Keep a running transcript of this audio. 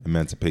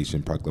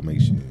Emancipation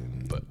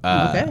Proclamation.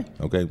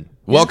 Okay.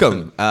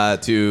 Welcome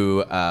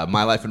to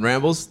My Life in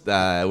Rambles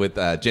with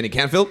Jenny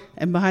Canfield.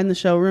 And behind the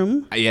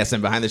showroom. Yes,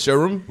 and behind the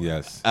showroom.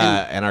 Yes.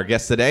 And our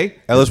guest today.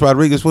 Ellis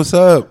Rodriguez, what's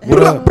up?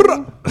 What up?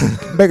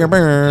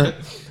 Bang.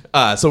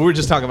 So we were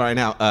just talking about right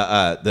now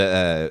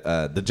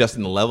the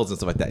adjusting the levels and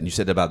stuff like that. And you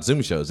said about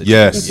Zoom shows.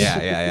 Yes.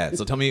 Yeah.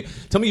 So tell me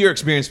your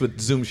experience with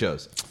Zoom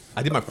shows.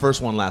 I did my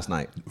first one last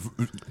night.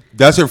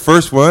 That's your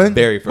first one?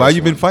 Very first Why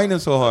you been one. fighting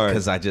so hard?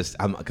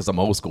 Because I'm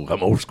old school.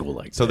 I'm old school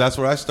like So that. that's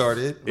where I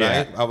started,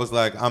 right? Yeah. I was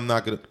like, I'm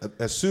not going to.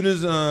 As soon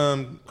as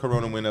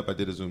Corona went up, I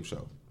did a Zoom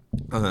show.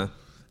 Uh-huh.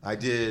 I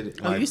did.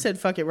 Oh, you said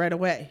fuck it right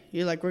away.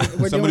 You're like, we're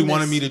doing somebody this.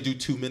 wanted me to do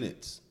 2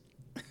 minutes.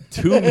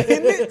 2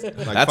 minutes? Like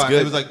That's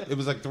good. It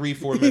was like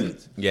 3-4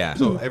 minutes. Yeah.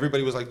 So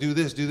everybody was like, do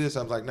this.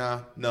 I was like,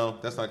 no,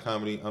 that's not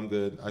comedy. I'm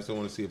good. I still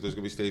want to see if there's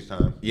gonna be stage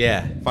time.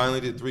 Yeah. Finally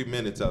did 3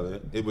 minutes of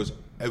it. It was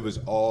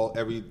all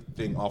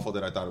everything awful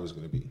that I thought it was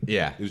gonna be.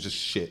 Yeah. It was just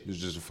shit. It was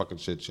just a fucking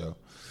shit show.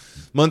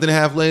 Month and a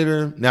half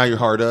later, now you're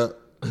hard up.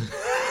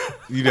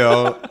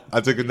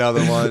 I took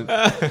another one.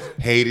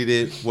 Hated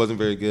it. Wasn't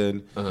very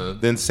good. Uh-huh.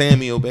 Then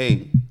Sammy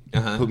Obey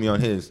Uh-huh. put me on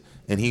his,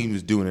 and he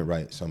was doing it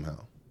right somehow.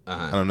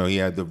 Uh-huh. I don't know. He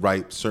had the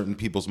right certain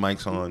people's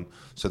mics on,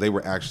 so they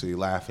were actually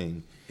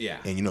laughing. Yeah.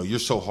 And you're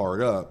so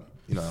hard up.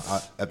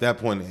 At that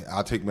point,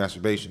 I'll take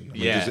masturbation.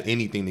 Yeah. Just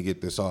anything to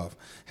get this off.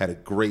 Had a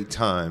great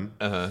time.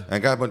 Uh-huh. And I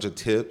got a bunch of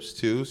tips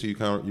too, so you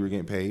were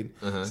getting paid.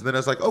 Uh-huh. So then I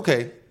was like,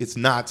 okay, it's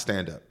not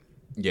stand up,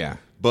 Yeah.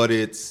 but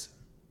it's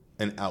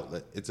an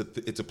outlet. It's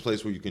a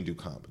place where you can do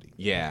comedy.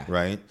 Yeah.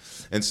 Right.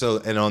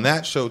 And on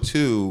that show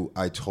too,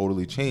 I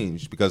totally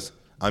changed because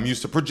I'm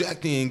used to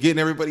projecting and getting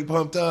everybody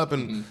pumped up,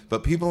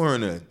 but people are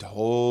in a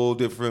whole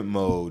different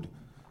mode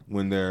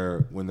when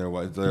they're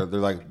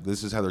like,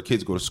 this is how their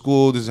kids go to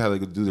school, this is how they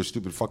do their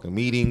stupid fucking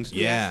meetings.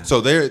 Yeah. So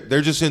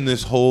they're just in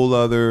this whole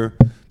other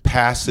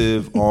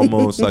passive,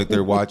 almost like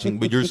they're watching,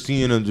 but you're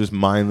seeing them just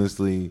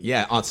mindlessly.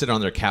 Yeah, sitting on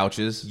their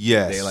couches.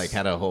 Yes. They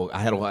had a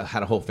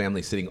whole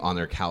family sitting on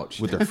their couch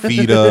With their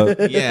feet up.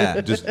 Yeah.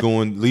 Just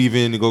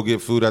leaving to go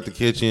get food out the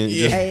kitchen.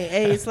 Yeah.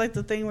 Hey, it's like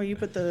the thing where you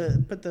put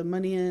the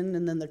money in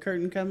and then the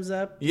curtain comes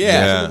up.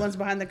 Yeah. So the ones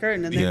behind the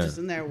curtain and they're Yeah. just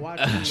in there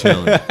watching.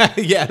 Chilling.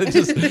 Yeah,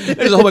 there's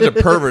a whole bunch of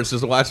perverts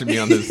just watching me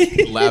on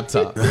this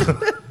laptop.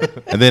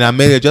 And then I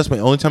made an adjustment.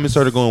 The only time it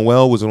started going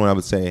well was when I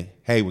would say,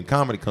 hey, when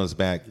comedy comes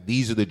back,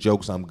 these are the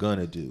jokes I'm going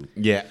to do.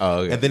 Yeah. Oh,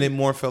 okay. And then it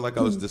more felt like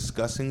I was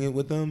discussing it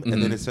with them.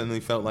 And then it suddenly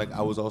felt like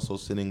I was also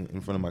sitting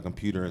in front of my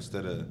computer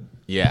instead of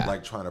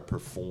like trying to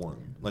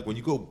perform. Like when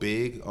you go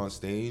big on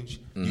stage,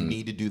 you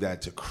need to do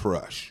that to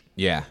crush.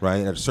 Yeah.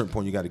 Right? At a certain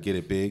point, you got to get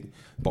it big.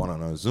 But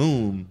on a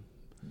Zoom,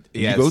 if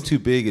Yeah, you go it's- too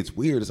big, it's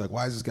weird. It's like,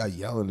 why is this guy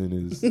yelling in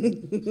his...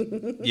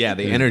 Yeah,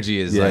 the energy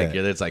is Yeah.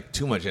 it's like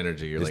too much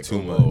energy. You're It's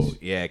like, too whoa. much.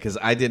 Yeah, because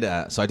I did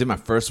my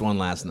first one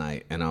last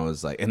night, and I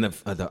was like,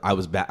 I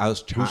was back.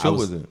 Whose show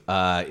was it?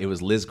 It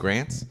was Liz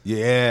Grant's.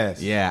 Yes.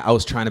 Yeah, I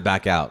was trying to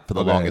back out for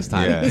the Okay, longest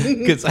time.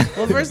 yeah. 'Cause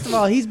Well, first of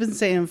all, he's been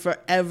saying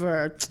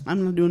forever,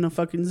 I'm not doing no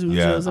fucking Zoom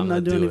Yeah. shows. I'm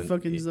not doing any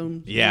fucking it.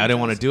 Zoom. Yeah, I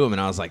didn't want to do them,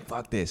 and I was like,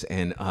 "Fuck this!"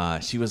 And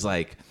she was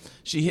like,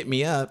 she hit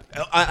me up.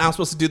 I was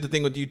supposed to do the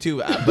thing with you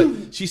too,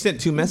 but she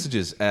sent 2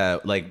 messages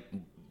like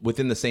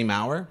within the same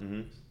hour.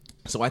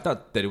 So I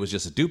thought that it was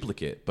just a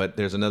duplicate, but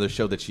there's another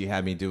show that she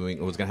had me doing,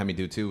 or was gonna have me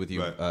do too with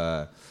you.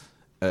 Right.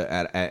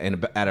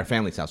 At our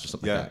family's house or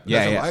something Yeah. like that.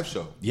 That's a live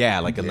show. Yeah,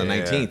 like on the Yeah.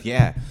 19th.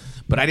 Yeah.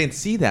 But I didn't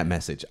see that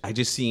message. I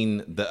just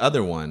seen the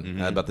other one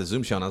about the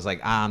Zoom show, and I was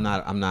like, I'm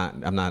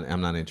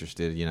not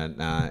interested,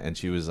 And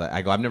she was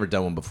like, I've never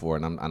done one before,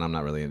 and I'm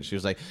not really. And she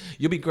was like,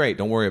 you'll be great,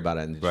 don't worry about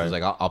it. And she was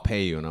like, I'll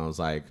pay you, and I was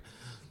like,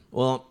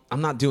 well,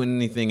 I'm not doing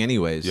anything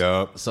anyways.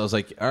 Yep. So I was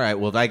like, all right,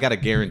 well, I got to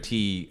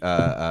guarantee,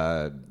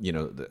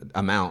 the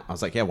amount. I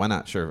was like, yeah, why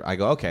not? Sure. I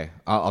go, okay,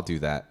 I'll do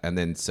that. And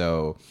then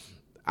so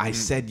I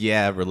said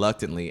yeah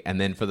reluctantly, and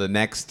then for the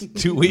next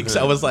 2 weeks,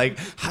 I was like,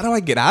 how do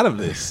I get out of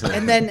this?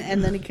 And then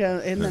he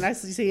comes, and then I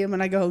see him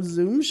and I go,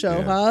 Zoom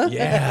show, huh?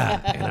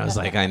 Yeah. And I was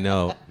like, I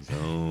know.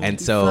 And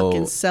so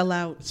Fucking sell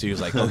out. she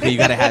was like, okay, you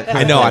gotta have.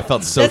 I know. I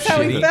felt so That's shitty.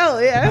 how he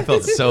felt, yeah. I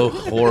felt so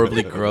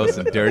horribly gross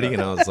and dirty,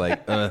 and I was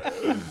like,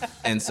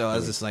 and so I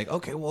was just like,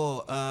 okay,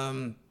 well,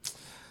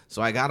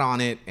 so I got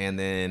on it, and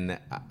then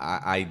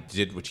I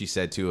did what she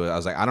said too. I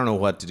was like, I don't know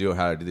what to do or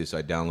how to do this, so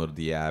I downloaded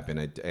the app, and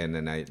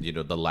then I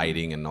the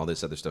lighting and all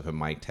this other stuff and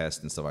mic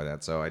test and stuff like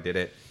that. So I did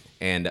it.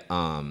 And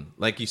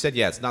like you said,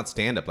 yeah, it's not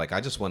stand up. Like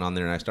I just went on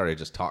there and I started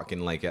just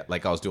talking like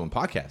I was doing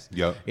podcasts.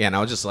 Yep. Yeah, and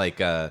I was just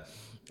like,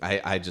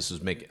 I just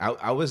was making.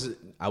 I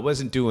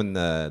wasn't doing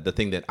the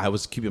thing that I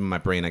was keeping in my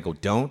brain. I go,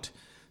 don't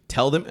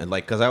tell them, and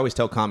like, because I always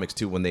tell comics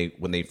too when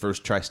they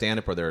first try stand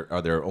up or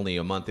they're only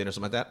a month in or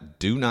something like that.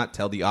 Do not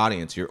tell the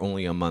audience you're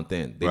only a month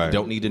in. They Right.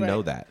 don't need to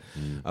know that.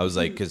 I was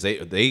like, because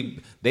they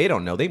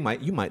don't know. They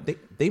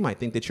they might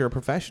think that you're a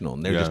professional,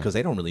 and they're just because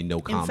they don't really know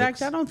In comics.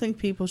 fact, I don't think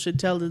people should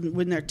tell them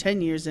when they're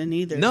 10 years in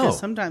either. No. 'Cause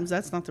sometimes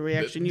that's not the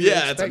reaction you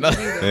Yeah, it's expect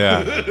another- either.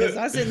 Yeah. Because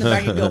I sit in the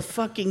back and go,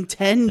 fucking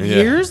 10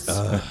 years?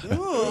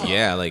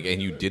 Yeah, like,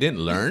 and you didn't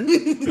learn.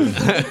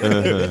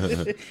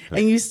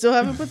 And you still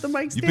haven't put the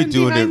mic stand You've been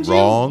doing behind it you?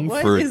 wrong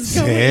What for is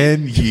going-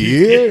 10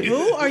 years.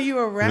 Who are you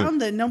around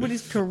that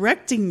nobody's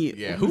correcting you?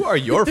 Yeah, who are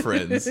your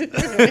friends?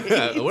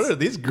 What are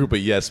this group of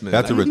yes men?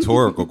 That's a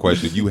rhetorical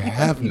question. You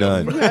have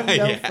none. You have no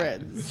Yeah.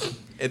 friends.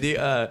 And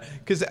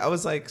because I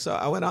was like, so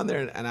I went on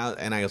there and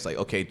I was like,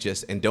 okay,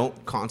 and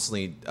don't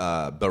constantly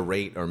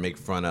berate or make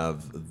fun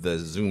of the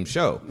Zoom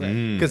show,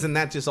 because then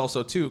that just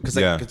also too, because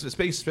Yeah.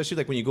 especially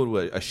like when you go to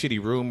a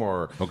shitty room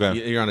or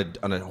Okay. you're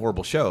on a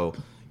horrible show.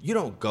 You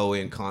don't go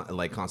in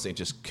constantly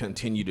just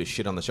continue to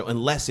shit on the show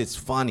unless it's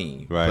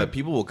funny. Right. But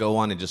people will go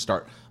on and just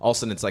start. All of a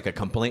sudden, it's like a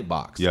complaint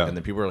box. Yeah. And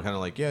then people are kind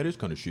of like, "Yeah, it is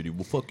kind of shitty.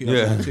 Well, fuck you,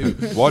 Yeah. too."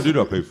 Why did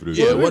I pay for this?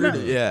 Yeah, Well, what no,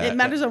 did- yeah. It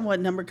matters on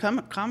what number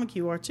comic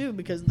you are too,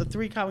 because the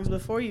 3 comics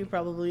before you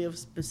probably have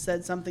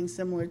said something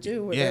similar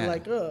too, where Yeah. they're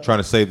like, "Ugh, Trying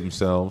to save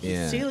themselves.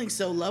 Yeah. ceiling's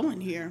so low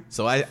in here."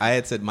 So I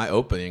had said my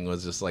opening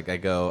was just like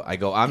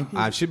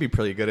I should be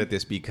pretty good at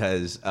this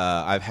because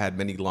I've had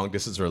many long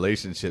distance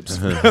relationships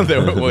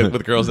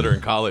with girls that are in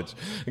college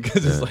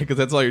because it's like, 'cause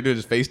that's all you're doing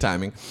is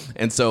FaceTiming,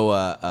 and so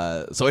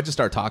so I just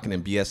started talking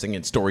and BSing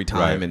and story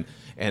time Right.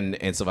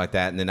 and stuff like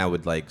that, and then I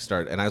would like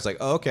start, and I was like,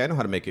 oh, okay, I know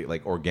how to make it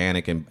like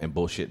organic and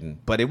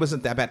bullshit, but it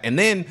wasn't that bad. And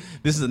then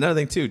this is another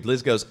thing too.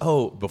 Liz goes,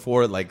 oh,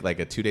 before like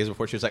 2 days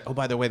before, she was like, oh,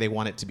 by the way, they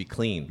want it to be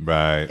clean,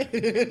 Right.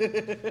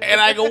 and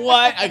I go,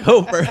 what? I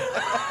go for,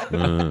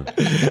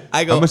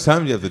 I go, How much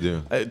time do you have to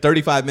do?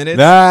 35 minutes.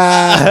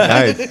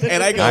 Nice.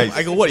 And I go,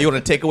 Nice. what? You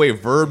want to take away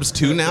verbs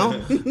too now?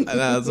 And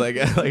I was like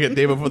a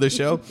day before the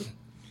show.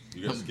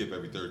 You're gonna skip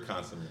every third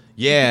consonant.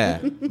 Yeah,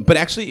 but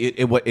actually,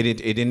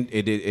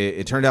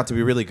 it turned out to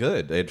be really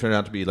good. It turned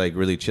out to be like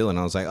really chill, and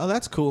I was like, oh,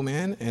 that's cool,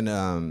 man.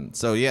 And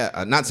so yeah,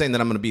 I'm not saying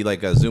that I'm gonna be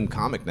like a Zoom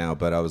comic now,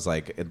 but I was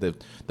like,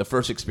 the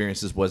first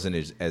experiences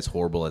wasn't as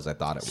horrible as I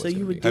thought it was. So you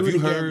gonna would be. do Have it you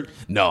again. heard?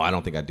 No, I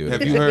don't think I'd do it.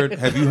 Have again.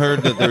 you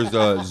heard that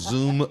there's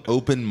Zoom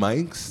open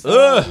mics?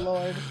 Oh,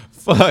 Lord.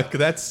 Fuck,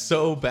 that's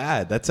so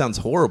bad. That sounds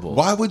horrible.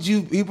 Why would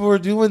you? People are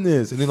doing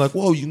this, and they're like,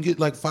 "Whoa, you can get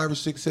like 5 or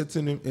 6 sets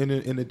in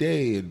a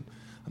day." And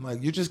I'm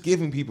like, "You're just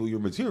giving people your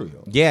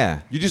material. Yeah,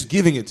 You're just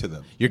giving it to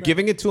them you're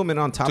giving it to them, and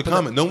on top to of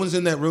comment. No one's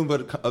in that room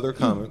but other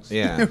comics.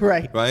 yeah.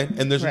 Right. Right?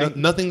 And there's Right.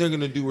 nothing they're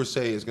gonna do or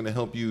say is gonna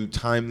help you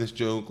time this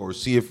joke or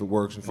see if it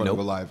works in front of a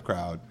Nope. live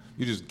crowd.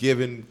 You're just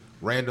giving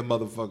random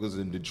motherfuckers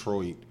in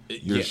Detroit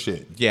your yeah.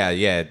 shit.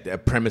 Yeah,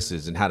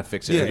 premises and how to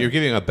fix it. Yeah. You're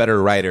giving a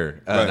better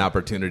writer an Right.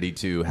 opportunity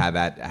to have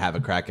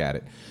a crack at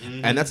it,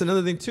 Mm-hmm. and that's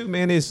another thing too,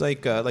 man. Is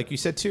like you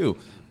said too.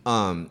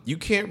 You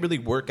can't really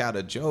work out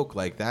a joke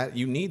like that.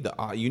 You need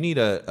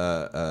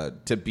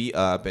to be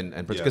up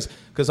and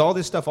because all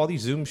this stuff, all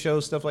these Zoom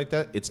shows, stuff like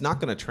that, it's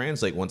not going to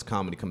translate once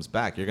comedy comes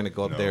back. You're going to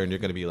go up No. there and you're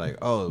going to be like,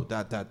 oh,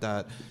 dot.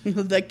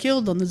 That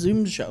killed on the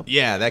Zoom show.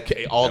 Yeah,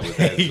 all That was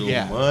that day. Zoom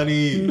Yeah.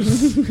 money.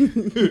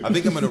 I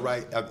think I'm gonna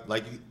write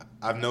like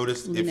I've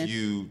noticed if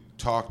you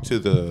talk to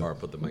the Or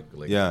put the mic.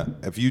 Like, yeah,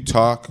 if you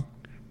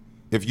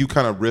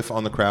kind of riff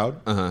on the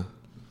crowd,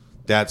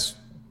 that's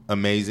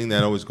amazing.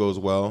 That always goes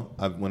well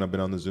when I've been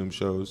on the Zoom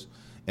shows.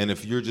 And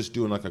if you're just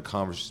doing like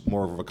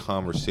more of a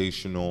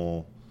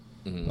conversational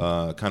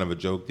kind of a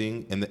joke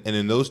thing, and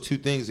in those two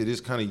things, it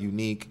is kind of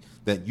unique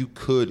that you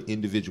could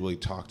individually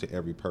talk to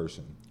every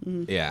person.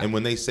 Yeah. And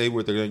when they say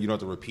what they're gonna, you don't have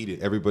to repeat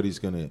it. Everybody's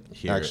gonna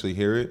actually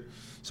hear it.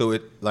 So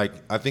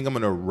I think I'm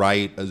gonna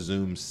write a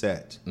Zoom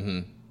set,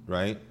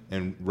 right?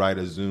 And write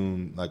a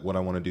Zoom like what I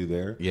want to do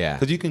there. Yeah.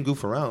 Because you can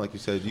goof around, like you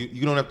said.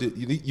 You don't have to.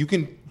 You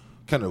can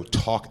kind of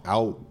talk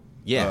out.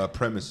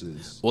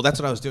 Premises. Well, that's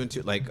what I was doing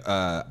too. Like,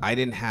 I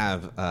didn't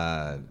have.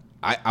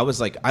 I was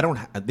like,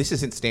 this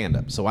isn't stand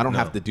up, so I don't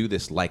have to do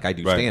this like I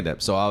do Right. stand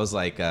up. So I was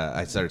like,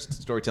 I started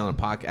storytelling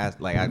podcast,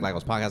 like I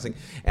was podcasting,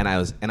 and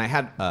I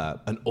had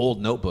an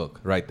old notebook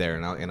right there,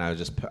 and I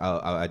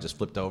just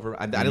flipped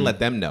over. I didn't let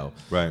them know,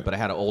 Right. But I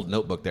had an old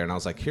notebook there, and I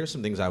was like, here's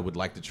some things I would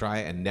like to try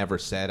and never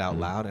said out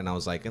loud, and I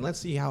was like, and let's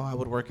see how I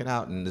would work it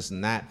out, and this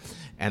and that,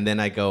 and then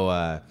I go,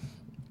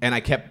 and I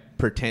kept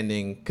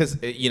pretending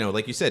because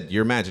like you said,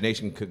 your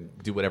imagination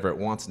could do whatever it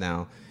wants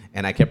now.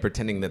 And I kept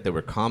pretending that there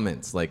were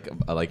comments, like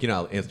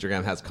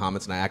Instagram has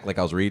comments, and I act like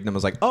I was reading them. I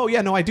was like, "Oh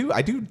yeah, no, I do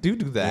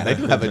that. I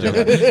do have a joke."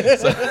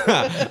 So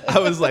I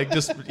was like,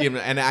 just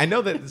and I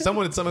know that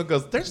someone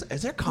goes,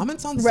 "Is there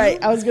comments on Zoom?"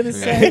 Right. I was gonna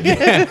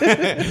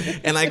say.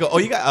 And I go, "Oh,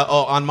 you got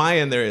on my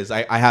end there is.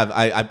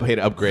 I paid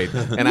an upgrade,"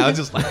 and I was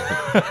just like,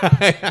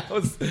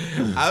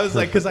 I was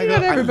like, because I You go,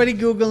 got everybody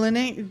googling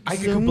it. I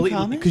can Zoom completely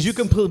comments? because you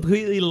can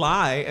completely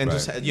lie and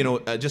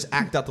Right. just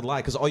act out the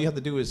lie because all you have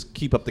to do is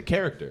keep up the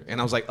character. And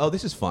I was like, oh,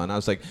 this is fun. fun. I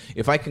was like,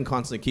 if I can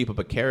constantly keep up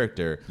a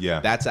character,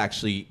 that's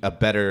actually a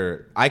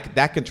better.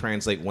 That can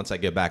translate once I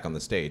get back on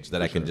the stage.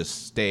 That I can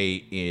just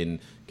stay in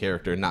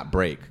character and not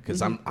break,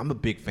 because I'm a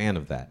big fan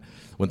of that.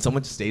 When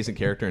someone stays in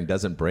character and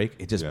doesn't break,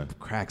 it just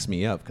cracks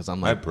me up, because I'm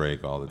like, I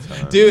break all the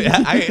time, dude.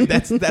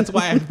 That's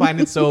why I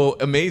find it so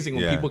amazing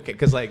when people,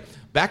 because like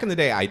back in the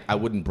day, I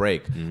wouldn't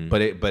break,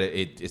 but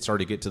it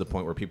started to get to the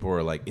point where people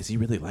were like, "Is he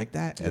really like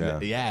that?"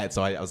 And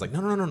so I was like, "No,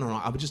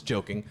 I was just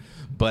joking."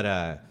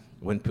 But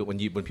when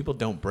people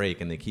don't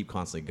break and they keep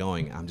constantly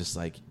going, I'm just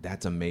like,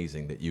 that's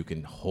amazing that you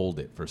can hold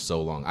it for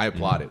so long. I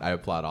applaud it. I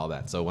applaud all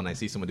that. So when I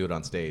see someone do it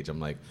on stage, I'm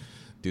like,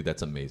 dude,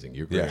 that's amazing.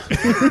 You're great.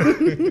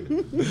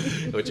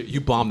 Which you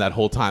bombed that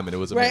whole time, and it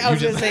was amazing. Right, I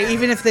was going to say,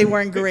 even if they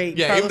weren't great,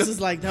 Yeah, Carlos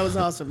is like, that was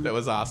awesome. That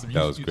was awesome.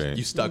 That was great.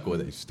 You stuck with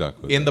it. You stuck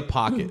with in it. the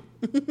pocket.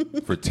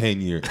 For 10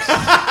 years.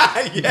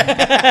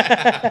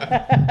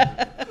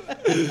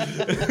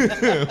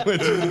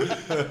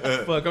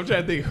 Fuck, I'm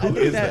trying to think, who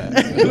is that?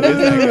 Who is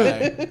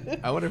that guy?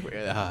 I wonder if...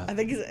 I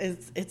think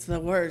it's the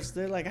worst.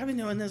 They're like, I've been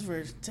doing this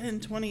for 10,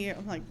 20 years.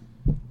 I'm like,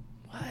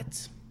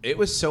 what? It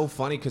was so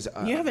funny because...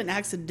 you haven't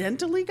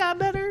accidentally got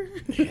better?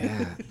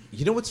 Yeah.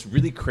 You know what's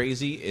really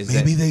crazy is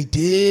Maybe they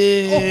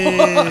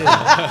did.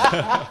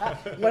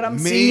 What I'm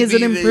seeing is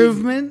an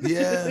improvement.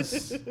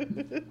 Yes.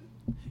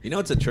 You know,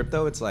 it's a trip,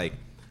 though. It's like...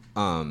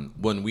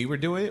 when we were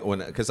doing it,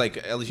 because like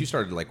at least you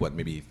started like what,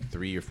 maybe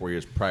 3 or 4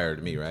 years prior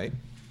to me, right?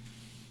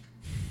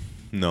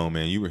 No,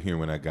 man, you were here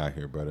when I got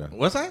here, brother.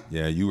 Was I?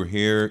 Yeah, you were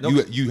here. No,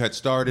 you had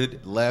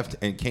started, left,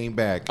 and came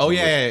back. Oh,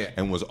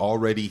 and was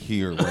already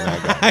here when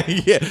I got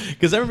here. Yeah,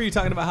 because I remember you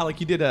talking about how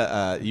like you did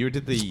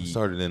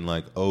Started in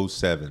like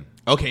 07.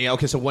 Okay.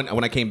 So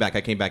when I came back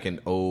in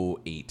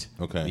 08.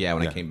 Okay. Yeah,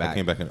 when I came back.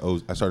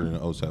 I started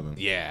in 07.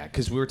 Yeah,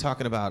 because we were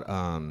talking about.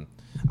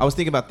 I was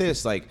thinking about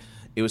this. Like,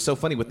 it was so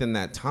funny within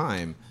that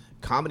time.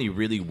 Comedy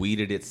really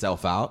weeded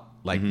itself out.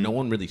 Like no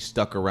one really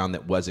stuck around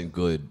that wasn't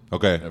good.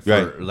 Okay, for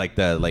right. like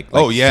the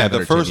Oh yeah, 7 the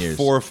or 10 first years.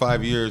 4 or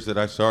 5 years that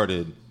I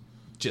started,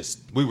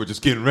 we were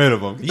just getting rid of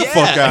them. Get the Yeah.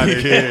 fuck out of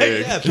here.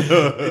 Yeah.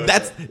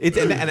 That's it's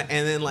and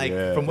then like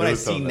Yeah, from what it I was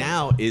see something.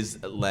 now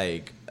is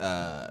like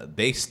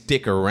they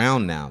stick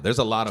around now. There's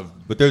a lot of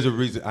But there's a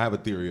reason. I have a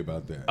theory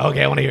about that.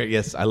 okay. I want to hear it.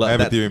 Yes, I love I have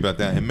that. a theory about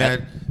that. And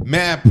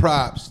mad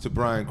props to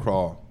Brian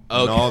Crawl.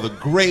 And Okay. all the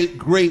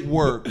great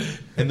work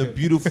and the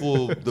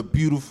beautiful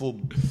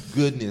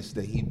goodness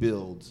that he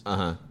builds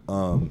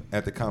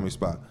at the Comedy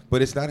Spot.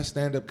 But it's not a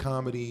stand-up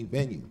comedy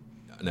venue.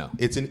 No.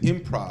 It's an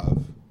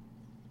improv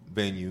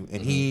venue,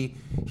 and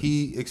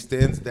he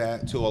extends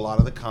that to a lot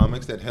of the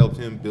comics that helped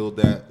him build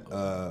that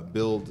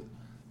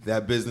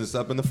business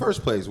up in the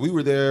first place. We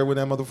were there when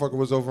that motherfucker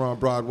was over on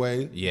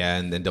Broadway. Yeah,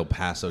 and then Del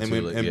Paso And,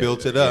 too. and yeah.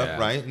 built it up, Yeah.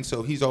 right? And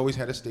so he's always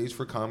had a stage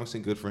for comics,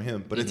 and good for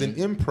him. But it's an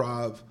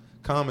improv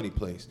comedy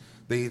place.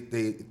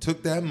 They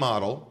took that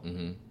model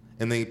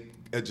and they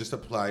just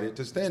applied it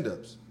to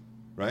stand-ups,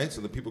 right?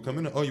 So the people come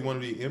in, oh, you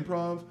want to be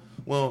improv?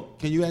 Well,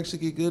 can you actually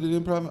get good at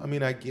improv? I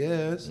mean, I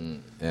guess. Yeah.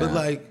 But,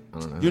 like, I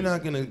don't know. you're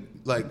not going to,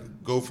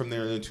 like, go from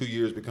there and in 2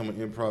 years become an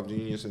improv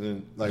genius and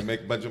then, like,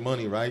 make a bunch of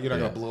money, right? You're not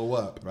going to blow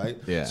up, right?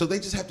 Yeah. So they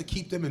just have to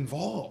keep them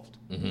involved.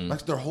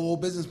 Like, their whole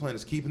business plan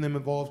is keeping them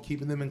involved,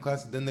 keeping them in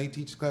classes. Then they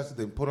teach classes,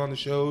 they put on the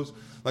shows.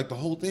 Like, the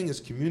whole thing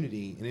is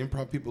community, and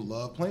improv people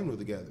love playing with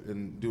together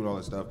and doing all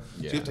that stuff.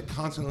 So Yeah. you have to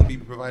constantly be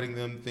providing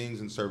them things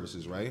and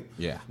services, right?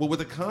 Yeah. Well, with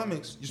the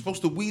comics, you're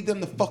supposed to weed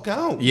them the fuck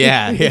out.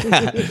 Yeah.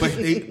 But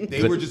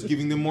they were just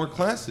giving them more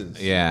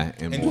classes. Yeah,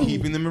 And more.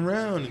 keeping them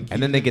around.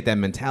 And then they get that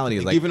mentality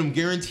of and like, giving them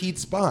guaranteed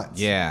spots.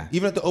 Yeah.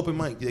 Even at the open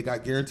mic, they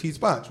got guaranteed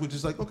spots, which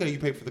is like, okay, you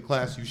pay for the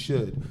class, you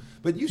should.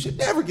 But you should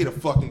never get a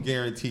fucking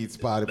guaranteed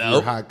spot if you're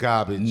Nope. hot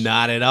garbage.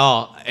 not at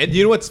all. And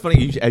you know what's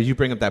funny? As you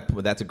bring up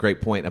that's a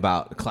great point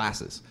about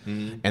classes.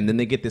 And then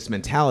they get this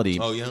mentality.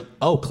 Oh, yeah.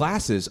 Oh,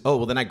 classes. Oh,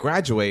 well, then I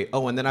graduate.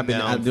 Oh, and then I'm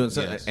doing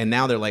something. Yes. And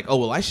now they're like, oh,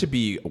 well, I should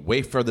be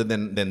way further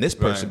than this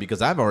person Right.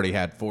 because I've already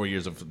had 4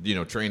 years of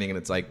training. And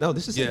it's like, no,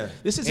 this is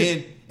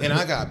and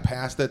I got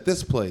passed at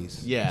this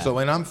place. Yeah. So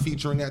and I'm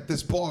featuring at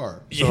this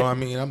bar. So Yeah. I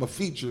mean I'm a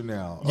feature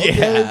now. Yeah,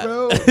 Okay,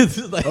 bro. It's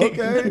like-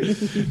 Okay.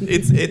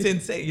 it's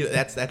insane.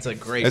 That's a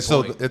great And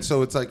point.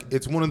 so it's like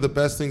it's one of the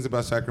best things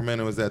about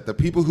Sacramento is that the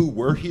people who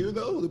were here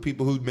though, the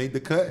people who made the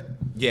cut,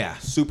 Yeah.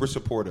 super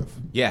supportive.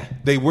 Yeah.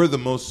 They were the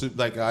most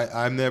like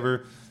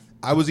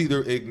I was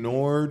either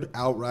ignored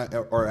outright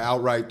or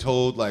outright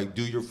told like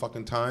do your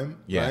fucking time,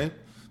 Yeah. right?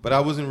 But I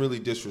wasn't really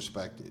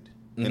disrespected.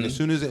 And as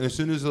soon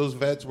as those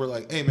vets were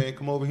like, "Hey man,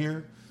 come over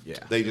here." Yeah.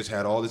 They just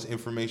had all this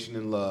information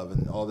and love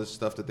and all this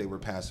stuff that they were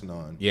passing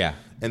on. Yeah.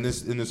 And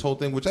this whole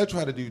thing, which I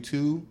try to do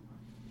too,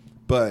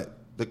 but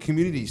the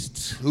community's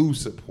too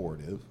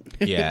supportive.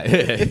 Yeah.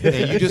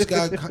 And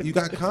you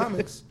got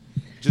comics,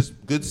 just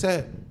good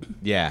set.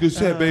 Yeah. Good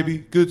set, baby.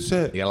 Good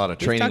set. You got a lot of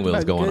We've training talked wheels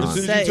about going good on. As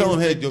soon as set you tell is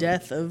them, hey, the go-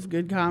 death of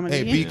good comedy.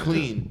 Hey, be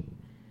clean.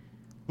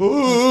 Ooh,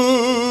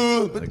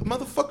 But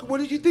motherfucker, what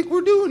did you think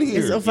we're doing here?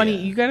 It's so funny.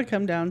 Yeah. You got to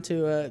come down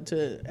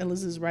to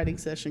Ellis's writing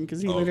session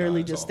because he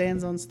literally God, just oh.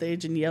 stands on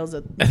stage and yells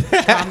at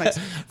comics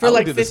for I would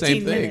like do the 15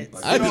 same thing.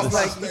 minutes. I do Get the off my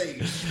like,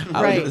 stage. I would do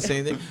Right. the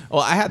same thing.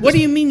 Well, I had. what This,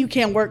 do you mean you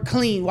can't work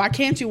clean? Why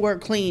can't you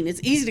work clean?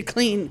 It's easy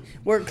to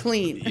work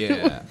clean.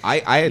 Yeah,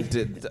 I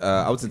did.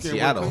 I was in You can't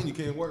Seattle. work clean,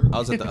 you can't work. I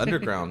was at the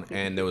Underground,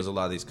 and there was a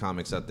lot of these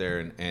comics out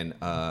there, and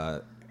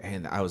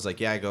I was like,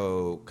 yeah, I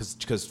go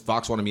because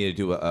Fox wanted me to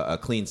do a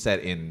clean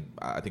set in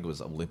I think it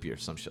was Olympia or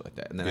some shit like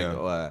that, and then I Yeah.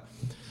 go.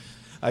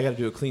 I got to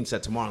do a clean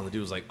set tomorrow. And the dude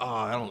was like, oh,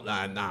 I don't,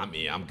 not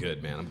me. I'm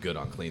good, man. I'm good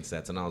on clean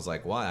sets. And I was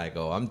like, why? I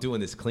go, I'm doing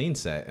this clean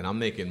set, and I'm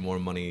making more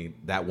money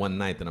that one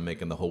night than I'm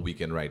making the whole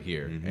weekend right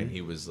here. Mm-hmm. And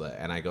he was,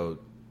 and I go,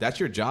 that's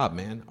your job,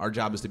 man. Our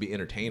job is to be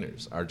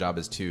entertainers. Our job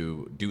is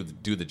to do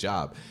the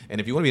job.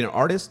 And if you want to be an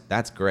artist,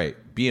 that's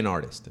great. Be an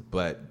artist.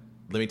 But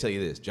let me tell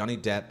you this: Johnny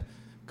Depp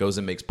goes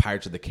and makes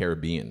Pirates of the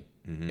Caribbean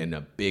in a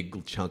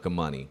big chunk of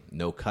money,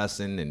 no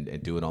cussing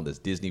and doing all this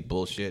Disney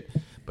bullshit.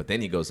 But then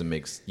he goes and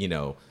makes,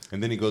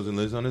 And then he goes and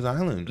lives on his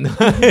island,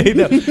 I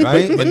know.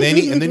 right?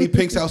 And then he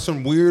picks out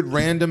some weird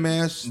random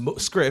ass.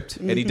 Script,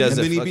 and he does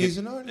And it. then he bees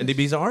an artist. And he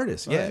bees an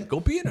artist. Yeah, Right? go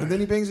be an And artist. then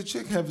he bangs a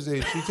chick half his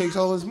age. She takes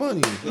all his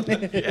money.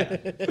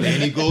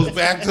 And he goes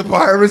back to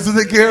Pirates of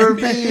the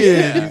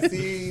Caribbean. You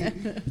see,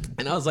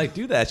 And I was like,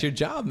 dude, that's your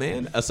job,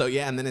 man. So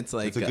yeah, and then it's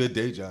like it's a good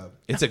day job.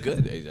 it's a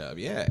good day job.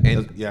 Yeah,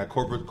 and Yeah,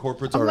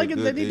 corporates I'm are like, a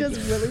and good then he day does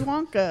job. Willy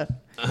Wonka.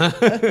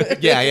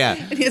 yeah.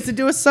 And he has to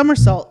do a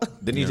somersault.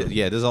 Then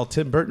there's all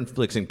Tim Burton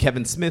flicks and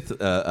Kevin Smith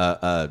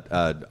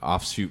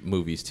offshoot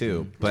movies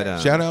too. But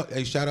Shout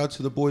out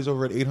to the boys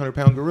over at 800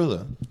 Pound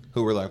Gorilla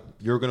who were like,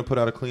 "You're gonna put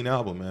out a clean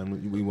album,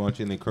 man. We want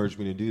you," and they encouraged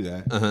me to do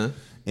that.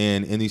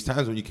 And in these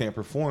times when you can't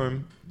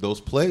perform,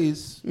 those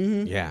plays.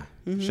 yeah,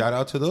 Shout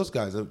out to those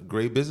guys. A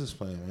great business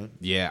plan, man.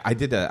 yeah. I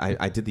did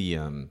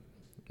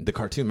the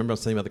cartoon. Remember I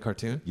was telling you about the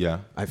cartoon? Yeah.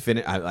 I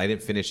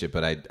didn't finish it,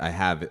 but I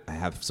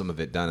have some of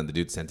it done, and the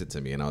dude sent it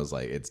to me, and I was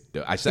like, it's.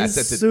 I It's sent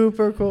it.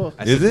 super cool.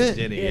 I Is sent it? to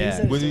Jenny, Yeah, he yeah.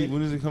 sent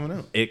When is it coming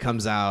out? It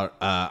comes out.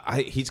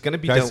 He's gonna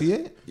be. Can I done- see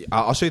it?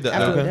 I'll show you the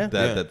Afterward,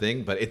 yeah. the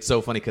thing, but it's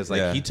so funny because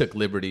Yeah. he took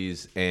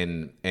liberties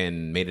and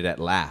made it at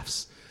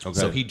Laughs. Okay.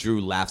 So he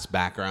drew Laughs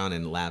background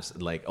and Laughs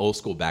like old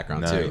school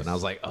background too, Nice. and I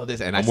was like, oh, this.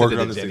 And I'm I sent working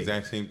it on to this Jenny.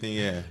 exact same thing.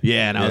 Yeah.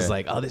 Yeah, and I was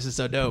like, oh, this is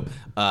so dope.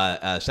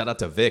 Shout out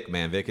to Vic,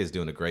 man. Vic is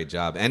doing a great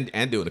job and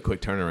doing a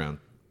quick turnaround.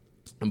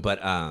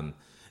 But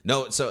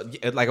no, so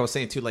like I was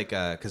saying too, like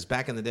because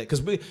back in the day,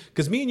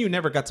 because me and you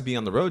never got to be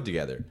on the road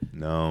together.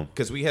 No.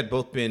 Because we had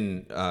both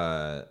been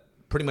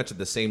pretty much at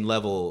the same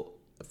level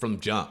from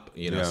jump,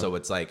 Yeah. So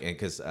it's like, and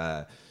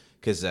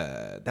because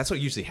that's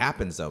what usually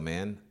happens, though,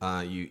 man.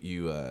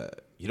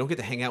 You don't get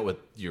to hang out with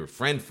your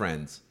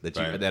friends that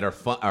Right. that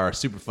are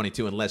super funny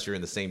too, unless you're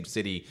in the same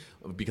city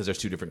because there's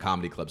two different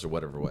comedy clubs or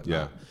whatever.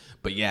 Yeah.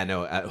 But yeah,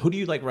 no. Who do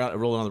you like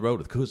rolling on the road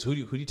with? Who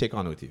do you take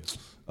on with you?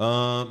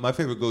 My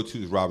favorite go-to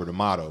is Robert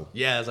Amato.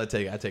 Yes, I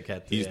take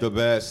Cat. He's the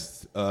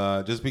best,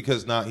 just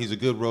because he's a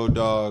good road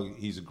dog.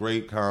 He's a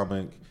great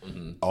comic.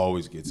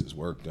 Always gets his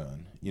work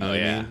done. You know what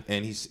I mean?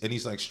 And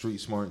he's like street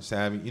smart and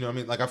savvy. You know what I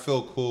mean? Like I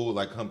feel cool,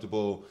 like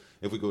comfortable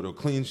if we go to a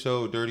clean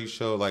show, dirty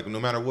show. Like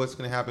no matter what's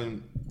gonna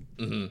happen,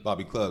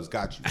 Bobby Clubs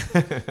got you.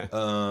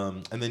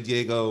 And then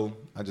Diego,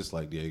 I just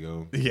like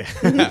Diego. Yeah.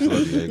 I just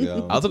love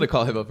Diego. I was gonna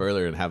call him up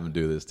earlier and have him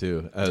do this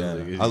too. I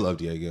love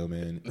Diego,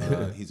 man.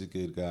 He's a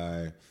good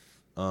guy.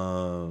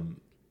 And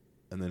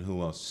then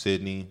who else?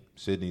 Sydney.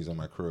 Sydney's on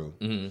my crew.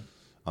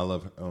 I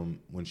love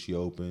when she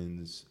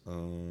opens.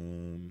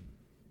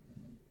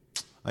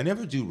 I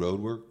never do road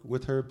work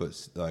with her,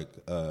 but like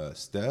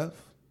Steph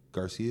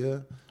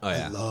Garcia,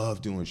 I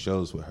love doing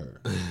shows with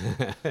her.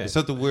 It's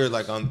something weird,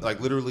 like on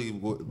like literally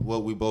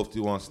what we both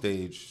do on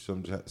stage.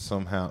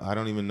 Somehow I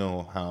don't even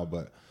know how,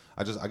 but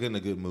I get in a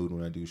good mood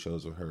when I do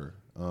shows with her.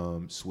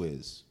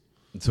 Swizz.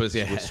 Swizz,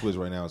 yeah. Swizz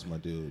right now is my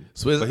dude.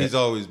 Swizz, but he's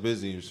always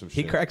busy or some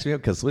He shit. cracks me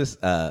up because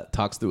Swizz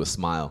talks through a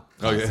smile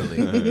constantly.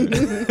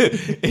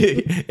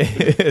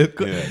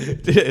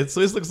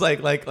 Swizz looks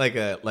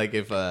like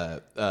if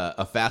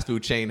a fast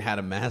food chain had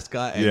a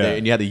mascot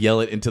and you had to yell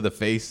it into the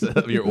face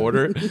of your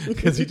order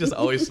because he just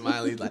always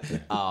smiles. He's like,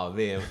 "Oh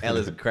man,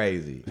 Ella's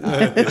crazy."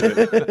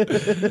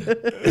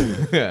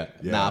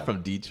 Nah,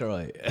 from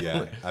Detroit.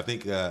 Yeah, I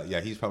think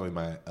he's probably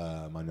my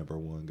my number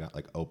one guy,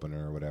 like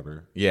opener or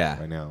whatever. Yeah.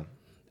 right now.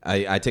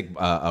 I take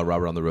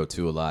Robert on the road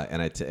too a lot,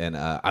 and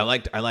I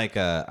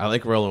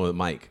like rolling with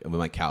Mike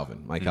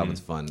Calvin. Mike Calvin's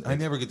fun. I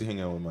never get to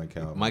hang out with Mike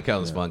Calvin. Mike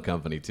Calvin's fun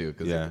company too,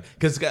 Yeah.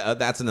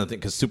 that's another thing.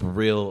 Because super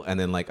real, and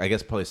then like I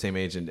guess probably same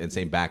age and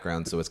same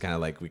background, so it's kind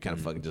of like we kind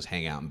of fucking just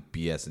hang out and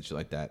BS and shit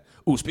like that.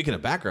 Ooh, speaking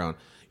of background,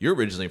 you're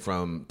originally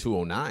from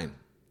 209.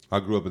 I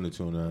grew up in the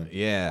 209.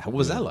 Yeah, what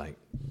was that like?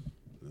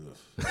 You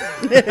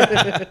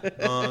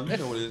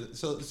know what it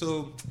is.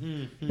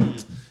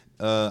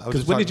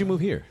 Because when did you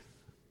move here?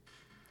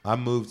 I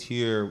moved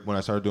here when I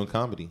started doing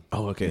comedy.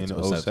 Oh, okay, In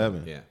so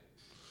 07. Yeah.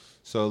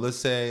 So let's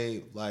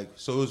say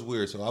so it was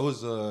weird. So I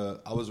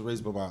was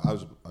raised by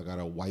I got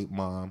a white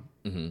mom,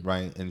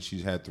 right, and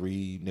she's had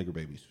 3 nigger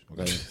babies.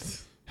 Okay,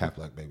 half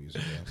black babies.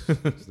 Yes,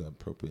 it's the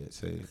appropriate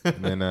say.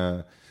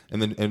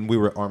 And we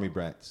were Army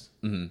brats.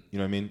 Mm-hmm. You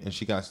know what I mean? And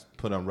she got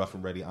put on Rough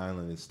and Ready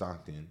Island in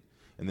Stockton.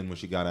 And then when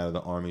she got out of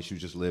the Army, she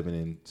was just living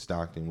in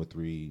Stockton with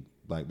 3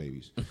 black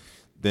babies.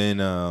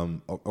 Then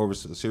over a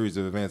series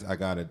of events, I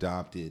got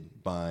adopted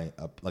by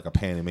a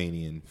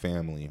Panamanian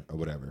family or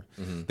whatever.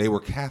 Mm-hmm. They were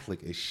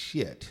Catholic as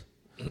shit.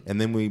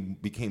 And then we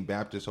became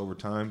Baptist over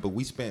time, but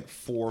we spent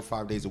 4 or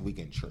 5 days a week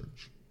in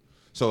church.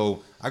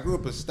 So I grew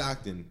up in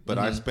Stockton, but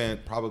I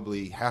spent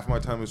probably half my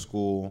time in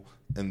school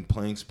and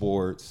playing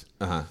sports,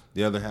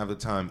 the other half of the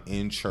time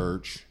in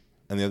church,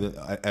 and the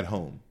other at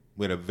home.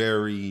 We had a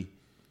very,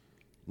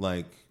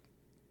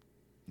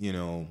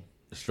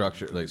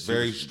 structured,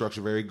 very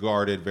structured, very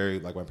guarded, very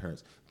like my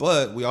parents.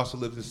 But we also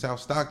lived in South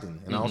Stockton,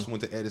 and I also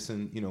went to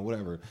Edison,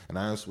 whatever. And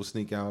I also would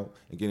sneak out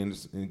and get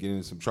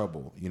into some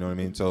trouble. You know what I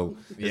mean? So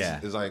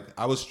it's like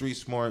I was street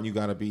smart, and you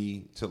got to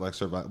be to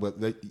survive. But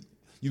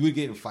you would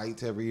get in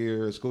fights every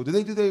year at school. Did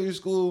they do that at your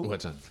school? What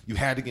time? You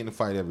had to get in a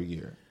fight every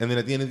year. And then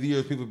at the end of the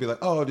year, people would be like,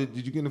 "Oh, did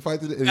you get in a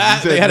fight today?"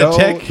 They had to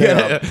check.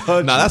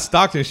 No, that's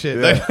Stockton shit.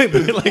 Yeah.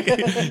 You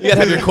gotta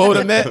have your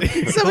quota met.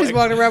 Somebody's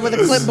walking around with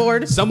a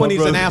clipboard. Someone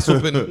needs an ass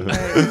whooping.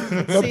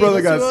 My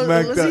brother got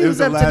smacked up. It was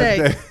the last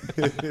day.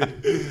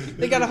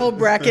 They got a whole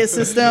bracket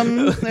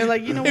system. They're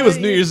like, it was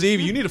New Year's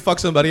Eve. You need to fuck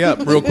somebody up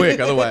real quick,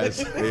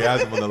 otherwise. They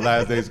asked him on the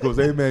last day of school,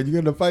 "Hey man, you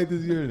gonna fight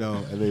this year?"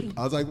 No. And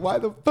I was like, "Why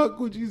the fuck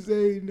would you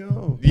say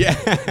no?" Yeah.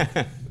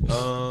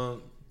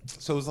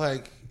 So it was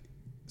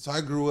so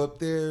I grew up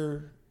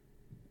there,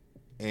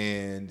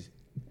 and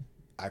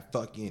I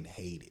fucking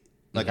hate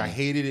it. I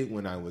hated it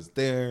when I was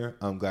there.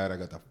 I'm glad I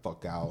got the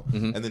fuck out.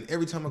 And then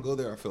every time I go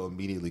there, I feel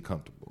immediately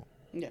comfortable.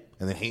 Yeah.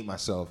 And then hate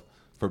myself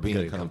for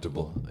being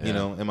comfortable.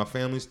 Yeah. And my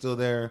family's still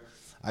there.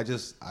 I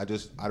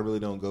really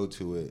don't go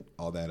to it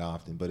all that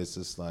often, but it's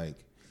just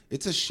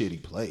it's a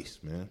shitty place,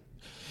 man.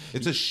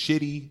 It's a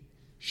shitty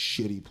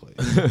place.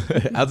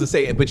 I was to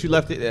say, but you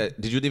left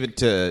it. Did you leave it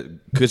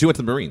because you went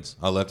to the Marines?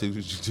 I left it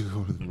to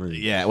go to the Marines.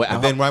 Yeah,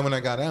 and then right when I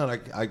got out,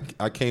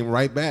 I came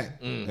right back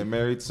and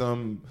married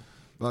some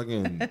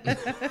fucking.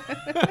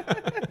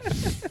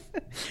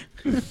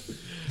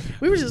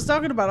 We were just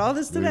talking about all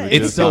this today.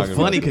 It's so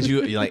funny because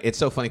it's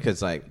so funny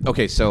because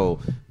okay, so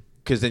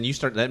because then you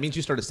start. That means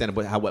you started stand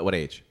up. What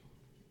age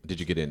did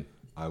you get in?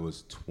 I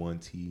was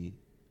 27,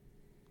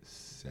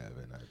 I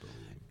believe.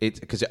 It's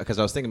because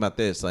I was thinking about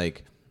this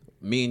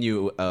me and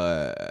you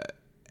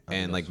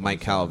and Mike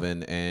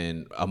Calvin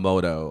and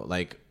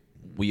Amoto,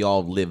 we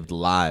all lived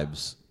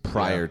lives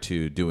prior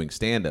to doing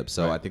stand-up.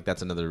 So right. I think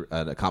that's another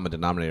common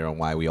denominator on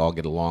why we all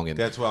get along. And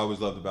that's what I always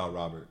loved about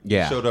Robert.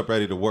 Yeah. He showed up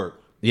ready to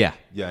work. Yeah.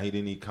 Yeah, he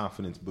didn't need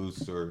confidence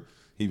boosts or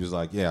he was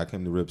like, yeah, I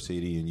came to Rip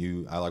City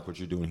and I like what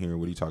you're doing here.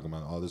 What are you talking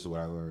about? Oh, this is what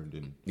I learned.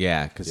 And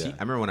yeah, because I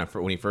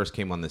remember when he first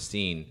came on the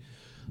scene,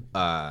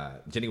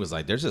 Jenny was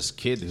like, "There's this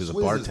kid who's a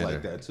bartender." Is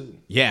like that too.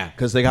 Yeah,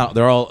 because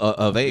they're all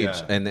of age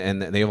and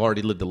they've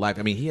already lived a life.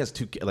 I mean, he has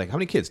 2 how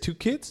many kids? 2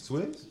 kids?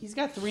 Swizz? He's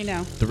got 3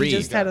 now. 3. He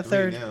just had a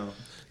 3rd. Now.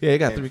 Yeah, he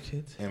got 3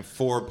 kids and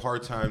 4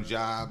 part-time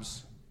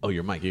jobs. Oh,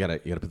 your mic. You gotta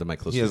put the mic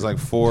closer. He has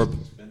 4.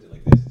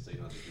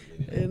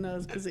 And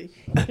it's because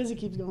he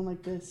keeps going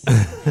like this.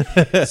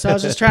 So I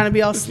was just trying to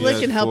be all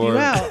slick and help you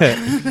out.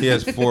 He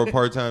has 4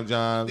 part-time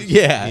jobs.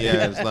 Yeah. He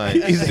has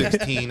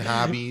 16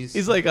 hobbies.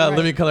 He's like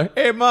Living Color.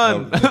 Hey,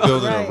 man. He's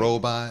building a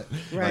robot.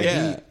 Right.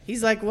 Yeah.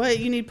 He's like, what?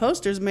 You need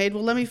posters made?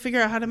 Well, let me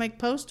figure out how to make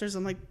posters.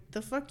 I'm like,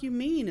 the fuck you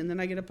mean? And then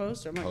I get a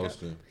poster. I'm like,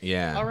 poster.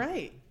 Yeah. All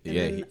right. And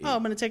yeah. then,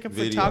 I'm going to take up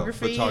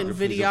photography and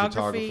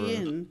videography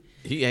and...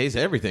 He's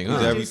everything. Huh?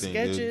 He's everything.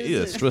 Sketches. He's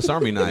a Swiss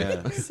Army knife.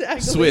 Yeah.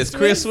 Exactly.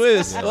 Chris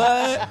Swiss.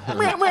 Yeah.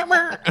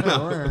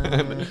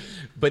 What?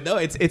 But no,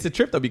 it's a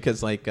trip though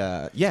because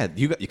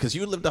because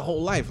you lived a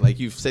whole life.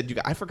 Like you've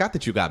said, I forgot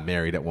that you got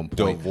married at one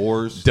point.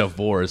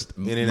 Divorced.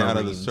 In and out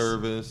of the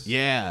service.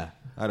 Yeah.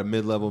 Out of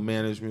mid-level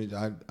management,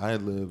 I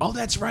lived. Oh,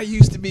 that's right. You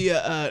used to be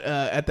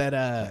at that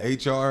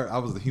HR. I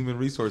was the human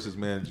resources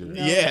manager.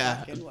 No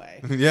yeah. fucking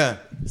way. Yeah.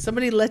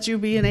 Somebody let you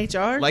be in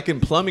HR? Like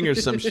in plumbing or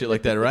some shit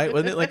like that, right?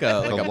 Wasn't it like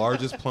a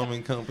largest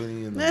plumbing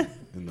company in the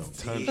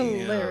country?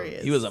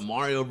 Hilarious. He was a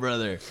Mario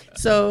brother.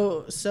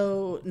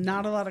 So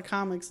not a lot of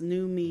comics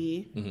knew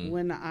me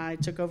when I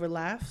took over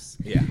Laughs.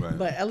 Yeah. Right.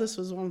 But Ellis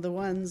was one of the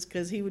ones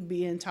because he would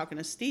be in talking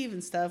to Steve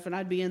and stuff, and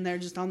I'd be in there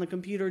just on the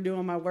computer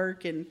doing my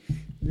work, and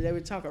they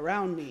would talk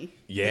around me.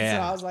 Yeah. And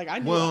so I was like, I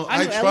knew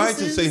I tried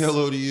to say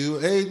hello to you.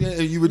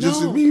 Hey, you were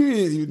just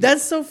me.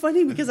 That's so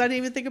funny because I didn't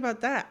even think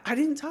about that. I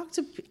didn't talk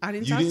to people.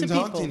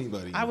 Talk to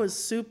anybody. I was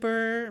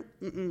super.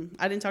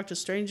 I didn't talk to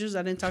strangers.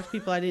 I didn't talk to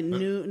people I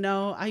didn't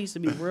know. I used to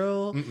be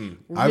real. Really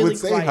I would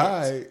say quiet.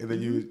 hi, and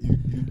then you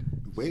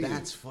wait.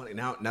 That's funny.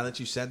 Now that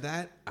you said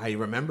that, I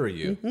remember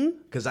you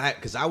because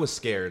I was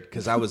scared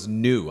because I was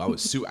new.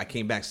 I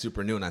came back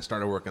super new, and I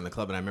started working in the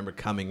club, and I remember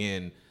coming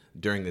in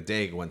during the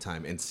day one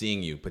time and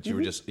seeing you, but you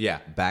were just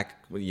back.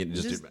 You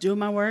Just doing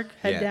my work,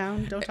 head Yeah.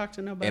 down, don't talk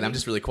to nobody. And I'm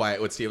just really quiet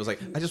with Steve. I was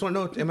like, I just want to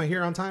know, am I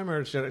here on time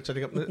or should I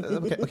go?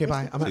 Okay,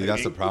 bye. I'm See,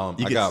 that's the problem.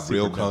 You I get got super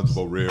real nervous.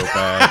 comfortable real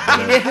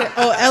fast.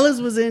 Oh, Ellis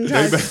was in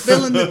charge of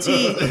spilling the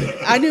tea.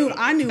 I knew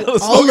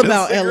was all smoking a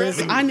about cigarette.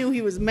 Ellis. I knew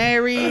he was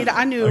married.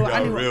 I knew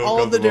real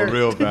all the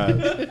comfortable dirt.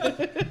 real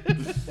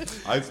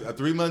fast.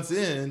 3 months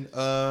in,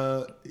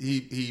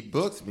 he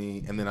booked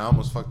me, and then I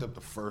almost fucked up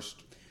the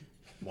first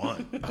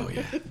one. Oh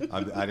yeah.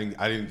 I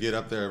didn't get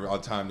up there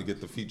on time to get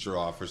the feature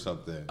off or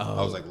something.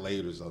 I was like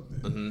late or something.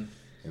 Mm-hmm.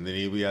 And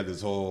then we had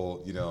this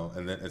whole,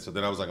 and so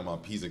then I was like, I'm on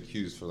P's and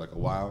Q's for like a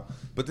while.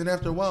 But then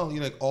after a while,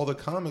 like all the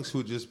comics who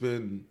had just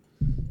been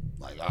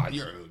like,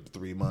 you're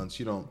 3 months,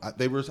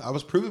 I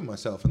was proving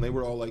myself, and they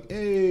were all like,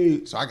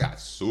 hey. So I got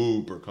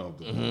super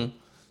comfortable,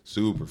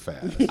 super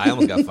fast. I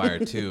almost got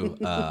fired too.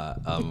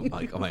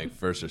 Like on my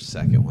first or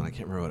second one, I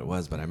can't remember what it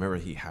was, but I remember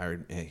he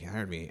hired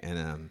me,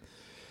 and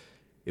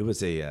it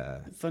was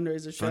a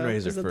Fundraiser show. fundraiser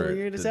Is that the for one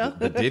you're gonna tell?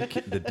 the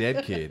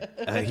dead kid.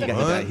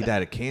 He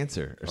died of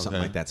cancer or something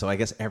Okay. like that. So I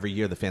guess every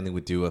year the family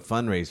would do a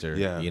fundraiser,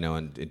 Yeah.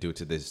 and do it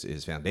to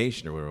his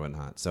foundation or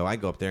whatnot. So I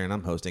go up there and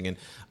I'm hosting, and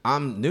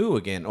I'm new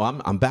again.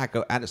 Well, I'm back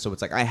at it. So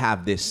it's like I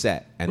have this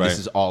set, and Right. this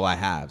is all I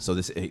have. So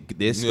this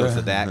goes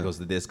to that, goes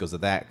to this, goes to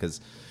that,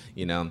 because.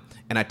 And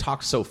I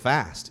talked so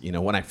fast,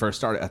 when I first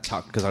started, I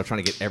talked because I was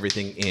trying to get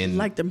everything in.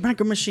 Like the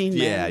Micro Machine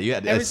Man. Yeah, you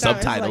had Every time it's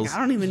subtitles. Like, I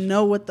don't even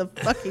know what the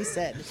fuck he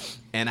said.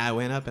 And I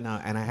went up and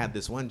I had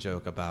this one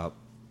joke about,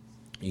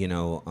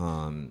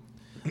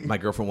 my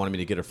girlfriend wanted me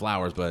to get her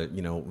flowers, but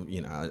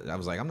I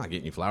was like, I'm not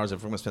getting you flowers.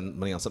 If we're gonna spend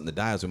money on something that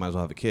dies, we might as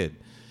well have a kid.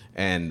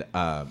 And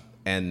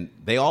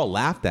they all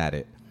laughed at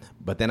it.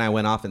 But then I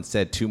went off and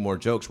said 2 more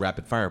jokes,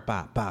 rapid fire,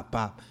 bop, bop,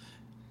 bop.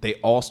 They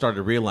all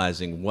started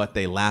realizing what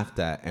they laughed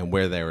at and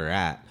where they were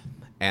at.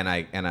 And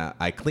I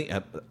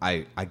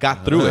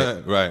got through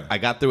it. Right. I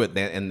got through it,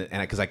 and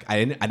because I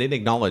didn't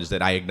acknowledge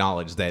that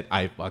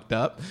I fucked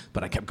up,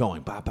 but I kept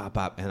going, bop, bop,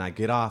 bop, and I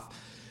get off,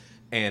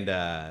 and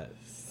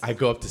I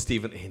go up to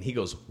Steven, and he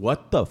goes,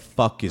 "What the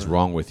fuck is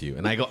wrong with you?"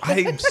 And I go,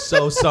 "I'm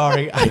so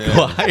sorry." I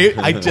go,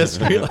 I just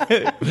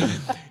realized.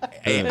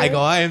 I go,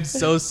 "I am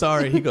so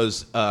sorry." He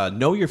goes,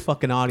 "Know your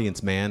fucking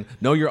audience, man.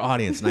 Know your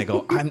audience." And I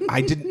go,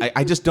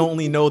 I just don't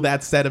only know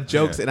that set of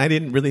jokes, and I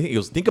didn't really. He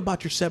goes, "Think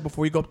about your set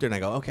before you go up there." And I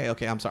go, "Okay,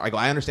 I'm sorry." I go,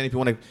 "I understand if you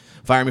want to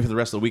fire me for the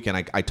rest of the weekend.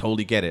 I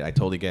totally get it.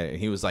 And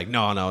he was like,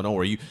 "No, don't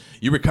worry.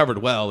 You recovered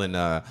well."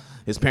 And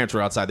his parents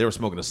were outside. They were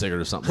smoking a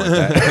cigarette or something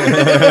like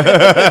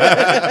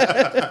that.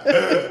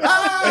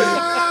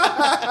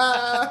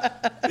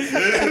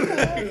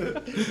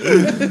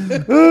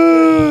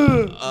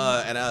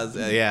 And I was,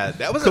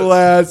 that was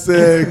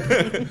Classic.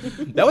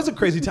 that was a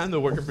crazy time though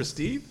working for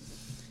Steve.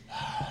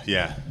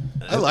 Yeah.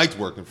 I liked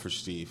working for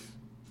Steve.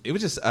 It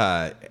was just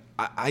I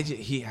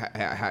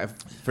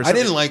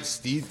didn't like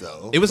Steve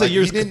though. It was a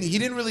year's- He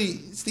didn't really.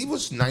 Steve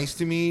was nice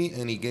to me,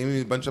 and he gave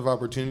me a bunch of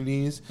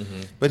opportunities.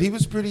 But he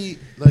was pretty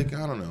I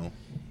don't know.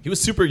 He was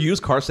super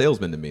used car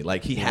salesman to me.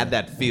 Like he had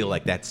that feel,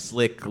 like that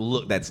slick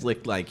look,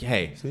 like,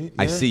 hey, See?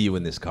 I Yeah. see you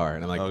in this car,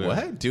 and I'm like, Okay.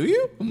 what? Do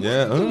you?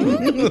 Yeah.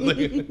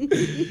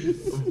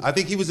 I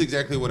think he was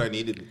exactly what I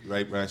needed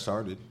right when I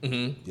started.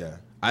 Yeah.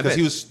 I Because bet-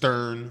 he was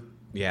stern.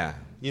 Yeah,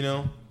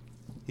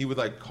 He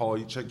would call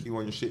you, check you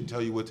on your shit, and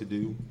tell you what to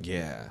do.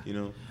 yeah.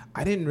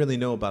 I I didn't really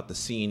know about the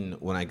scene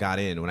when I got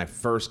in. When I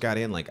first got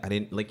in, I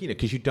didn't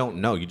because you don't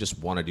know. You just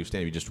want to do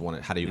stand. You just want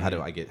to. How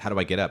do I get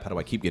up? How do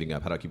I keep getting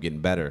up? How do I keep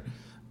getting better?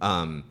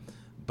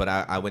 But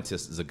I went to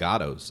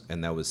Zagatos,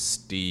 and that was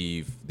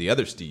Steve, the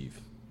other Steve,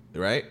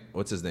 right?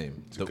 What's his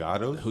name?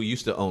 Zagatos? Who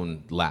used to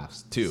own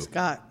Laughs too?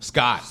 Scott.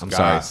 I'm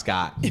sorry,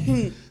 Scott.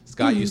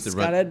 Scott used to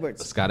Scott run.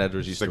 Edwards. Scott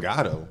Edwards used to.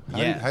 Staccato.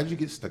 Yeah. How'd you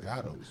get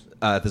staccatos?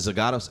 The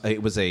Zagatos.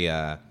 It was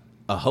a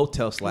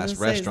hotel / say, is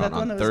that restaurant the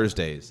one on that was-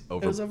 Thursdays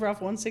It was over off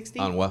 160.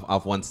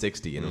 off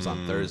 160, and it was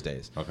on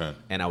Thursdays. Okay.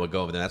 And I would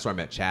go over there. That's where I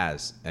met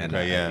Chaz. And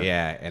Okay,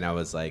 yeah. and I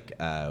was like,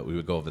 we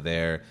would go over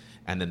there.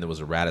 And then there was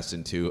a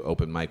Radisson too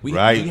open mic. We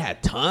Right.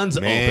 had tons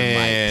of Man,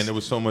 open mics. there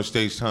was so much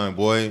stage time,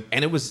 boy.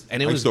 And it was I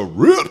used to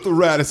rip the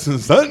Radisson,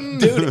 son.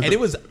 dude, and it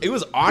was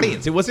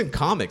audience. It wasn't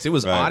comics. It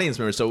was Right. audience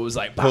members. So it was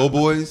like Po'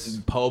 Boys.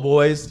 Po'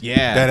 Boys,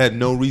 yeah. That had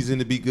no reason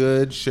to be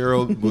good.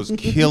 Cheryl was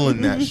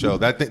killing that show.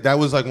 That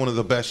was like one of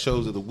the best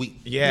shows of the week.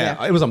 Yeah,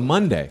 Yeah. it was a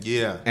Monday.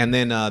 Yeah. And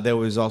then there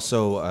was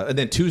also, and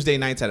then Tuesday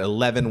nights at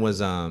 11 was,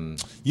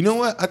 You know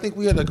what? I think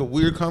we had a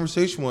weird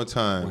conversation one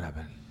time. what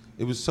happened?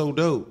 It was so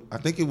dope. I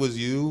think it was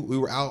you. We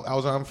were out. I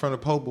was out in front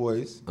of Po'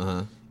 Boys.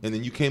 Uh-huh. And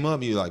then you came up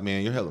and you were like,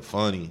 man, you're hella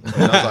funny. And I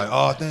was like,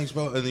 oh, thanks,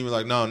 bro. And then you were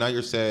like, no, now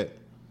you're sad.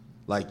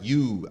 Like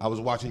you, I was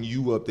watching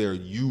you up there.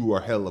 You are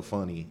hella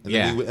funny. And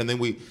Yeah. Then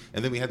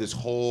we had this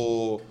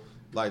whole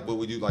like what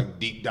would you like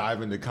deep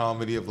dive into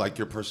comedy of like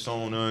your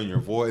persona and your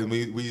voice. And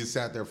we just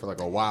sat there for like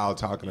a while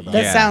talking about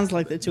That it. sounds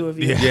like the two of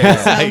you.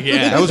 Yeah.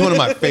 Yeah. That was one of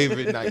my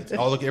favorite nights.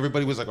 Oh, look,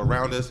 everybody was like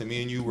around us, and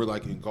me and you were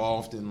like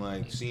engulfed in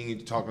like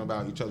seeing, talking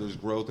about each other's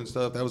growth and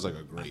stuff. That was like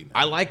a great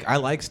night. I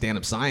like stand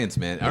up science,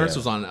 man. Ernest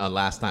was on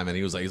last time, and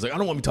he's like, I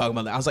don't want me talking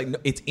about that. I was like, no,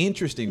 it's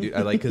interesting, dude.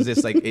 Because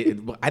it's like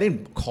I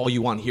didn't call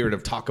you on here to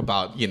talk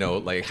about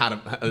like how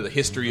the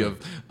history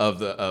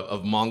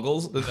of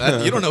Mongols.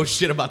 You don't know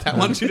shit about that.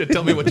 Why don't you to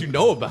tell me what you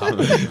know about?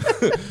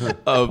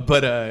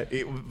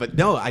 But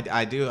no,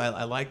 I do.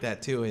 I like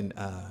that too. And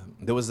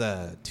there was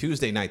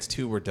Tuesday nights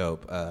too were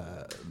dope.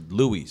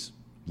 Louis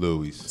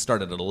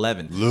started at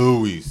 11.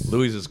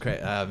 Louis is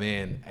crazy,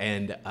 man.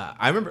 And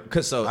I remember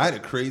I had a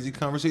crazy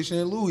conversation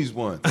at Louis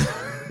once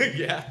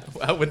yeah,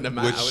 I wouldn't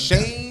have with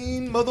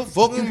Shane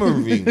motherfucking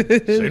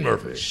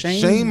Murphy.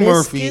 Shane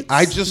Murphy.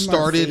 I just Murphy.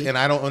 started, and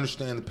I don't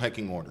understand the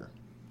pecking order.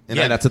 And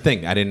yeah, that's the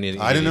thing. I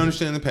didn't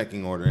understand the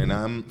pecking order, and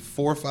I'm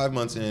 4 or 5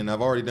 months in.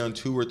 I've already done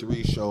 2 or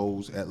 3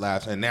 shows at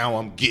Laughs, and now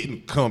I'm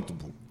getting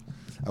comfortable.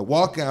 I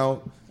walk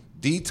out,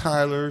 D.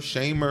 Tyler,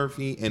 Shane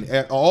Murphy,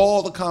 and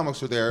all the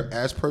comics are there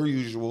as per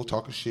usual,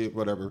 talking shit,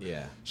 whatever.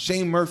 Yeah.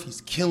 Shane Murphy's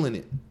killing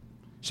it.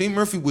 Shane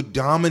Murphy would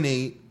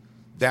dominate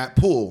that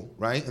pool,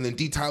 right? And then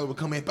D. Tyler would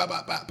come in, bah,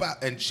 bah, bah, bah,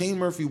 and Shane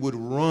Murphy would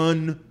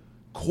run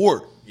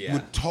court. Yeah.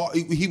 Would talk.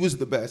 He was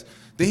the best.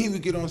 Then he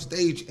would get on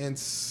stage and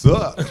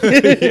suck.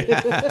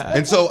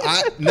 And so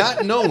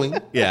not knowing,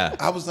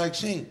 I was like,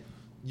 Shane,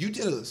 you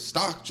did a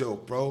stock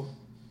joke, bro.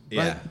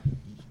 Yeah.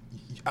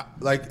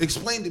 Like,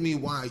 explain to me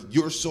why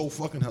you're so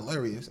fucking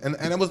hilarious. And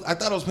I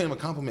thought I was paying him a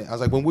compliment. I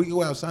was like, when we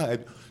go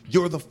outside,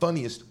 you're the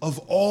funniest of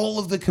all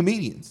of the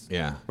comedians.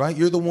 Yeah. Right?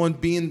 You're the one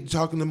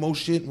talking the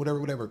most shit,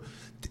 whatever.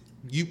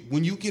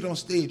 When you get on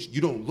stage,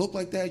 you don't look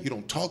like that. You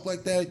don't talk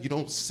like that. You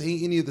don't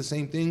say any of the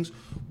same things.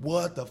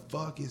 What the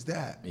fuck is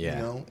that? Yeah.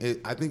 You know?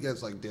 I think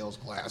that's like Dale's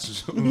class or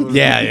something.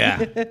 Yeah.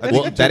 I think Well,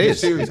 he took that it is.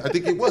 serious. I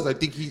think it was. I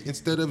think he,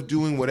 instead of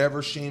doing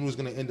whatever Shane was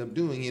going to end up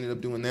doing, he ended up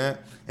doing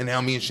that. And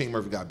now me and Shane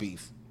Murphy got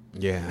beef.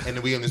 Yeah. And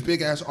then we had this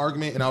big ass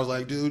argument, and I was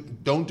like,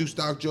 dude, don't do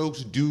stock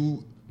jokes.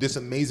 Do this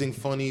amazing,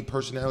 funny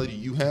personality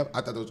you have.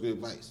 I thought that was good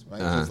advice,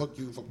 right? So fuck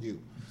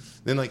you.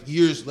 Then like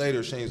years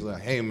later, Shane's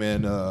like, hey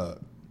man,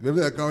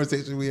 remember that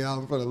conversation we had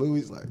in front of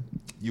Louis? Like,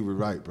 you were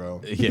right,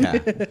 bro. Yeah.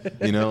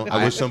 You know,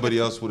 I wish somebody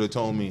else would have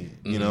told me,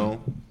 you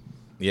know?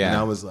 Yeah. And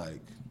I was like,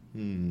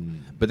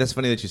 But that's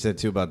funny that you said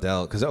too about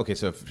Del, because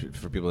so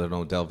for people that don't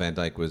know, Del Van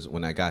Dyke was,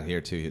 when I got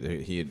here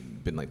too, he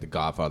had been like the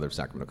godfather of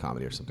Sacramento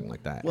comedy or something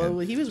like that. Well,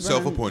 And he was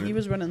self-appointed. He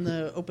was running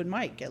the open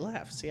mic at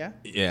Laughs, yeah.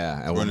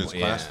 yeah, running his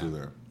class through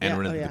there. and Yeah,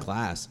 running yeah. the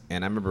class.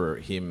 And I remember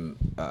him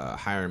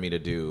hiring me to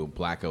do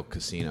Black Oak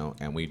Casino,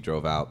 and we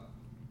drove out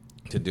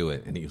to do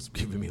it, and he was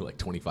giving me like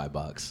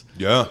 $25.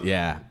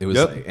 Yeah. It was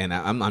like, and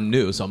I'm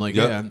new, so I'm like,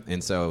 yeah,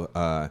 and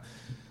so.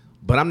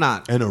 But I'm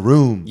not. And a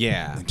room.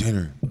 Yeah. And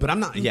dinner. But I'm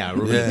not. Yeah,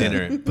 room and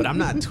dinner. But I'm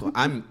not.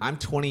 I'm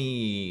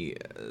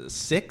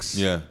 26.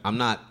 Yeah. I'm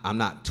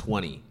not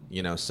 20.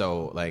 You know.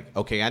 So like,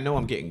 okay, I know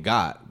I'm getting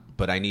got,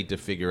 but I need to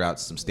figure out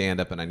some stand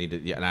up, and I need to.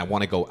 Yeah, and I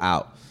want to go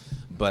out.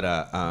 But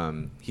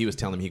he was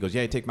telling me, he goes,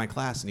 yeah, take my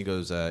class, and he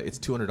goes, it's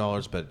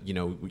 $200, but you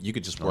know, you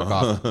could just work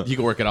off. You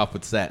can work it off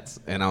with sets.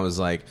 And I was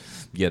like,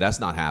 yeah,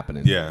 that's not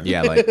happening. Yeah.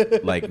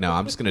 Like no,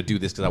 I'm just gonna do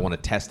this because I want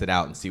to test it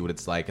out and see what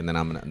it's like, and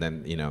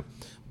then you know.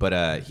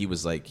 But he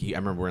was like, I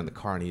remember we're in the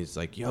car, and he's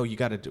like, yo, you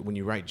got to, when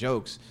you write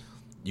jokes,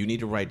 you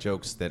need to write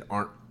jokes that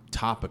aren't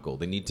topical.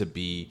 They need to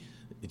be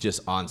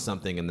just on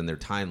something, and then they're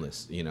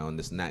timeless, you know, and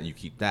this and that. And you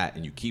keep that,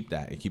 and you keep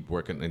that, and keep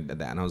working and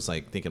that. And I was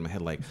like thinking in my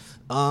head, like,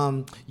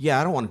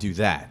 yeah, I don't want to do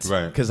that,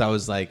 right? Because I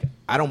was like,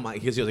 I don't mind,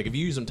 because he was like, if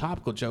you use some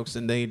topical jokes,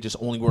 then they just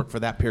only work for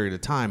that period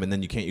of time, and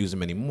then you can't use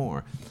them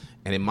anymore.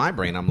 And in my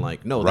brain, I'm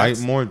like, no,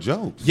 write more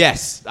jokes.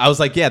 Yes, I was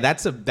like, yeah,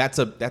 that's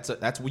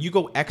when you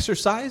go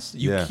exercise,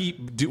 you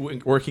keep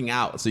working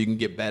out so you can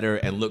get better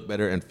and look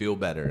better and feel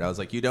better. And I was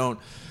like, you don't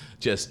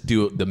just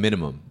do the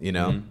minimum, you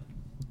know. Mm-hmm.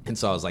 And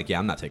so I was like, yeah,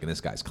 I'm not taking this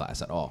guy's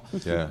class at all.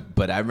 Yeah.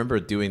 But I remember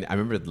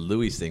the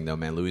Louis thing though,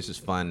 man. Louis is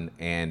fun,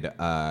 and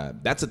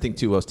that's the thing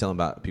too. I was telling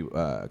about people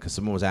because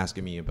someone was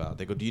asking me about.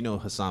 They go, "Do you know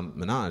Hassan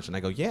Minhaj?" And I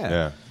go,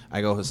 "Yeah."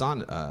 I go,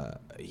 Hassan.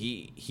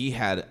 He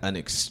had an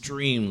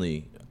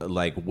extremely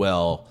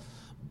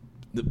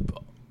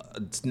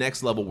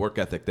next level work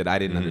ethic that I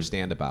didn't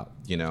understand about,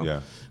 you know. Yeah.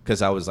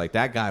 Because I was like,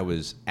 that guy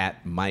was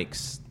at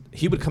mics.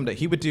 He would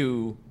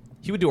do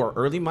our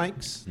early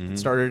mics.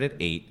 Started at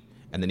 8.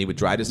 And then he would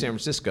drive to San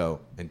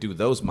Francisco and do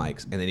those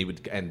mics, and then he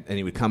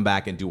would come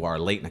back and do our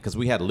late night, because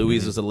we had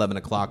Louis was 11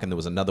 o'clock, and there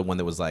was another one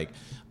that was like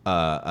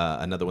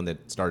another one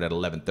that started at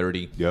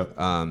 11:30. Yep.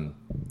 And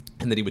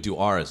then he would do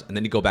ours, and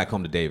then he'd go back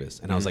home to Davis.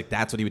 And I was like,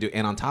 that's what he would do.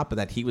 And on top of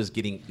that, he was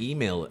getting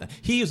email.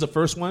 He was the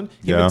first one.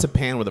 Him and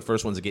Tapan were the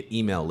first ones to get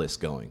email lists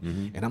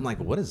going. And I'm like,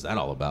 what is that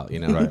all about? You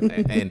know?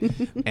 Right.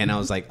 And I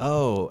was like,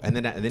 oh. And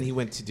then he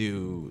went to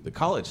do the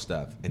college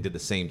stuff and did the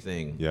same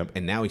thing. Yep.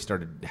 And now he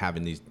started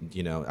having these,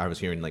 you know, I was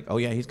hearing like, oh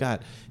yeah, he's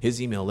got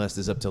his email list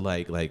is up to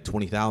like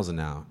 20,000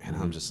 now, and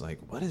I'm just like,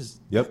 what is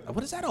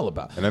that all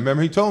about? And I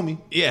remember he told me,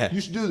 Yeah. you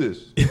should do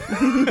this.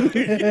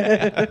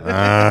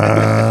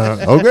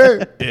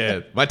 Okay.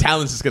 Yeah, my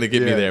talent's just gonna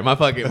get me Yeah. there. My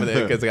fucking,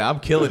 because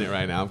I'm killing it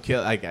right now.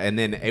 And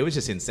then it was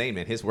just insane,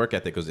 man. His work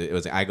ethic was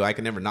I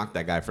could never knock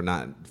that guy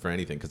for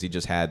anything because he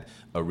just had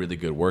a really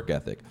good work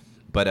ethic.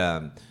 But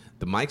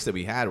the mics that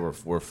we had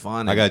were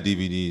fun. I got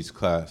DVD's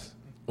class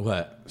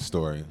what?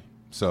 story.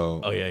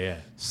 So Yeah.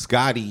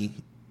 Scotty,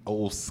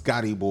 old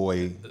Scotty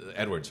boy,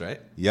 Edwards,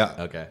 right? yeah.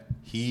 Okay.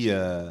 He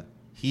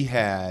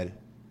had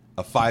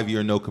a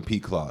 5-year no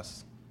compete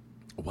clause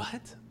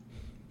What?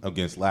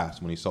 against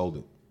Laughs when he sold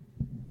it.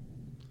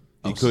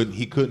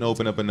 He couldn't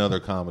open up another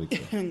comedy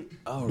club,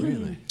 Oh,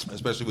 really?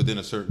 especially within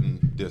a certain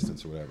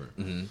distance or whatever.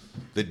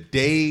 The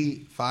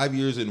day, 5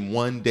 years and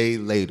 1 day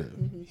later,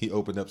 he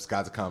opened up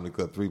Scott's Comedy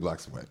Club 3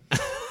 blocks away.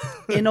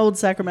 In Old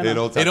Sacramento. In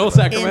Old In Old In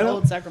Sacramento?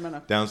 Old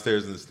Sacramento.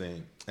 Downstairs in this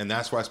thing. And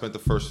that's where I spent the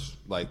first,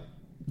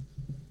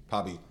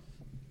 probably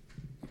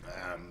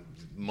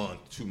month,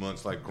 2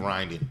 months,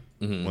 grinding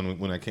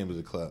when I came to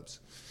the clubs.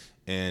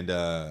 And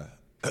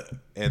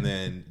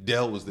then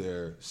Dell was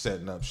there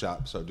setting up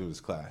shop, started doing his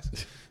class.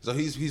 So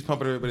he's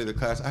pumping everybody to the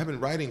class. I had been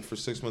writing for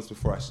 6 months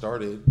before I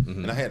started,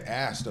 and I had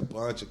asked a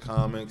bunch of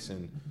comics,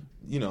 and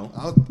I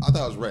thought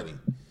I was ready.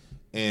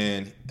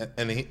 And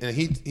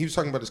he was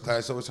talking about his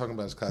class. So I was talking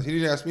about his class. He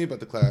didn't ask me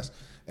about the class.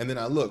 And then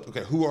I looked.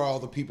 Okay, who are all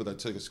the people that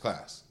took his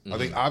class? Are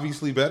they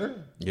obviously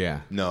better?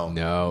 Yeah. No,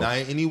 not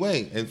in any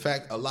way. In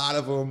fact, a lot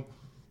of them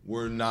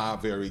were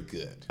not very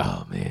good.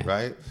 Oh man.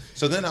 Right.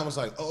 So then I was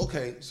like, oh,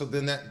 okay. So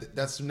then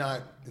it's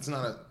not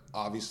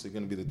obviously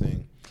going to be the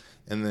thing.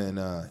 And then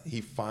he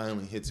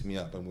finally hits me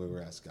up, and we were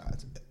at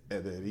Scott's.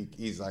 And then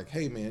he's like,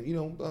 hey man,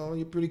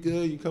 you're pretty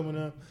good. You're coming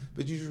up,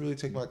 but you should really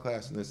take my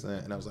class and this and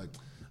that. And I was like,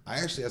 I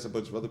actually asked a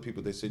bunch of other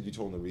people. They said, you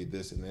told me to read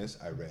this and this.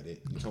 I read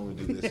it. You told me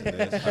to do this and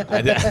this.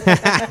 I did.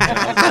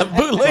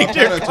 Bootlegged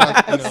your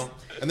class.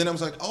 And then I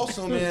was like,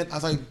 also, man, I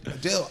was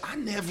like, Dale, I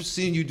never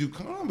seen you do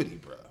comedy,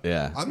 bro.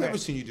 Yeah. I've never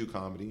seen you do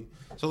comedy.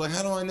 So,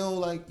 how do I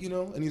know,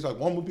 And he's like,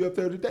 well, I'm going to be up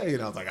there today.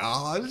 And I was like,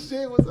 oh,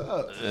 shit, what's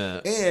up?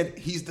 And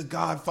he's the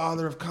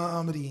godfather of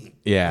comedy.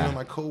 Yeah.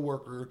 My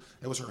coworker,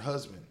 it was her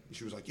husband.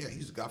 She was like, yeah,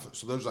 he's the godfather.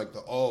 So there's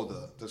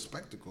the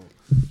spectacle.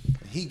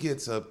 And he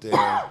gets up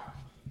there,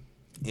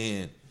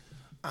 and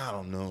I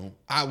don't know.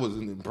 I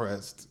wasn't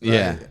impressed. Right?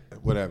 Yeah.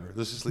 Whatever.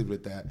 Let's just leave it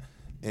at that.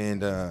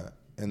 And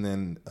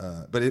then,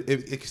 but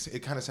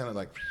it kind of sounded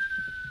like.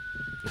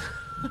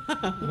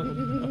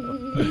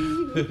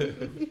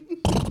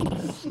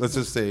 Let's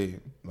just say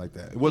like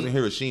that. It wasn't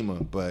Hiroshima,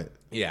 but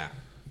Yeah.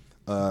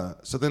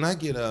 so then I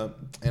get up,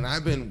 and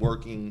I've been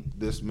working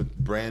this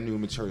brand new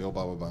material,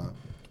 blah blah blah.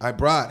 I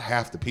brought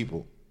half the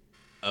people.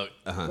 Oh.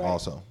 Uh-huh.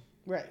 Also.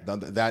 Right.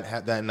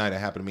 That night it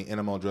happened to me, and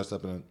I'm all dressed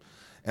up and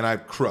I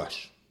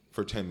crush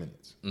for 10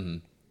 minutes. Mm-hmm.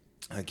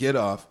 I get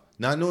off,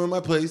 not knowing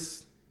my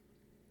place,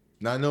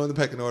 not knowing the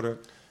pecking order,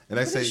 and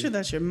I say, I'm sure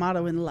that's your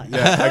motto in life.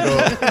 yeah,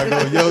 I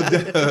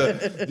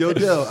go, yo,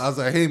 Dell. I was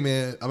like, hey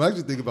man, I'm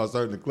actually thinking about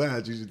starting the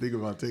class. You should think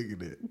about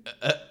taking it.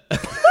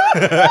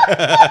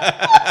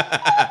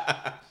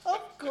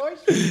 Of course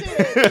you did.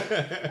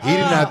 He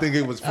did not think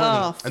it was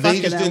funny, and then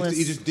he fucking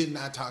just did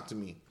not talk to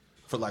me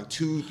for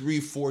 2, 3,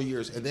 4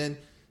 years, and then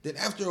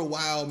after a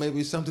while,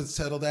 maybe something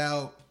settled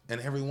out. And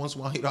every once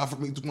in a while, he'd offer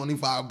me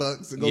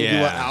 $25 to go do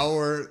an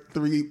hour,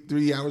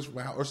 3 hours from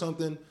hour or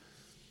something.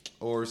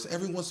 Or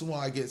every once in a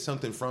while, I get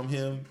something from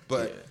him.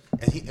 But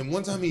and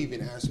one time he even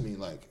asked me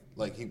like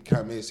he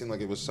kind of made it seem like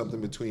it was something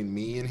between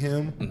me and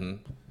him,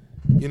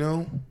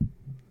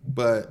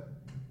 But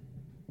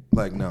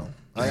no,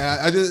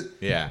 I just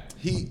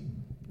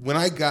when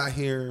I got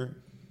here,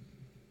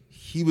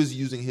 he was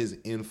using his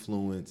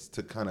influence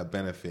to kind of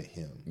benefit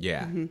him.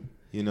 Yeah.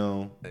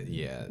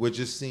 Mm-hmm. Which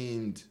just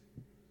seemed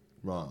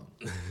wrong.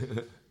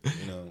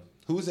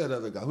 Who was that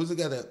other guy? Who's the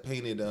guy that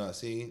painted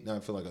see, now I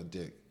feel like a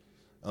dick.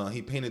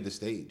 He painted the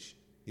stage.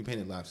 He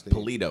painted live stage.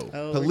 Polito.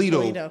 Oh,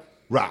 Polito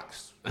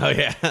rocks. Oh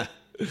yeah.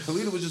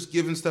 Polito was just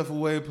giving stuff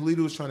away.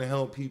 Polito was trying to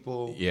help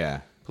people. Yeah.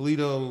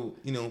 Polito,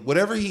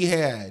 whatever he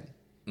had,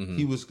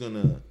 he was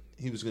gonna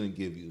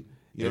give you.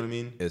 You know what I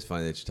mean? It's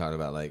funny that you talked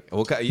about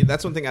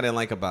that's one thing I didn't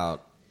like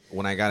about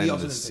when I got into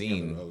the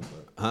scene.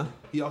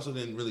 He also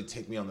didn't really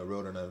take me on the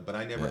road or nothing, but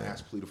I never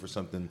asked Polito for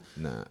something.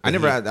 No, I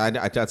never. I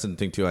that's the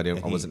thing too. I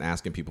wasn't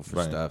asking people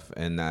for stuff,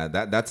 and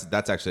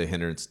that's actually a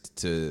hindrance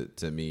to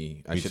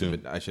me. I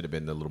should have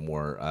been a little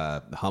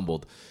more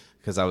humbled,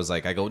 because I was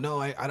like, I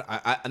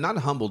not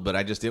humbled, but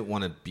I just didn't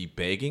want to be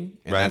begging,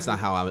 and that's not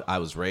how I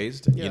was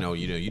raised. Yeah.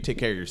 You take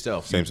care of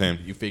yourself. Same.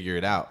 You figure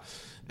it out,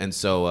 and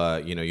so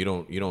you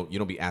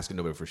don't be asking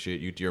nobody for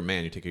shit. You're a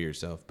man. You take care of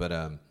yourself,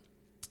 but.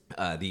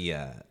 I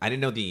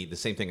didn't know the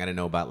same thing. I didn't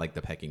know about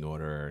the pecking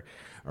order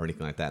or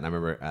anything like that. And I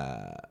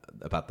remember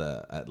about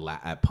the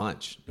at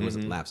Punch. It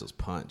wasn't Laps, it was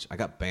Punch. I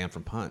got banned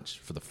from Punch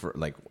for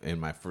like in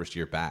my first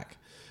year back.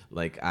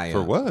 Like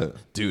For what?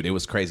 Dude, it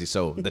was crazy.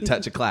 So the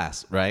touch of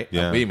class, right?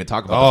 Yeah. We didn't even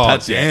talk about the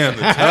touch damn, yet.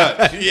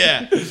 the touch.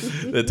 Yeah.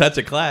 The touch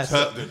of class.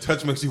 The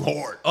touch makes you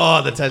hard.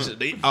 Oh, the touch.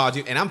 Oh,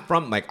 dude. And I'm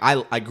from, like,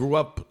 I grew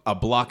up a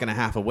block and a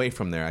half away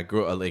from there. I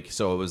grew up, like,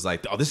 so it was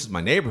like, oh, this is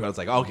my neighborhood. I was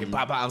like, okay, I'm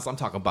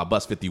talking about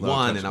Bus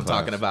 51, and I'm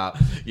talking about,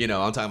 I'm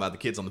talking about the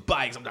kids on the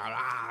bikes.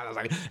 I was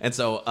like, and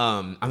so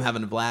I'm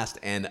having a blast.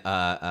 And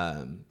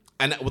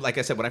like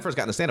I said, when I first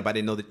got into stand-up, I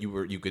didn't know that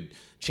you could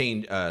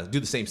change, do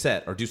the same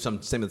set or do some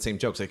of the same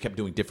jokes. I kept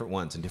doing different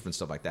ones and different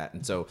stuff like that.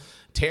 And so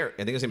Terry,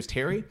 I think his name is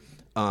Terry.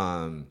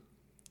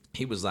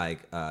 He was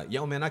like,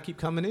 "Yo, man, I keep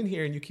coming in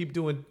here and you keep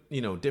doing,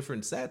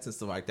 different sets and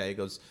stuff like that." He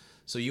goes,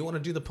 "So you want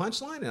to do the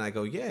punchline?" And I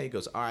go, "Yeah." He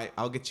goes, "All right,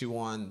 I'll get you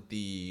on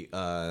the."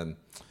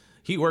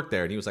 He worked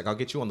there and he was like, "I'll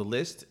get you on the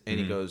list." And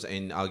he goes,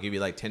 "And I'll give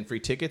you like 10 free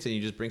tickets and you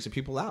just bring some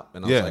people out."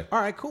 And I was like,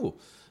 "All right, cool."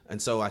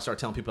 And so I started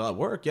telling people at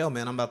work, "Yo,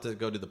 man, I'm about to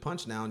go to the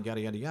Punch now," and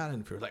yada, yada, yada.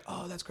 And people were like,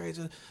 "Oh, that's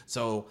crazy."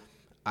 So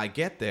I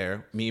get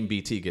there. Me and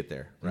BT get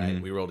there,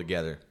 right? We roll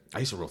together. I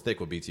used to roll thick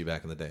with BT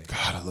back in the day.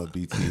 God, I love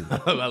BT.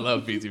 I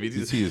love BT.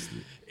 BT is...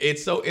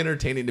 It's so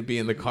entertaining to be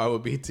in the car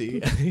with BT.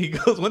 He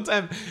goes one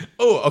time,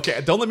 oh,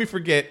 okay, don't let me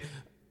forget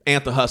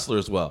Ant the Hustler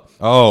as well.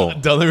 Oh.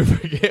 Don't let me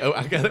forget.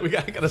 I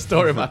got a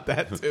story about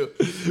that too.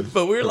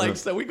 But we're like,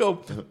 so we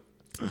go...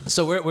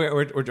 So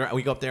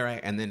we go up there, right?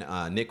 And then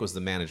Nick was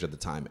the manager at the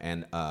time,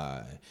 and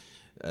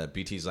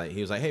BT's like,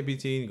 he was like, "Hey,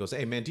 BT," and he goes,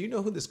 "Hey, man, do you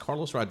know who this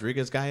Carlos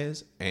Rodriguez guy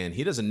is?" And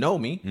he doesn't know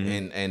me,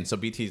 and so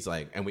BT's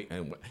like,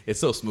 and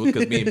it's so smooth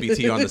because me and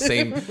BT are on the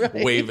same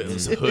wave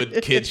as hood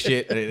kid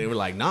shit, and we're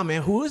like, "Nah,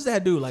 man, who is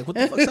that dude? Like, what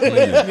the fuck's up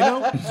with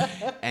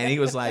you?" And he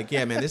was like,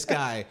 "Yeah, man, this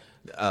guy,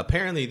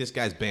 apparently this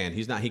guy's banned.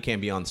 He can't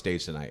be on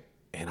stage tonight."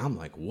 And I'm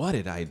like, what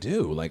did I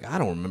do? Like, I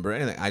don't remember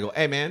anything. I go,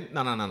 "Hey, man,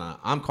 no.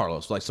 I'm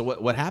Carlos." Like, so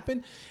what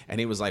happened?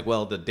 And he was like,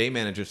 "Well, the day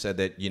manager said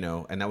that,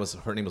 and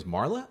her name was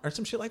Marla or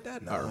some shit like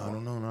that." No, I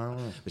don't know.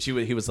 But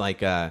he was like,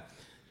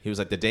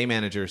 the day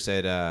manager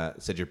said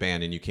you're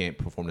banned and you can't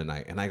perform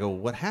tonight. And I go,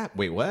 "What happened?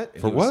 Wait, what?"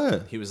 And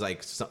what? He was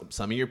like, some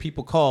of your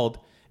people called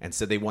and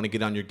said they want to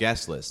get on your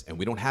guest list, and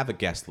we don't have a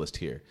guest list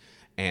here.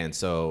 And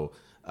so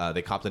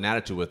they copped an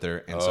attitude with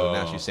her, and so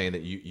now she's saying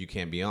that you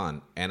can't be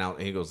on. And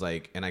he goes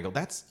like, and I go,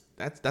 that's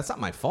not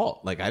my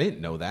fault. Like, I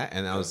didn't know that.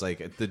 And I was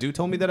like, the dude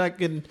told me that I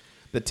could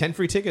the 10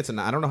 free tickets and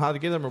I don't know how to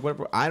get them or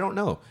whatever. I don't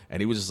know.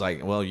 And he was just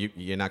like, "Well,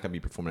 you're not going to be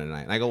performing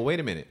tonight." And I go, "Wait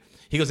a minute."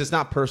 He goes, "It's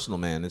not personal,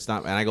 man. It's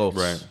not." And I go,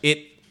 "Right.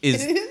 It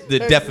is the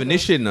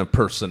definition of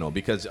personal,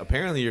 because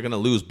apparently you're going to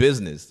lose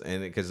business."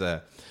 And because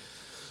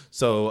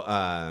so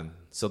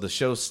the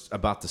show's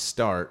about to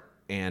start,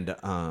 and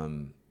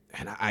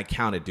I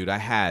counted, dude. I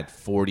had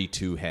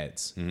 42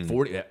 heads,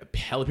 40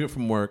 hella people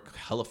from work,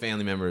 hella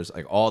family members,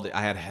 like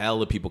I had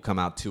hella people come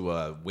out to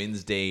a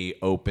Wednesday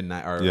open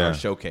night or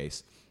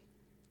showcase,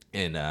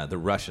 and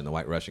the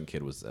white Russian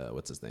kid was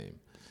what's his name?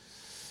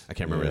 I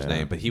can't remember his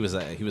name, but he was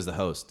the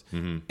host,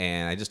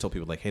 and I just told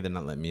people like, "Hey, they're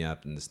not letting me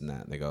up," and this and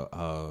that. And they go,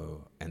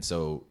 "Oh," and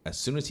so as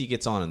soon as he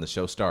gets on and the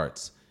show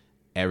starts,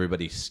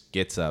 everybody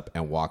gets up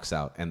and walks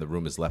out, and the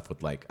room is left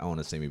with like, I want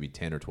to say maybe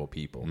 10 or 12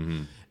 people,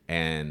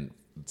 and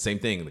same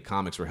thing. The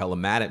comics were hella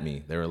mad at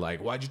me. They were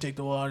like, "Why'd you take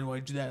the water?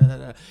 Why'd you do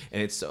that?"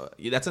 And it's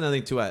that's another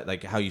thing too.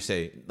 Like how you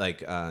say,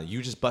 like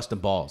you just busting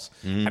balls.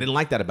 I didn't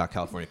like that about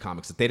California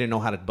comics, that they didn't know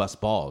how to bust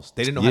balls.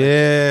 They didn't know how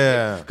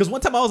to. Because one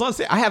time I was on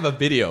stage, I have a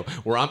video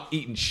where I'm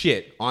eating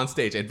shit on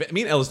stage, and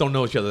me and Ellis don't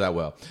know each other that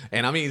well,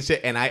 and I'm eating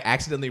shit, and I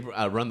accidentally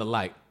run the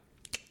light,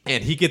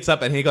 and he gets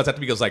up and he goes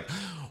after me, goes like,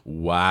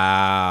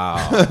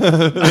 "Wow."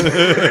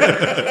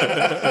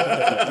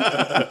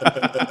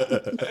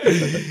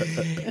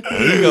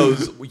 He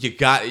goes, "You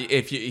got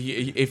if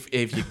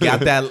you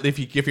got that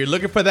if you're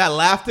looking for that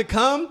laugh to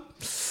come."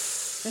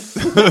 Because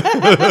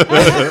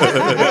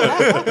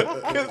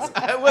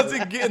I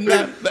wasn't getting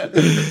that,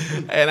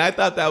 and I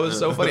thought that was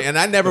so funny. And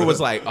I never was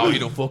like, "Oh, you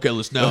don't fuck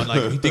Ellis now," and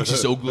like he thinks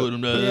he's so good.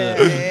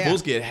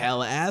 Fools get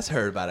hella ass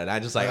hurt about it. I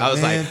was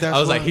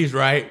like, he's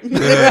right.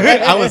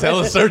 I was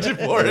hella searching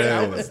for it.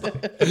 I was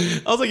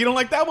like, "You don't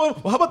like that one?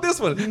 Well, how about this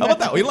one? How about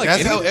that one?" You don't like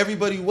That's how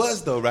everybody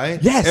was, though,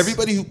 right? Yes.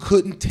 Everybody who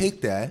couldn't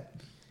take that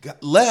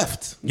got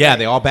left. Yeah,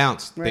 they all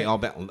bounced. Right. They all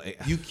bounced.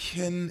 You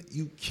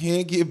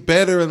can't get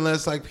better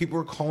unless like people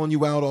are calling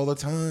you out all the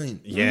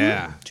time.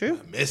 Yeah, True.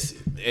 I miss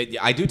it.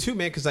 I do too,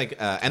 man. Because like,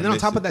 and then on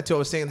top of that too, I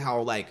was saying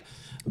how like.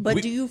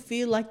 But do you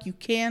feel like you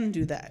can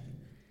do that?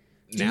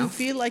 Do Now? you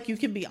feel like you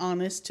can be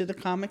honest to the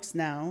comics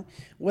now,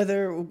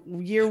 whether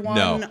year one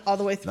No. all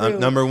the way through?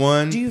 Number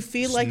one. Do you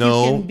feel like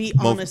no. you can be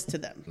honest to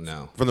them?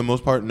 No. For the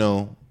most part,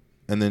 no.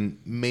 And then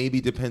maybe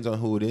depends on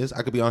who it is.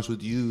 I could be honest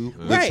with you,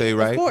 let's Right, say, of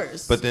right?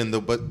 course. But then,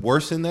 but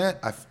worse than that,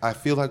 I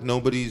feel like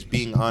nobody's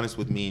being honest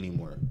with me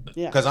anymore.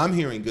 Yeah. Because I'm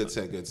hearing good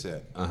set.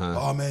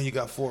 Oh man, you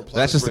got 4 plus.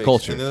 That's just the breaks.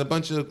 culture. And then a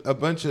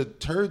bunch of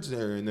turds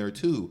in there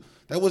too.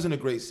 That wasn't a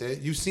great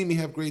set. You've seen me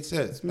have great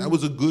sets. That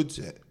was a good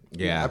set.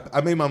 Yeah.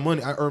 I made my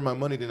money. I earned my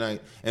money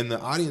tonight. And the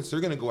audience,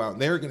 they're going to go out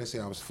and they're going to say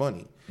I was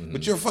funny.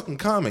 But you're a fucking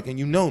comic and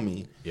you know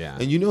me. Yeah.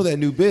 And you know that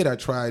new bit I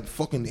tried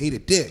fucking ate a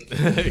dick.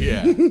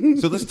 Yeah.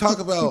 So let's talk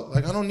about,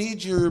 like, I don't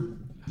need your,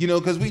 you know,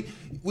 because we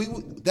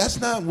that's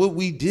not what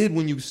we did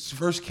when you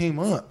first came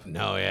up.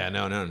 No, yeah,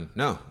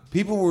 no.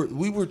 We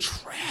were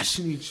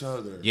trashing each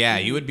other. Yeah,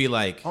 you would be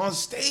like, On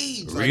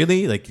stage.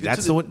 really? Like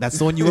that's the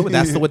one you went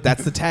with?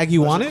 That's the tag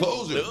you wanted?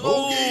 Closer.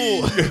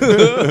 Oh.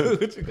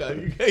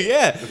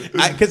 Yeah,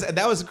 because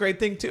that was a great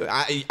thing too.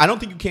 I don't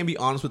think you can be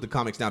honest with the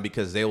comics now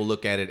because they will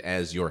look at it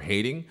as you're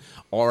hating,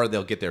 or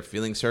they'll get their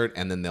feelings hurt,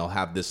 and then they'll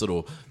have this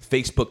little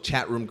Facebook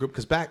chat room group.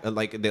 Because back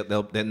like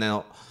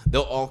they'll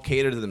all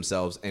cater to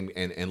themselves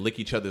and lick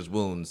each other's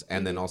wounds,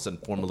 and then all of a sudden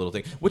form a little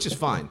thing, which is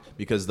fine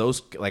because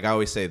those, like I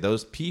always say,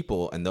 those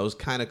people and those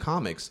kind of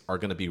comics are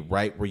going to be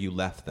right where you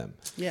left them.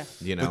 Yeah.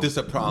 You know. But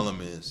the problem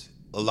is,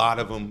 a lot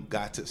of them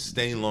got to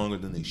stay longer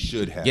than they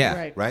should have.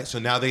 Yeah. Right. So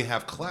now they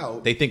have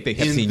clout. They think they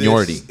have in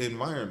seniority. this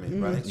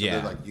environment, right? So Yeah.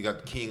 they're like, you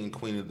got the king and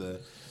queen of the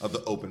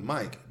open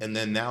mic, and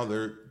then now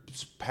they're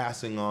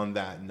passing on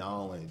that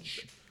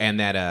knowledge, and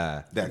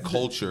that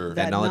culture,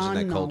 that knowledge and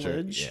that culture.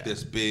 non-knowledge. Yeah.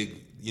 this big,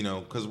 you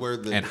know, because we're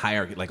the And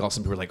hierarchy, like all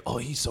some people are like, "Oh,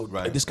 he's so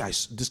Right. this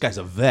guy's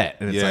a vet,"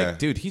 and it's Yeah. like,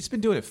 dude, he's been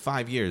doing it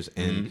 5 years,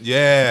 and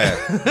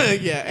yeah,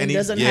 yeah, And he's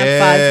doesn't have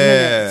 5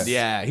 minutes.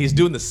 yeah, he's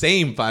doing the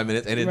same 5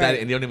 minutes, and Right.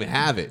 and you don't even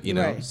have it, you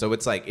know. Right. So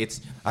it's like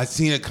I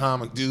seen a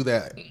comic do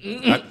that.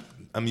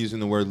 I'm using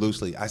the word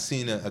loosely. I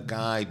seen a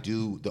guy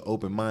do the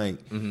open mic,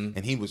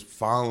 and he was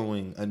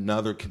following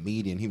another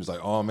comedian. He was like,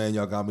 "Oh man,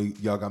 y'all got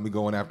me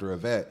going after a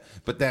vet."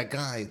 But that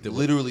guy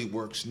literally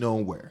works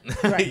nowhere.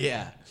 Right.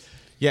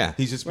 yeah.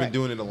 He's just been Right.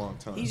 doing it a long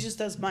time. He just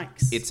does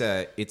mics.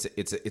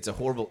 It's a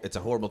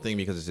horrible thing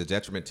because it's a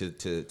detriment to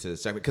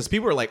Sacramento, because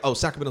people are like, oh,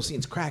 Sacramento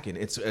scene's cracking,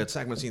 it's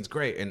Sacramento scene's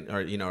great, and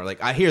or you know, or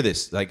like I hear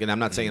this, like, and I'm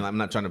not saying, I'm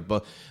not trying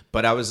to,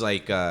 but I was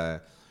like,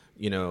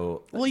 you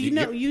know, Well,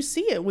 you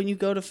see it when you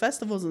go to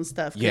festivals and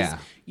stuff. 'Cause Yeah.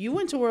 you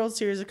went to World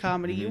Series of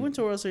Comedy. You went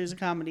to World Series of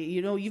Comedy.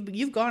 You know,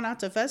 you've gone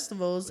out to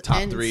festivals, Top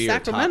and 3 or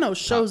Sacramento top-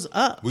 shows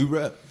up. We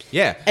rep.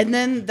 yeah. And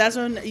then that's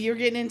when you're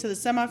getting into the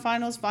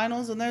semifinals,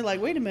 finals, and they're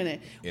like, "Wait a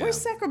minute, Yeah. where's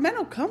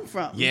Sacramento come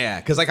from?" Yeah,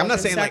 because like I'm not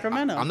Fucking saying like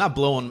Sacramento. I'm not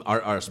blowing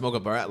our smoke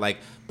up our ass. Like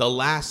the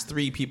last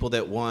 3 people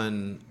that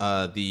won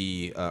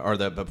the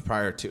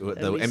prior to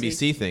the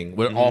NBC thing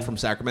were all from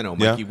Sacramento.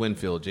 Yeah. Mikey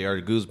Winfield,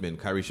 J.R. Guzman,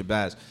 Kyrie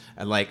Shabazz,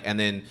 and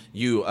then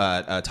you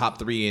top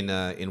 3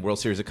 in World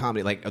Series of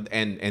Comedy, like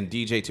and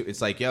DJ too.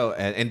 It's like yo,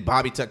 and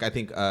Bobby took I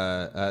think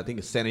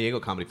it's San Diego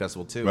Comedy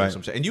Festival too, or Right.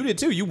 some shit. And you did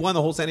too. You won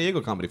the whole San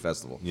Diego Comedy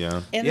Festival.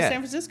 Yeah. And Yeah. the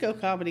San Francisco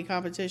comedy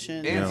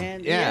competition. And,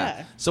 And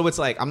yeah. So it's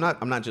like I'm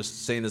not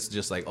just saying this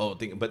just like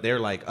but they're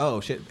like,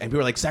 oh shit, and people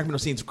are like, Sacramento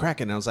scene's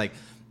cracking, and I was like,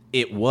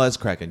 it was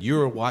cracking. You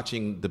were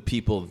watching the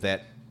people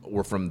that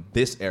were from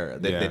this era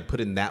that put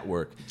in that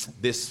work.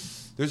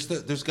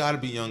 There's got to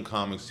be young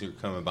comics here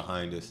coming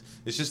behind us.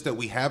 It's just that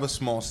we have a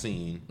small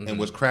scene, and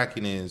what's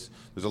cracking is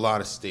there's a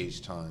lot of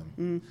stage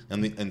time,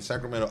 and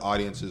Sacramento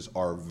audiences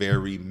are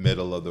very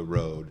middle of the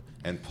road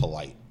and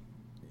polite.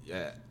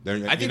 Yeah.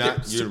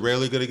 You're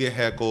rarely gonna get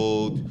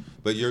heckled,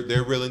 but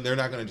they're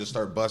not gonna just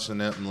start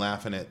busting up and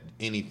laughing at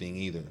anything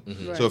either.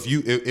 Right. So if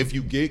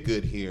you get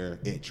good here,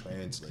 it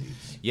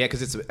translates. Yeah,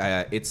 because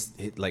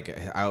it's like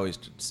I always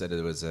said,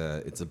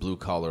 it's a blue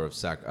collar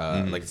of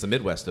like it's the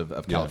Midwest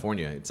of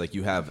California. It's like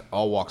you have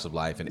all walks of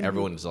life and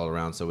everyone is all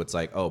around. So it's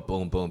like, oh,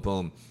 boom, boom,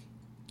 boom.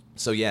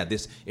 So yeah,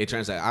 it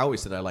translates. I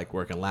always said I like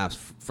working Laughs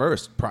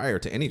first prior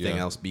to anything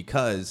else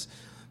because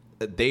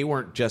they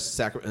weren't just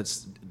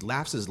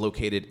Laughs is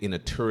located in a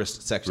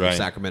tourist section of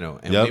Sacramento,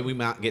 and maybe we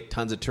might get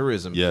tons of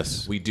tourism.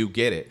 Yes, we do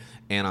get it.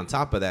 And on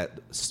top of that,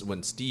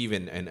 when Steve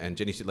and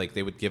Jenny, like,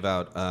 they would give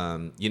out,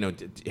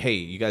 hey,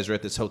 you guys are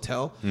at this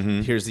hotel.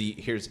 Here's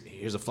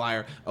a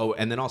flyer. Oh,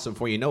 and then also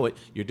before you know it,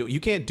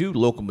 you can't do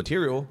local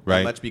material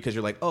that much because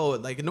you're like, oh,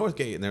 like in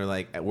Northgate, and they're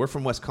like, we're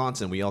from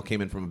Wisconsin. We all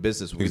came in from a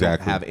business. We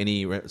don't have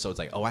any. So it's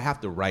like, oh, I have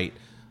to write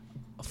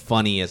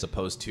funny as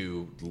opposed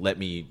to let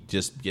me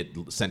just get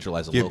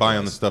centralized. Get by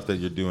on the stuff that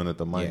you're doing at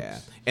the mics. Yeah,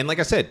 and like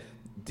I said,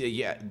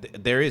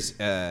 there is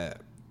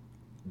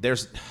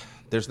there's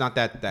not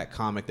that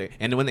comic there,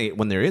 and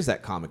when there is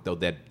that comic though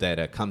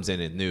that comes in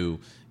and new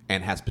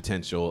and has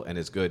potential and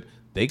is good,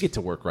 they get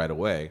to work right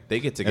away. They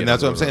get to get, and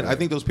that's what I'm saying. I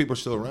think those people are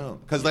still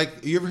around because,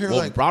 like, you ever hear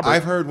Robert,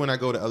 I've heard when I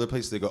go to other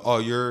places, they go, "Oh,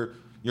 your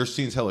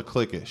scene's hella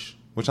cliquish."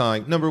 Which I'm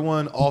like, number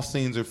one, all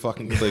scenes are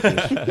fucking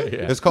cliquish.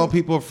 It's called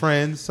people are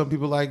friends. Some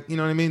people like, you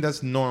know what I mean?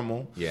 That's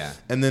normal. Yeah.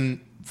 And then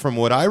from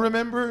what I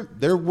remember,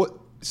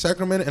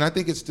 Sacramento, and I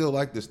think it's still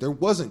like this, there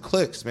wasn't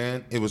cliques,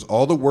 man. It was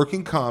all the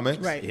working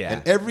comics. Right. Yeah.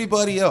 And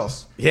everybody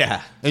else.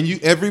 Yeah. And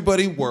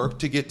everybody worked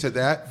to get to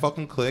that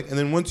fucking clique. And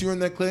then once you're in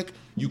that clique,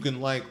 you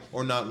can like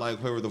or not like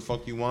whoever the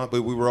fuck you want.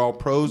 But we were all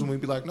pros, and we'd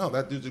be like, no,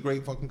 that dude's a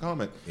great fucking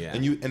comic. Yeah.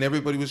 And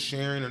everybody was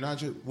sharing, or not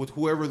just with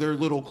whoever their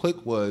little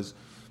clique was.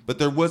 But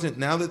there wasn't.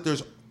 Now that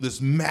there's this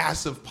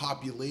massive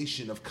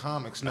population of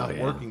comics not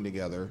working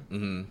together,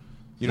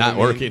 You know Not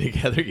what I mean? working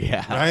together,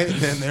 yeah. Right?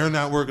 Then they're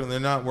not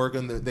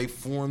working. They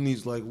form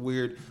these like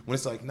weird. When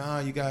it's like, nah,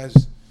 you guys.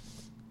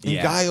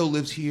 Yeah. Ngaio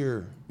lives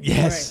here.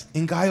 Yes.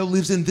 Ngaio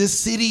lives in this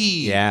city.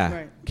 Yeah.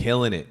 Right.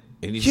 Killing it.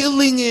 And he's-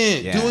 Killing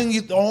it, Yeah. doing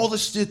it, all the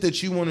shit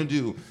that you want to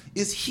do.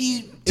 Is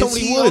he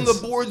Tony on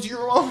Woods. the boards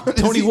you're on?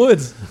 Is Tony he-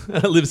 Woods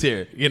lives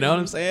here. You know what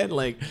I'm saying?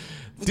 Like,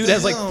 dude the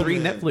has like hell, 3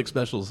 man? Netflix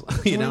specials.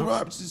 Tony You know?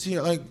 Roberts is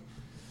here. Like,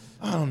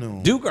 I don't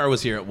know. Dugar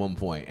was here at one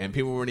point, and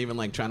people weren't even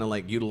like trying to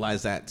like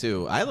utilize that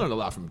too. I learned a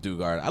lot from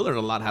Dugar. I learned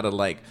a lot how to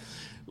like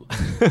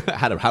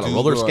how to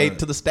roller skate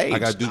to the stage. I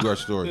got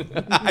Dugar's story.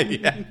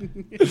 Yeah.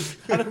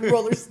 How to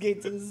roller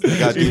skate to the stage.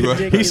 got you, bro.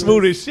 He's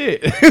smooth as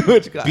shit.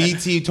 Which guy?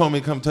 BT told me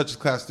to come touch his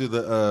class through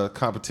the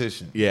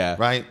competition. Yeah.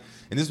 Right.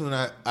 And this is when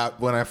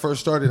I first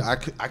started. I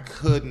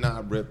could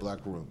not rip black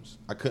rooms.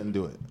 I couldn't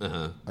do it.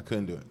 I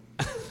couldn't do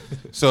it.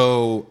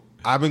 So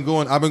I've been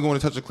going to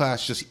touch a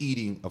class just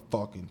eating a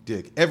fucking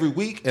dick every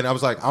week, and I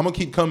was like, I'm gonna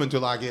keep coming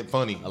till I get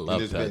funny. I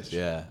love in this touch, bitch.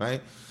 yeah.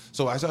 Right.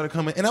 So I started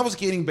coming, and I was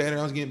getting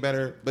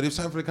better. But it was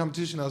time for the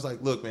competition. I was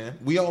like, look, man,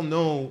 we all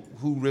know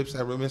who rips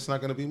that room. It's not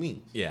gonna be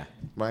me. Yeah.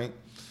 Right?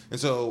 And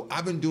so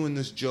I've been doing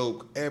this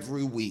joke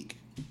every week,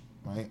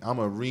 right? I'm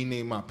going to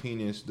rename my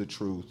penis The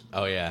Truth,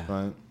 Oh yeah.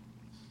 right?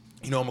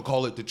 You know, I'm going to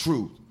call it The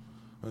Truth.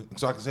 Right?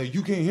 So I can say,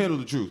 you can't handle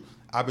the truth.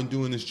 I've been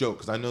doing this joke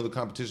because I know the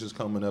competition's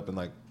coming up in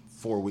like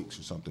 4 weeks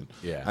or something.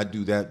 Yeah. I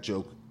do that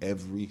joke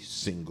every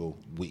single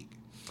week.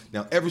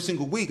 Now, every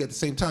single week at the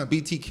same time,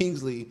 BT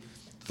Kingsley,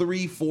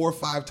 3, 4,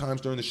 5 times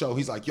during the show,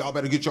 he's like, y'all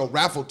better get your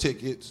raffle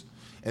tickets.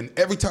 And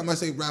every time I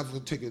say raffle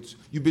tickets,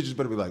 you bitches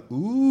better be like,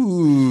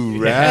 ooh,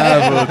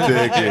 raffle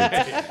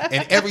tickets.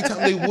 And every time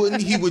they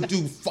wouldn't, he would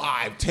do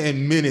 5,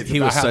 10 minutes. He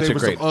was about how such they a were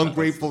great- some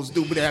ungrateful,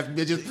 stupid ass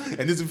bitches.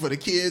 And this is for the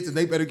kids, and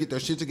they better get their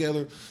shit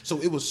together. So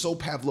it was so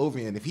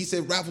Pavlovian. If he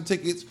said raffle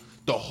tickets,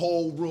 the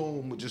whole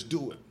room would just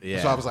do it.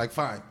 Yeah. So I was like,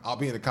 fine, I'll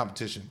be in the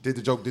competition. Did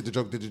the joke.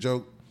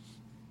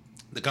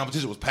 The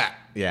competition was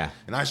packed. Yeah.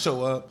 And I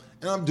show up,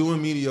 and I'm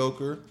doing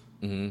mediocre.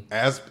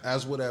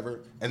 As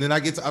whatever, and then I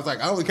was like,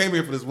 I only came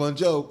here for this one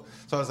joke,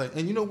 so I was like,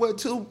 and you know what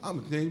too?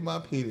 I'm gonna name my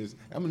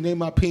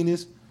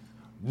penis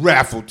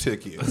raffle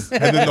tickets,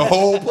 and then the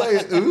whole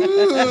place,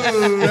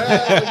 ooh,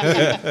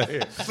 raffle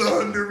tickets.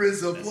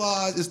 Thunderous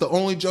applause. It's the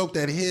only joke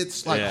that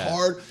hits like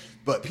hard,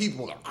 but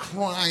people are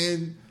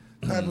crying,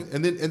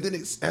 and then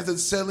as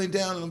it's settling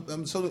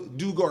down, so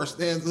Dugar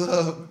stands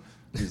up,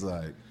 he's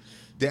like,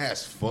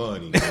 that's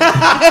funny.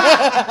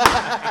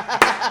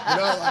 You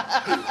know, like,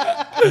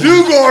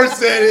 Dugar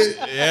said it.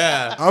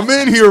 Yeah. I'm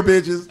in here,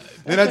 bitches.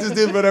 And I just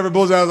did whatever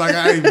bullshit. I was like,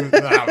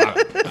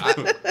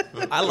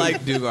 I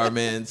like Dugar,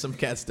 man. Some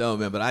cats don't,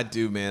 man, but I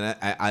do, man.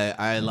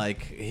 I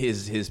like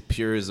his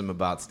purism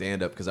about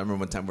stand up because I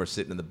remember one time we're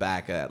sitting in the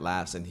back at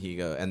Laughs and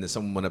and then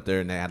someone went up there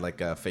and they had like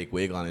a fake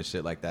wig on and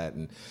shit like that,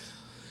 and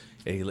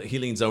he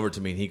leans over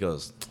to me and he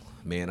goes,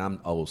 man, I'm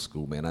old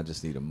school, man. I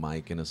just need a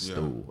mic and a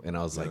stool. And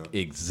I was like,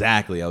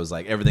 exactly. I was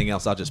like, everything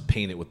else, I'll just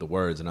paint it with the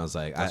words. And I was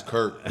like, that's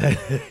Kirk.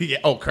 Yeah.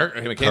 Oh, Kirk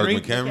McHenry?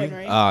 Kirk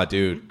McHenry. Oh,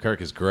 dude, Kirk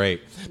is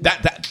great.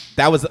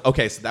 That was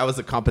okay. So that was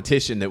the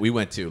competition that we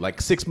went to. Like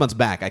 6 months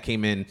back, I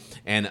came in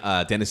and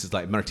Dennis is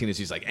like Martinez.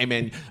 He's like, "Hey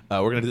man,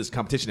 we're gonna do this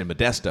competition in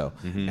Modesto."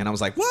 And I was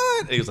like,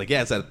 "What?" And he was like,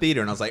 "Yeah, it's at a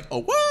theater." And I was like,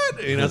 "Oh,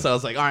 what?" You know. So I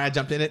was like, "All right," I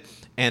jumped in it,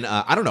 and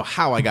I don't know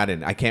how I got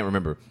in. I can't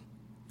remember.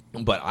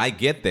 But I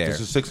get there.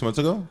 This was 6 months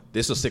ago?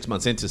 This was 6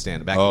 months into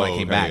stand back when I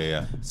came back.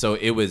 Yeah. So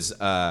it was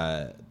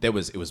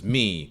it was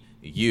me,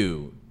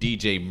 you,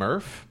 DJ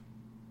Murph,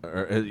 you know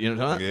what I'm talking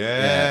about?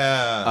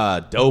 Yeah.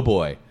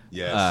 Doughboy.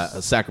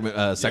 Yes.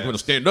 Sacramento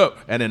stand up,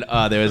 and then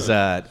there was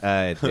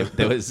Ant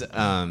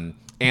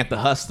the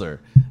Hustler.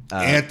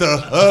 Ant the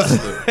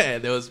Hustler.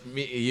 And there was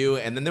me, you,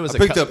 and then there was I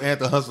picked up Ant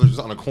the Hustler just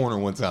on a corner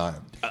one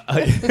time.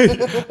 I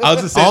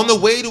was just saying, On the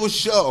way to a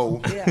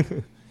show Yeah.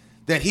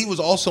 that he was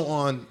also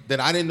on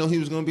that I didn't know he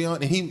was going to be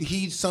on. And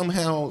he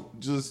somehow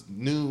just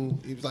knew.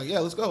 He was like, yeah,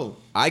 let's go.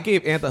 I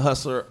gave Ant the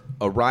Hustler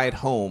a ride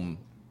home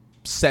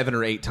 7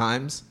 or 8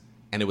 times,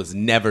 and it was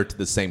never to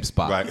the same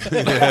spot. Right.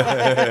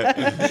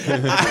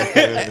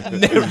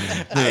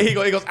 He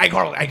goes, "Hey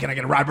Carl, hey, can I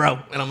get a ride, bro?"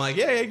 And I'm like,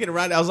 "Yeah, get a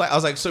ride." I was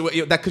like, "So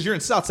that because you're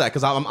in Southside?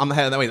 Because I'm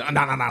headed that way." No,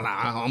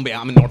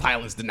 I'm in North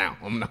Highlands now.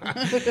 I'm not.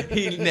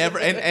 He never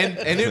and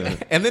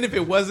then if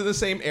it wasn't the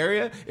same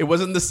area, it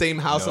wasn't the same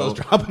house I was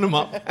No. dropping him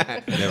off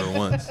at. Never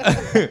once.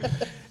 I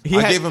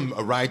gave him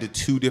a ride to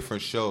 2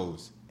 different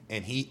shows,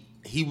 and he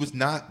was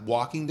not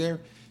walking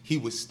there. He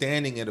was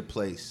standing at a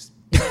place.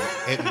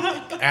 And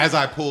as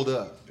I pulled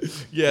up,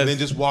 Yes. and then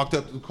just walked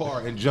up to the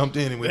car and jumped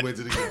in, and we went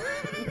to the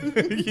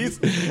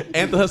game.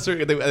 And the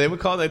Hustler, they would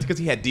call that because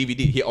he had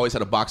DVD. He always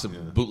had a box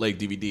of bootleg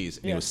DVDs,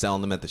 and he was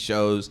selling them at the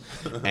shows,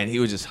 and he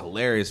was just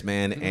hilarious,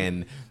 man.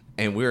 And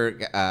and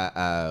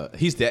we're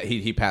he's dead.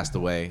 He passed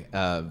away.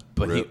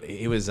 But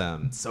he was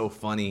so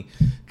funny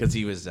because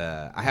he was.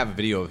 I have a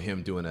video of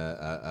him doing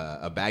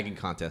a bagging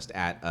contest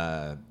at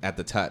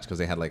the Touch because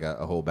they had like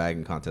a whole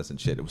bagging contest and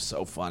shit. It was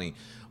so funny.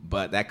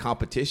 But that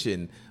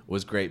competition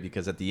was great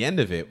because at the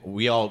end of it,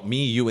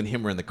 me, you, and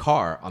him were in the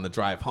car on the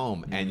drive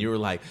home, and you were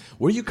like,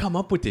 "Where you come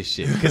up with this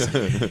shit?" Because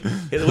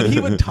when he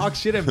would talk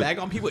shit and bag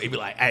on people, he'd be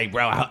like, "Hey,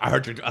 bro, I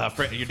heard your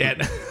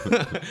dad,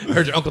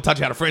 heard your uncle taught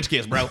you how to French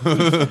kiss, bro."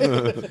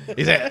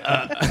 He said,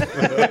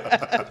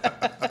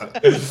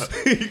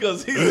 he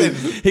goes,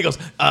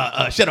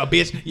 "Shut up,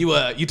 bitch!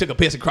 You took a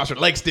piss and crossed your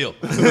leg still."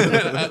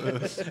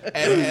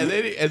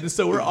 and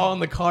so we're all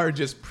in the car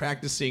just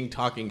practicing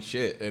talking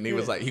shit, and he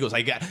was like,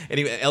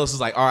 Ellis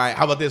was like, "All right,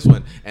 how about this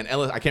one?" And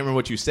Ellis, I can't remember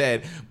what you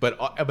said, but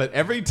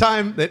every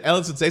time that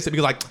Ellis would say something,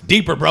 he was like,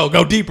 "Deeper, bro,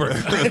 go deeper,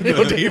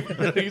 go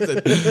deeper." He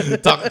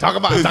said, "Talk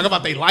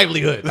about their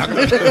livelihood."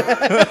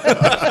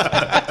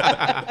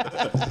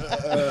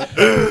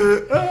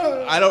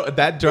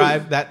 That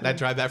drive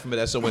back from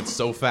Modesto went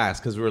so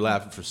fast because we were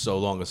laughing for so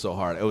long and so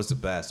hard. It was the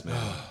best, man.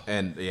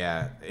 And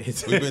yeah,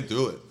 we've been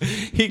through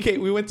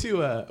it. We went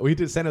to we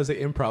did San Jose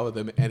Improv with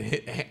him, and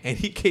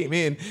he came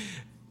in.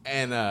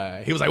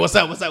 And he was like, "What's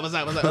up? What's up? What's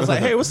up? What's up?" I was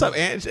like, "Hey, what's up,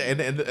 Aunt?"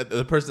 And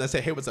the person I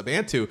said, "Hey, what's up,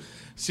 Aunt?" to,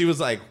 she was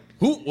like,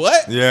 "Who?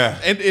 What?" Yeah.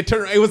 And it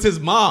was his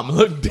mom.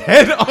 Looked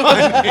dead on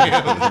him.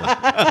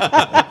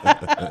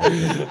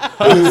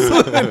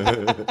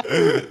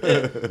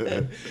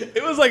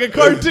 It was like a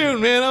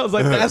cartoon, man. I was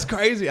like, "That's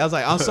crazy." I was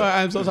like, "I'm sorry.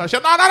 I'm so sorry." She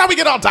said, No, we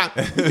get all time.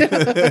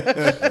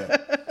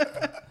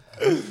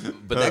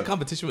 But that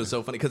competition was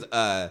so funny because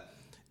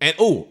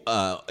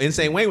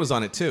Insane Wayne was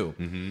on it too.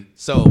 Mm-hmm.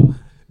 So.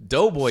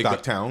 Doughboy,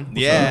 Stocktown.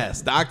 Yeah,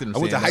 Stockton. I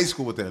went to high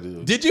school with that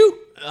dude. Did you?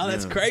 Oh,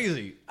 that's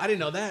crazy. I didn't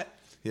know that.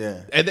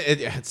 Yeah. And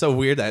it's so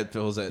weird that it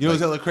feels that. You know what's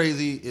hella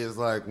crazy is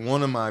like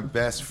one of my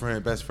best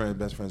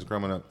friends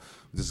growing up.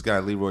 This guy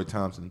Leroy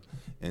Thompson,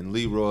 and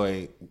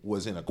Leroy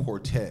was in a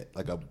quartet,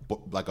 like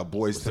a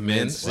Boys to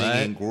Men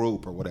singing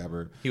group or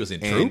whatever. He was in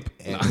Troop.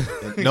 And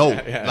no,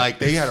 like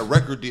they had a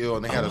record deal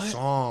and they had a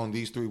song,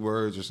 These Three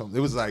Words or something.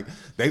 It was like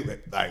they were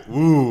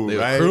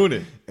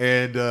crooning,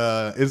 and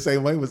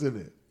Insane Wayne was in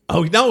it.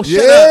 Oh no!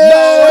 Shut up!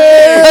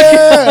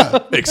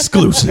 No way!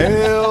 Exclusive.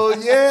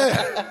 Hell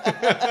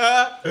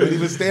yeah! When he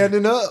was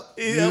standing up,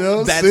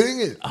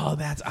 singing. Oh,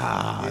 that's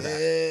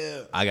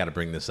yeah. I got to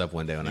bring this up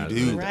one day when I was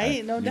do.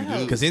 Right, no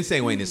doubt. Because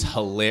Insane Wayne is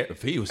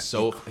hilarious. He's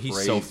so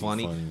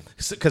funny.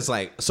 Because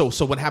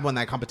so what happened in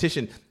that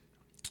competition?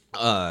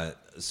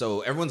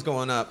 So everyone's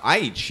going up. I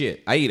eat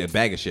shit. I eat a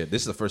bag of shit.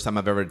 This is the first time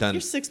I've ever done.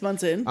 You're 6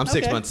 months in. I'm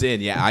 6 months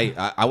in. Yeah,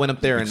 I went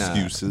up there and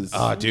excuses.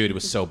 Oh, dude, it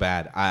was so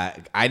bad.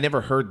 I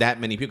never heard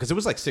that many people because it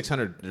was like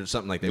 600 or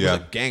something like that. It was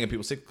like a gang of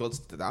people,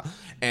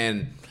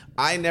 and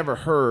I never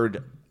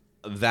heard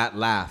that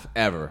laugh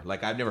ever.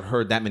 Like I've never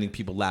heard that many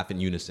people laugh in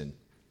unison.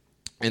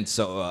 And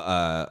so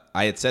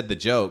I had said the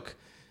joke,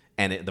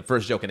 and the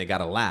first joke, and it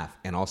got a laugh,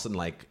 and all of a sudden,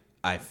 like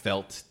I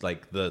felt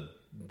like the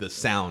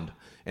sound.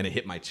 And it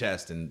hit my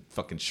chest and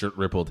fucking shirt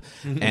rippled,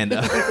 and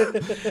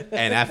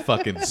that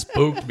fucking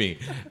spooked me.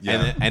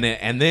 Yeah.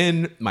 And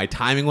then my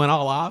timing went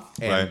all off,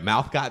 and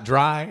mouth got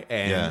dry.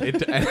 And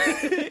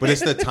but it's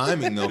the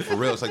timing though, for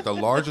real. It's like the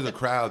larger the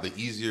crowd, the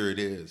easier it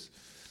is.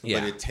 Yeah.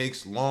 But it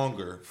takes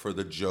longer for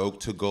the joke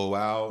to go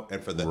out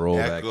and for the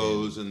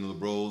echoes and the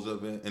rolls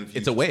of it. And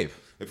it's a wave.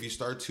 If you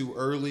start too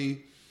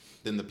early,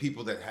 then the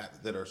people that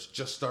are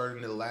just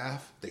starting to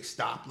laugh, they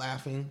stop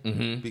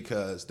laughing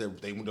because they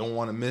don't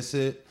want to miss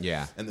it.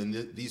 Yeah. And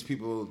then these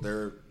people,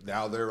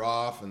 they're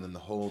off, and then the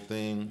whole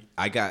thing.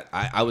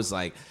 I was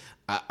like,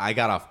 I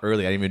got off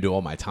early. I didn't even do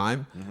all my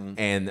time,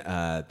 and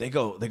they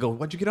go,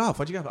 "Why'd you get off?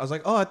 Why'd you get off?" I was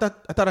like, "Oh, I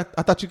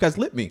thought you guys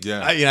lit me."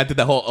 Yeah. I did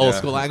the whole old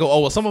school. I go, "Oh,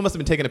 well, someone must have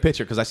been taking a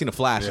picture because I seen a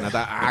flash," and I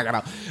thought I got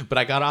off. But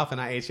I got off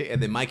and I ate shit,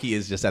 and then Mikey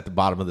is just at the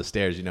bottom of the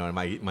stairs, and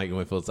Mikey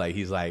Winfield's like,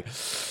 he's like,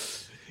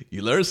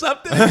 "You learned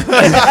something?"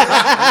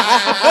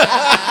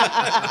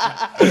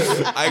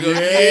 I go,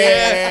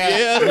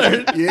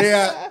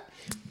 yeah.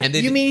 And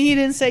then, you mean he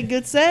didn't say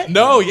good set?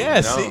 No,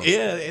 yes, no.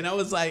 Yeah. And I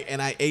was like,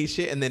 and I ate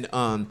shit, and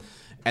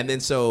then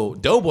so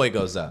Doughboy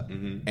goes up,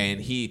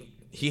 and he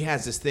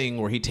has this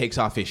thing where he takes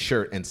off his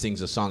shirt and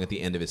sings a song at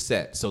the end of his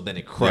set, so then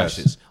it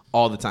crushes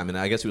all the time, and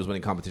I guess he was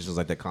winning competitions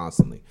like that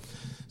constantly.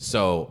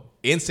 So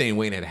Insane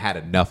Wayne had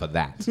enough of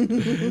that.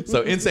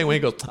 So Insane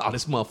Wayne goes, "Oh,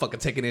 this motherfucker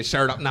taking his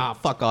shirt off. Nah,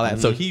 fuck all that."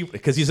 So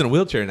because he's in a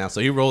wheelchair now, so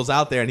he rolls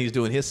out there and he's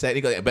doing his set. And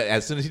he goes, but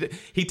as soon as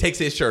he takes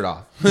his shirt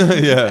off,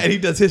 and he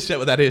does his shit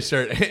without his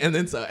shirt. And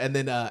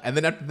then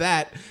after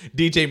that,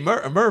 DJ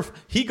Murph,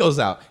 he goes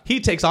out, he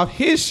takes off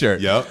his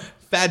shirt. Yep.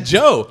 Fat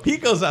Joe, he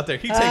goes out there,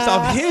 he takes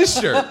off his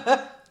shirt.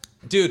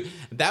 Dude,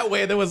 that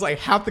way there was like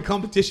half the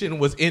competition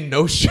was in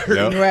no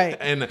shirt, right?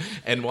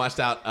 And watched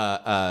out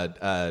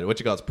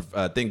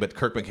thing, but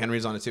Kirk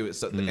McHenry's on it too.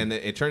 So, and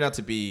it turned out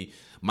to be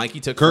Mikey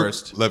took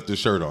first. Left his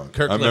shirt on.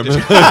 Kirk left his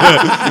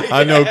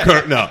I know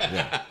Kirk. No,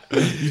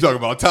 you talking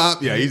about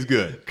top? Yeah, he's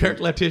good. Kirk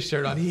left his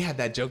shirt on. He had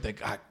that joke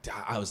that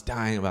I was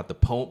dying about the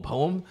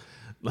poem.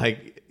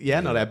 Like, yeah,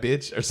 I know that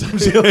bitch or some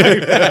shit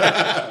like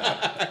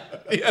that.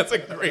 Yeah, that's a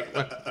great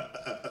one.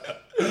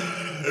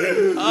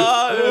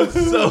 Oh,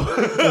 that's so.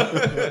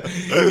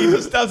 He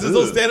just stops his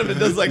whole stand up and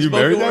does like You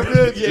spoken married word.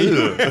 that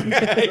bitch?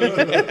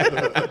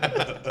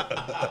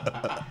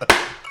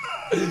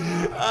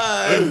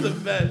 That's the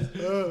best.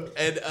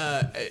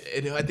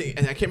 And I think,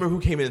 and I can't remember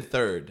who came in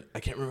third.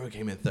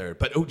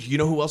 But you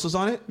know who else was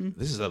on it?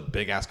 This is a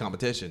big ass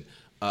competition.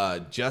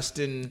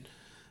 Justin.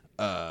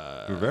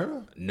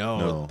 Rivera?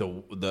 No,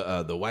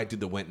 the white dude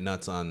that went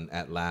nuts on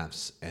at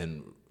Laughs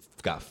and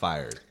got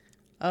fired.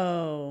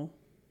 Oh.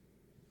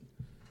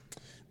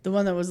 The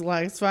one that was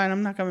like, it's fine,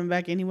 I'm not coming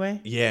back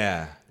anyway.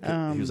 Yeah.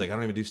 He was like, I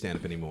don't even do stand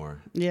up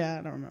anymore. Yeah,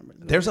 I don't remember.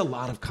 There's a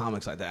lot of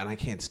comics like that, and I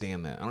can't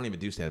stand that. I don't even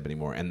do stand up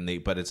anymore.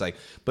 But it's like,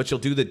 but you'll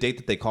do the date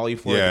that they call you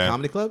for at the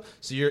comedy club.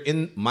 So you're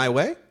in my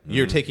way.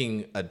 You're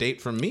taking a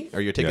date from me,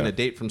 or you're taking a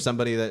date from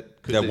somebody that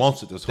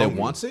wants it. That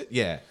wants it.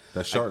 Yeah,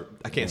 that's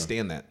sharp. I can't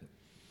stand that.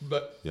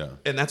 But yeah,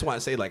 and that's why I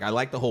say like I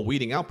like the whole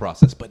weeding out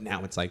process. But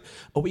now it's like,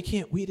 oh, we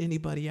can't weed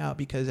anybody out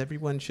because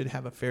everyone should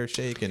have a fair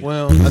shake. And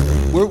well,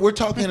 we're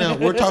talking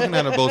out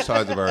of both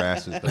sides of our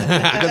asses. Though.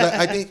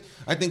 Because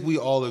I think we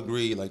all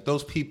agree like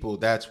those people.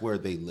 That's where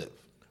they live.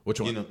 Which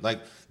one? You know, like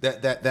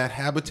that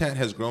habitat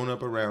has grown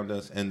up around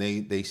us, and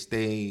they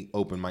stay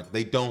open mic.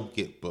 They don't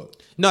get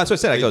booked. No, that's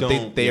what I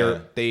said.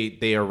 They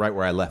they are right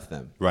where I left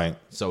them. Right.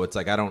 So it's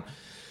like I don't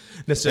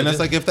necessarily. And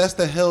it's like if that's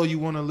the hell you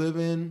want to live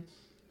in.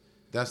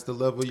 That's the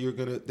level you're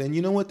gonna. Then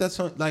you know what? That's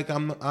like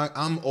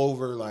I'm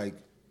over like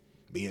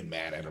being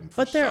mad at them.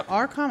 But there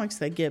are comics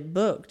that get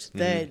booked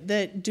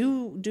that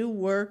do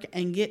work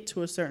and get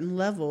to a certain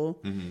level,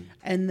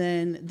 and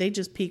then they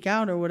just peak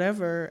out or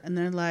whatever, and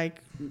they're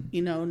like,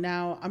 you know,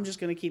 now I'm just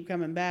gonna keep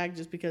coming back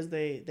just because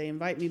they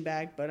invite me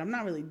back, but I'm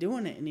not really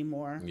doing it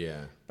anymore.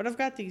 Yeah. But I've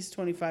got these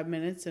 25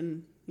 minutes,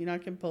 and you know I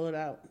can pull it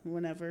out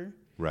whenever.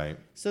 Right.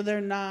 So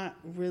they're not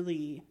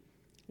really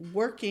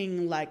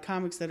working like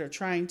comics that are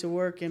trying to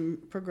work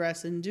and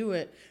progress and do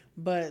it,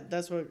 but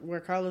that's where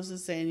Carlos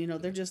is saying, you know,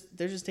 they're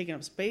just taking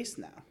up space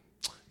now.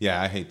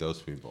 Yeah, I hate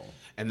those people.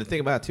 And the thing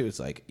about it too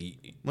is like,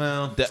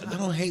 well, I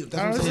don't hate.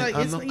 That's what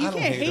I'm saying. You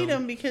can't hate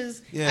them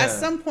because at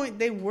some point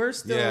they were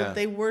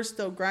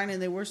still grinding,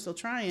 they were still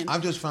trying.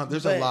 I've just found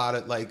there's a lot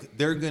of like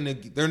they're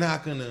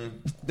not gonna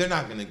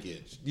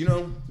get, you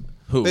know.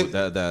 Who?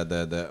 They're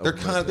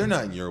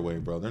not in your way,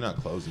 bro. They're not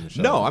closing the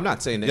show. No, I'm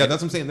not saying that. Yeah,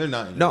 that's what I'm saying. They're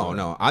not in your way.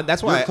 No.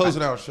 That's why we're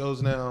closing out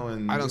shows now,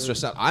 and I don't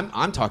stress out.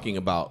 I'm talking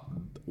about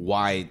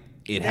why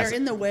they're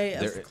in the way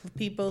of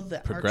people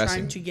that are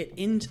trying to get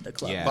into the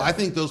club. Yeah. But I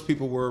think those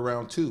people were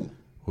around too.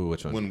 Who?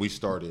 Which one? When we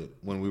started,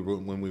 when we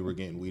were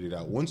getting weeded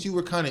out. Once you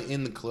were kind of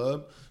in the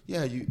club,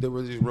 there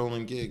were these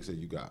rolling gigs that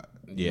you got.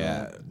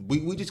 Yeah.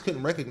 We just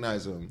couldn't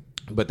recognize them.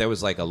 But there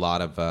was like a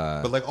lot of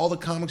but like all the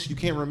comics you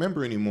can't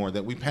remember anymore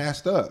that we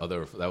passed up. Oh,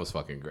 that was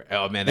fucking great.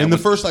 Oh man. And the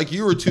first like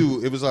year or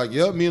two, it was like,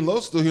 yep, me and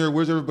Lo's still here.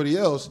 Where's everybody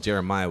else?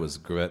 Jeremiah was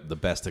the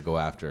best to go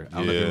after. I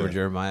don't know if you remember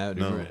Jeremiah.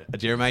 No.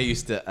 Jeremiah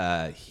used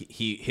to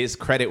his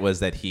credit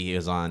was that he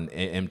is on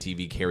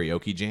MTV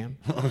Karaoke Jam.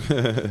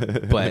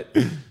 But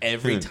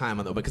every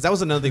time because that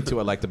was another thing too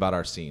I liked about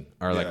our scene,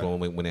 or like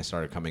when they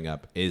started coming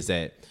up, is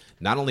that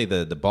not only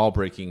the ball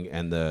breaking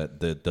and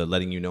the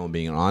letting you know and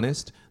being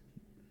honest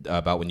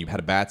about when you had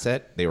a bad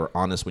set, they were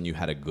honest when you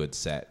had a good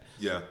set.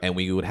 Yeah. And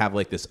we would have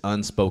like this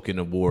unspoken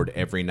award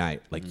every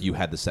night. Like you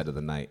had the set of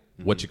the night.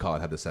 What you call it?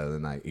 Had the set of the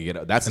night. You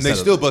know, that's and they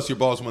still bust your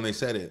balls when they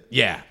said it.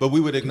 Yeah. But we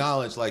would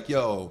acknowledge like,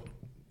 yo,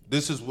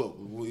 this is what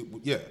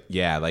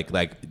Yeah, like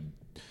that.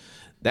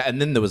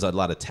 And then there was a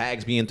lot of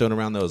tags being thrown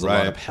around. There was a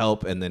lot of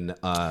help, and then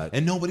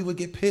and nobody would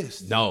get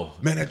pissed. No,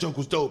 man, that joke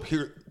was dope.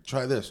 Here,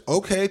 try this.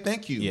 Okay,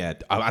 thank you. Yeah,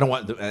 I don't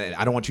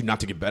want you not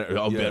to get better.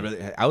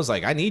 I was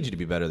like, I need you to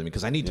be better than me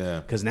because I need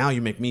because now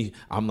you make me.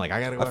 I'm like,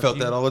 I gotta. I felt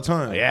that all the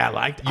time. Yeah,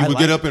 you would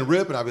get up and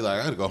rip, and I'd be like,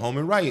 I gotta go home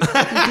and write.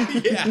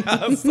 Yeah,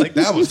 I was like,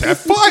 that was that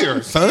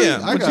fire, son. Yeah,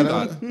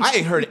 I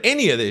ain't heard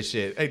any of this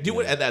shit. I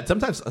do it at that.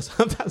 Sometimes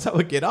I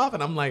would get off,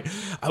 and I'm like,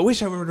 I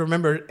wish I would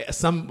remember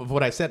some of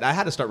what I said. I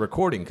had to start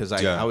recording because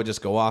I would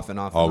just go off and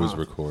off. Always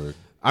and off. record.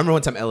 I remember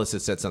one time Ellis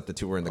had said something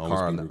to her in the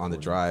car on the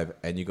drive,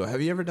 and you go,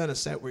 "Have you ever done a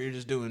set where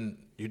you're doing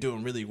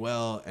really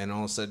well, and all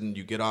of a sudden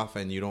you get off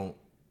and you don't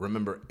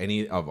remember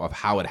any of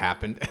how it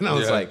happened?" And I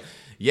was like,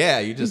 "Yeah,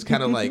 you just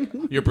kind of like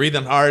you're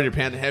breathing hard, you're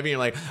panting heavy, you're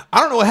like, I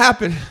don't know what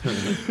happened,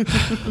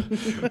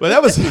 but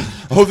that was.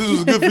 I hope this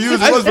was good for you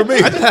as it was for me.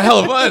 I just had a hell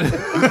of fun.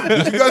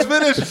 Did you guys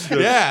finish?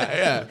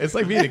 Yeah. It's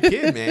like being a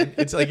kid, man.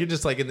 It's like you're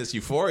just like in this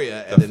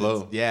euphoria, and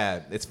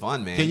then it's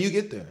fun, man. Can you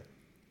get there?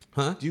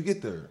 Huh? Do you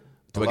get there?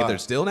 Do I get there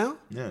still now?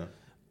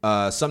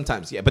 Yeah.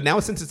 Sometimes, yeah. But now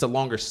since it's a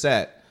longer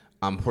set,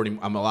 I'm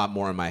a lot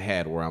more in my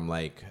head where I'm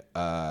like,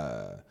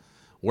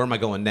 where am I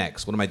going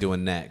next? What am I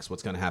doing next?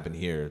 What's going to happen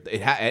here?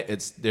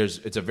 It's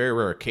a very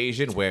rare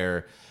occasion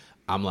where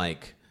I'm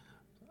like,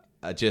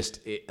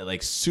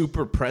 like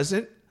super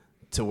present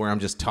to where I'm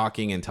just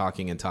talking, and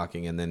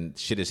then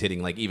shit is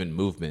hitting like even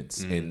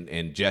movements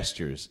and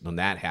gestures when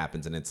that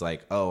happens, and it's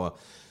like, oh,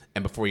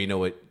 and before you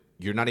know it,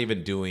 you're not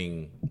even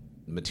doing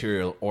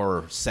material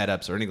or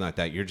setups or anything like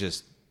that. You're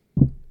just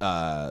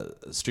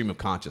stream of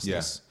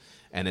consciousness.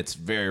 And it's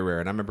very rare.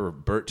 And I remember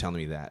Bert telling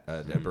me that.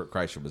 Bert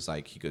Kreischer was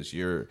like, he goes,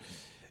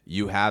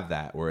 you have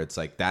that where it's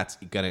like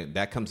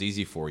that comes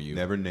easy for you.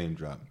 Never name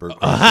drop. Bert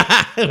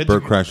Kreischer.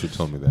 Bert Kreischer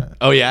told me that.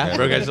 Oh yeah,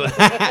 Bert Kreischer.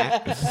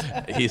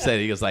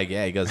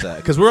 He goes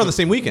because we were on the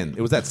same weekend.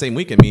 It was that same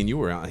weekend. Me and you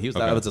were on.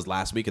 That was his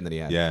last weekend that he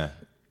had. Yeah.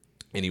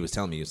 And he was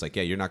telling me, he was like,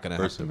 yeah, you're not gonna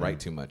have to write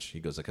too much. He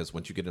goes, because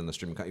once you get in the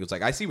stream, he was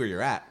like, I see where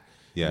you're at.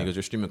 Yeah. And he goes,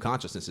 your stream of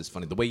consciousness is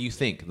funny. The way you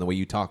think and the way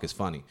you talk is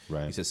funny.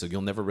 Right. He says, so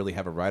you'll never really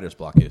have a writer's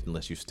block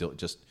unless you still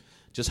just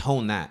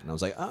hone that. And I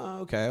was like,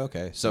 oh,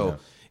 okay. So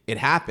it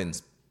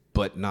happens,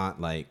 but not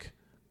like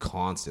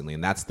constantly.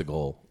 And that's the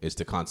goal, is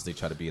to constantly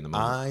try to be in the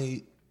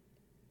moment.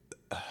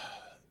 I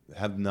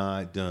have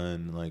not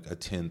done like a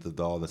tenth of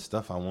all the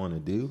stuff I want to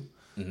do,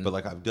 but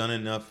like I've done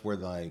enough where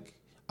like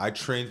I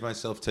trained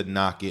myself to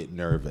not get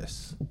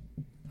nervous.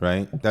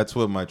 Right? That's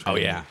what my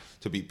training is.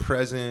 To be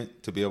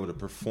present, to be able to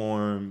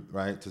perform,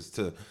 right?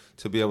 To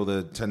be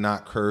able to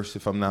not curse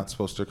if I'm not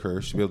supposed to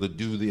curse, to be able to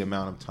do the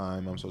amount of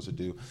time I'm supposed to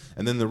do.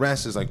 And then the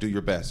rest is like do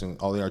your best and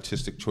all the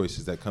artistic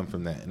choices that come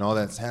from that. And all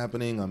that's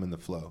happening, I'm in the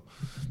flow.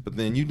 But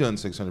then you've done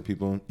 600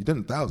 people. You've done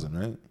 1,000,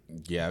 right?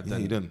 Yeah, I've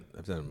done.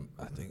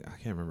 I think I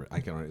can't remember. I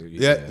can't.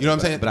 Yeah, you know what I'm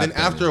saying. But then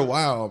after a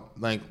while,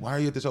 like, why are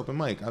you at this open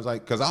mic? I was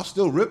like, because I'll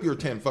still rip your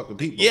 10 fucking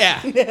people. Yeah,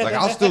 like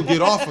I'll still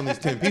get off on these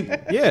 10 people.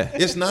 Yeah,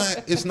 it's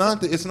not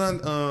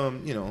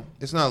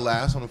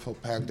last on a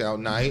packed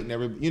out night and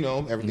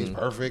everything's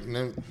perfect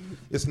and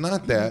it's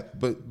not that.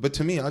 But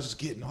to me, I was just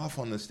getting off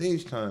on the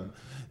stage time.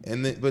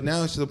 But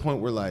now it's to the point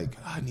where like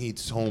I need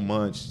so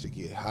much to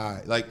get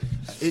high. Like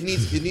it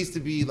needs to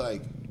be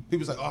like.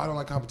 People's like, oh, I don't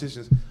like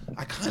competitions.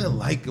 I kind of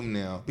like them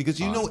now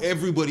because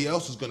everybody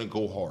else is going to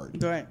go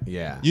hard. Right.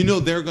 Yeah.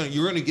 You're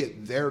going to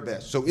get their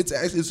best. So it's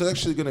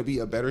actually going to be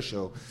a better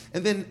show.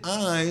 And then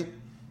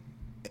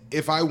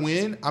if I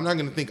win, I'm not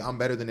going to think I'm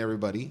better than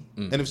everybody.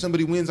 And if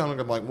somebody wins, I'm going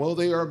to be like, well,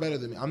 they are better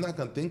than me. I'm not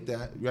going to think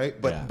that,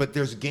 right? But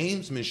there's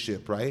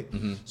gamesmanship, right?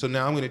 So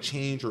now I'm going to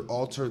change or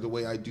alter the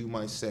way I do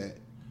my set.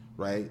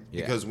 Right?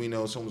 Yeah. Because we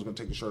know someone's going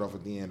to take the shirt off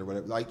at the end or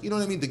whatever. Like, you know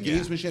what I mean? The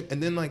gamesmanship.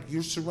 And then, like,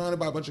 you're surrounded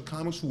by a bunch of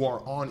comics who are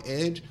on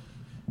edge.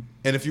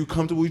 And if you're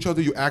comfortable with each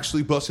other, you're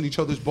actually busting each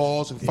other's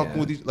balls and fucking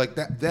with each like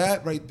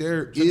that right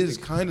there is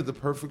kind of the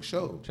perfect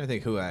show. I'm trying to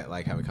think who I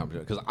like having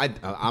competition. Because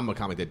I'm a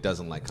comic that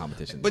doesn't like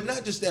competition. But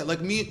not just that. Like,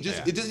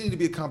 it doesn't need to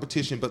be a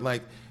competition, but,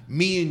 like,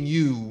 me and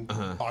you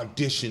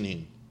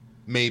auditioning.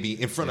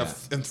 Maybe in front of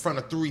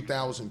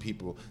 3,000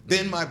 people.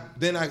 Then now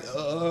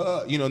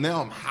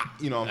I'm hot.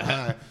 I'm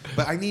high.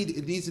 But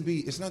it needs to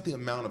be. It's not the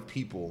amount of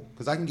people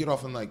because I can get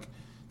off on like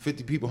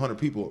 50 people, 100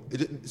 people.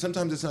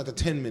 Sometimes it's not the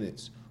 10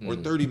 minutes or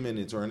 30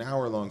 minutes or an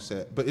hour long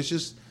set. But it's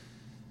just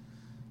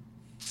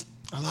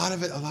a lot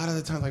of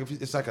the time. Like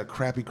if it's like a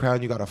crappy crowd,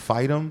 and you got to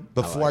fight them.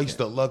 Before I used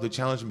to love the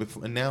challenge,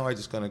 and now I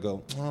just gonna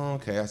go. Oh,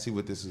 okay, I see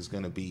what this is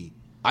gonna be.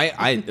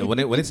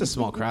 When it's a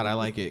small crowd, I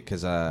like it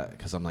because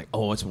I'm like,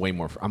 oh, it's way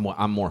more.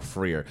 I'm more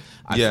freer.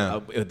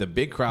 The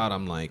big crowd,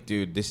 I'm like,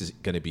 dude, this is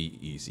gonna be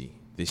easy.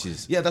 This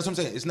is that's what I'm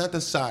saying. It's not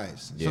the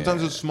size. Yeah.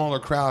 Sometimes it's a smaller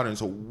crowd and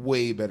it's a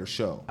way better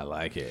show. I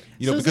like it.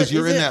 Because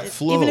you're in that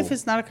flow. Even if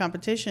it's not a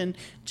competition,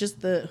 just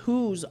the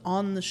who's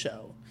on the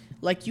show.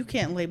 Like, you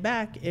can't lay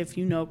back if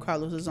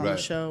Carlos is on the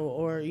show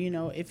or,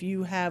 if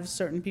you have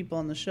certain people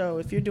on the show.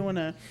 If you're doing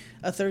a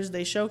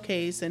Thursday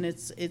showcase and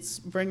it's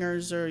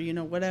bringers or,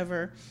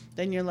 whatever,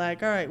 then you're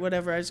like, all right,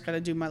 whatever, I just got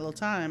to do my little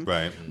time.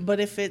 Right.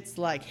 But if it's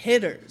like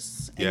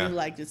hitters and you're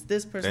like, it's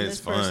this person, it's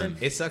this person.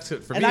 It sucks for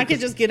me. And I could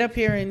just get up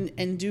here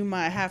and do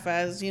my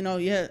half-ass,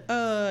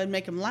 and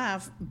make them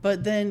laugh.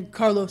 But then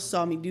Carlos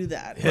saw me do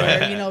that.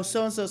 Or,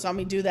 so-and-so saw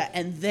me do that.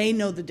 And they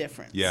know the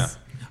difference. Yeah.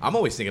 I'm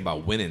always thinking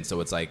about winning,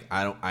 so it's like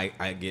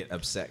I get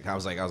upset. I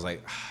was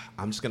like,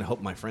 I'm just gonna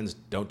hope my friends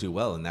don't do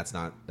well, and that's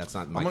not my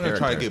character. I'm gonna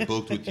try to get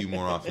booked with you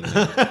more often.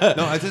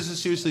 No, this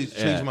is seriously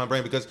changing my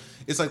brain because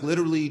it's like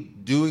literally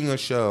doing a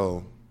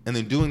show and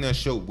then doing that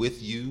show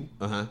with you.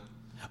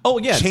 Oh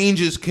yeah,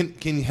 changes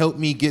can help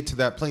me get to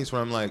that place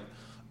where I'm like,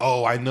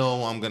 oh, I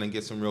know I'm gonna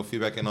get some real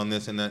feedback in on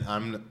this, and then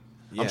I'm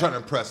trying to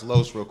impress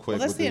Los real quick.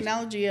 Well, that's the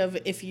analogy of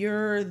if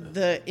you're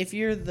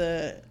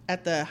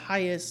at the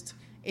highest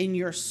in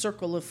your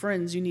circle of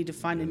friends, you need to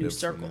find a new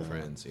circle.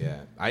 Friends,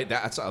 yeah.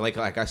 That's like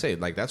I say,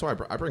 like that's why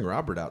I bring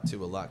Robert out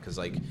too a lot because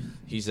like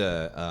he's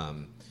a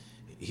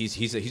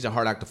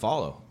hard act to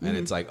follow, and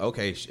it's like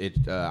okay,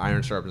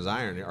 iron sharpens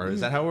iron, or is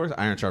that how it works?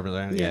 Iron sharpens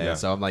iron. Yeah.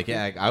 So I'm like,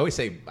 I always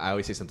say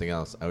something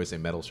else. I always say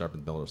metal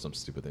sharpens metal or some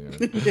stupid thing.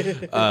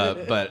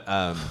 But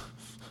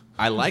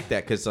I like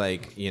that because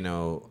like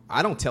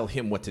I don't tell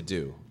him what to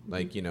do.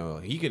 Like,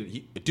 he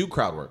could do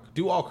crowd work,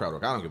 do all crowd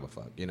work. I don't give a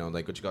fuck.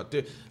 Like what you got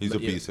to do. He's a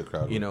beast at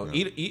crowd work.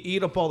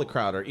 Eat up all the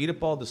crowd or eat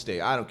up all the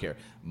stage. I don't care.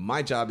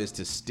 My job is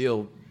to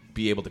still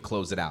be able to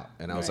close it out.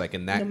 And I was like,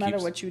 and that no matter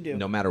what you do.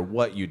 No matter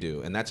what you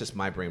do. And that's just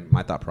my brain,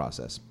 my thought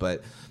process.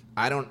 But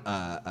I don't,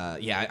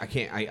 I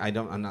can't,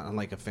 I'm not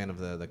like a fan of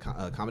the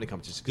comedy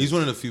competition. He's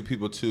one of the few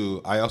people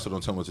too. I also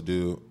don't tell him what to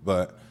do,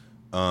 but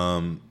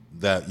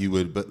that you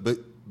would,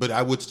 but but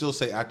I would still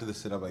say after the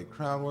set, I'm like,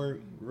 crowd work,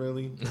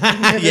 really?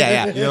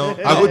 yeah. You know,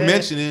 I would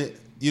mention it,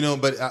 you know,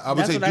 but I would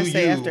That's say what I do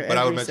say you, after but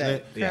I would every mention set.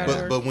 it. Yeah. Crowd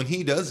work. But when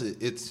he does it,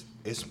 it's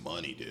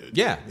money, dude.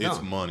 Yeah, it's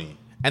no. money.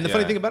 And the Yeah.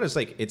 funny thing about it is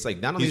it's like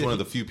not only He's that one of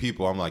the few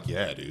people I'm like,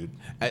 yeah, dude.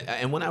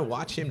 and when I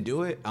watch him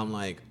do it, I'm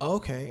like, oh,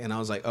 okay. And I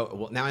was like, oh,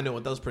 well, now I know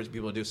what those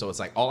people do. So it's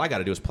like, all I got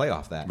to do is play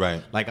off that. Right.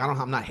 Like,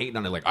 I'm not hating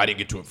on it. Like, I didn't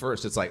get to it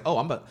first. It's like, oh,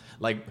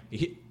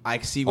 I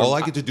see. Where All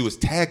I get to do is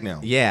tag now.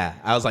 Yeah.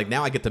 I was like,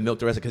 now I get to milk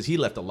the rest of it because he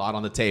left a lot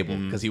on the table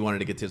Mm-hmm. because he wanted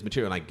to get to his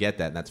material. And I get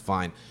that. And that's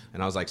fine.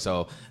 And I was like,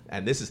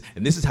 and this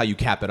is how you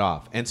cap it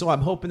off. And so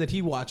I'm hoping that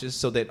he watches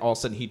so that all of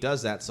a sudden he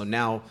does that. So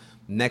now,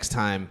 next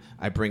time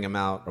I bring him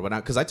out or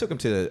whatnot, because I took him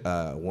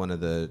to one of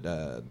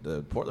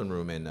the Portland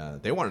room and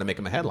they wanted to make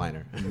him a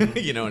headliner,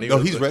 you know. And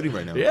He's ready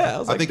right now.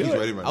 Yeah, I think he's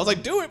ready right now. I was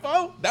like, do it,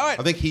 bro, do it.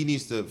 I think he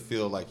needs to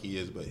feel like he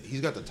is, but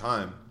he's got the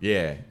time.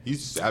 Yeah,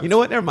 He's savage. You know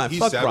what? Never mind. He's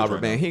Fuck savage Robert,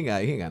 right man. now.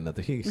 He ain't got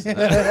nothing. He's we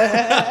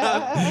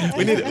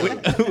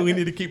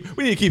need to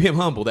keep him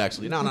humbled.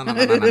 Actually, no.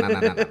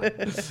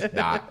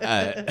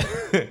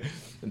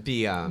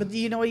 But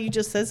you know what? You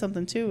just said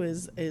something too.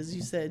 Is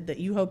you said that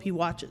you hope he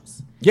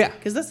watches. Yeah.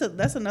 Because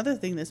that's another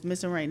thing that's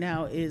missing right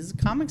now is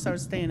comics are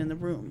staying in the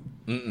room.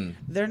 Mm-mm.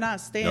 They're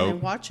not staying Nope.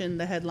 and watching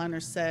the headliner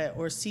set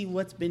or see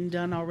what's been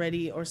done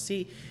already or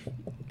see.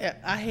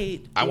 I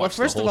hate. I watched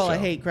the first of whole all, I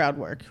show. hate crowd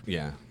work.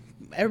 Yeah.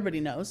 Everybody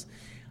knows,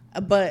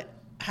 but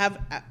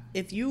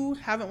if you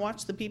haven't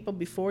watched the people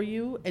before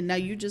you and now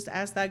you just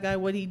ask that guy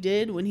what he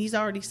did when he's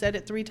already said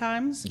it 3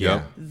 times,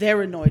 Yeah.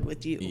 they're annoyed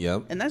with you.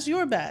 Yep. And that's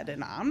your bad,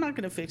 and I'm not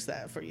gonna fix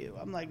that for you.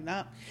 I'm like,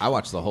 nah. I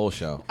watched the whole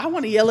show. I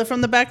want to yell it from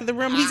the back of the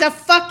room. He's a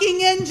fucking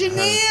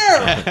engineer.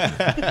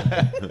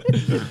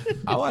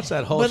 I watched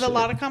that whole. But shit. a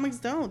lot of comics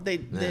don't.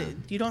 They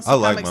you don't see I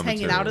like comics my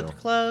hanging out at material. the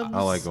clubs.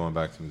 I like going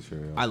back to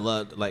material. I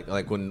loved like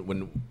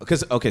when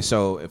because okay,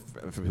 so if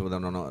for people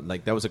that don't know,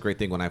 like that was a great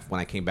thing when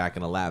I came back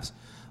into Laughs,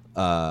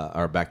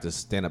 or back to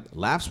stand up.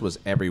 Laughs was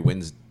every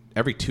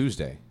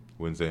Tuesday.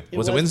 Wednesday. It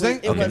Was it Wednesday?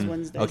 It was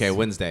Wednesday. Okay,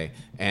 Wednesday,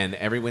 and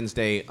every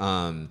Wednesday,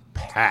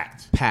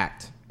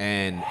 packed,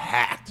 and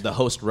the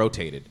host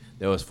rotated.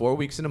 There was 4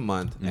 weeks in a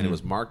month, and it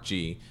was Mark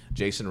G,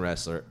 Jason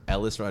Wrestler,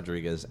 Ellis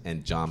Rodriguez,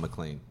 and John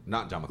McClane.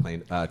 Not John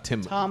McClane. Tom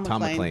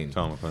McClane.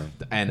 Tom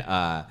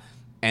McClane.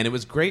 And it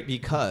was great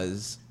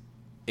because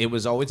it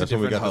was always That's a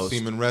when we different got host. the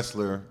Seaman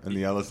Wrestler and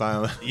the Ellis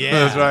Island.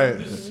 Yeah. That's right.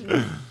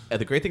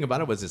 And the great thing about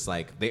it was it's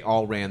like they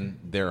all ran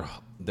their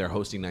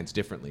hosting nights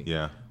differently.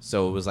 Yeah.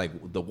 So it was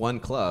like the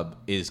one club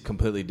is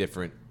completely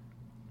different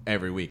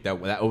every week. That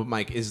open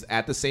mic is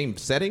at the same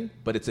setting,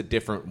 but it's a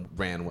different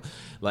ran.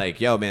 Like,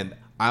 yo, man,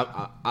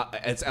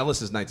 it's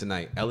Ellis's night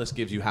tonight. Ellis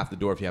gives you half the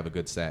door if you have a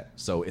good set.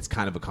 So it's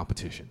kind of a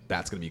competition.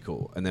 That's gonna be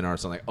cool. And then our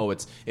son like, oh,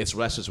 it's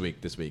Wrestler's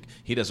week this week.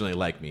 He doesn't really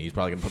like me. He's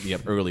probably gonna put me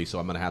up early, so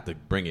I'm gonna have to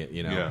bring it,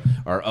 you know. Yeah.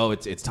 Or oh,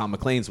 it's Tom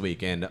McClane's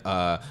week, and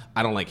I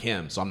don't like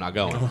him, so I'm not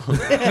going.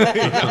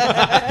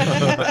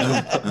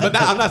 But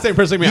I'm not saying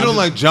personally. You don't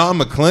like John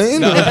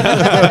McClane?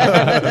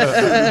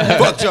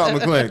 Fuck John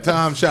McClane.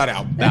 Tom, shout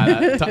out.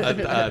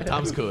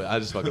 Tom's cool. I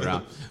was just fucking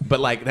around. But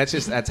like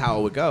that's how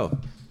it would go.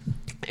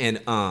 And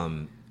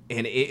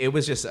it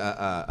was just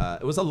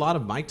it was a lot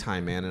of my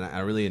time, man, and I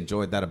really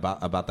enjoyed that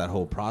about that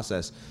whole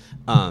process.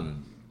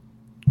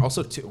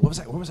 Also, too, where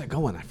was I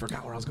going? I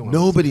forgot where I was going.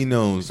 Nobody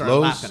knows. Started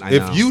Los, laughing, I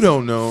know. if you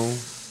don't know,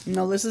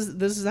 No, this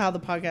is how the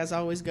podcasts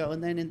always go.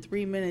 And then in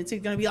 3 minutes,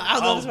 he's gonna be like,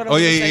 "Oh, this is what I Oh,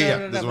 want yeah, to yeah, say." yeah. da,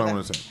 da, da, This is da, what I da.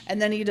 wanna say.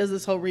 And then he does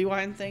this whole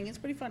rewind thing. It's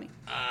pretty funny.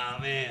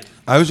 Oh man.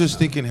 I was just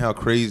thinking how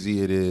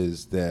crazy it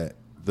is that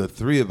the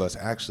 3 of us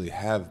actually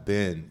have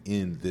been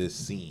in this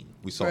scene.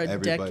 We saw For a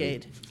everybody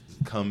decade.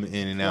 come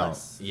in and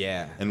Plus. out.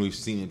 Yeah. And we've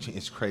seen it.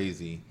 It's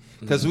crazy.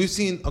 Because we've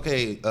seen,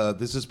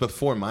 this is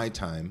before my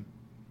time,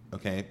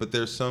 okay? But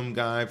there's some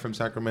guy from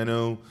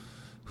Sacramento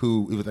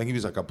who, I think he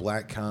was like a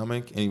black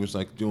comic, and he was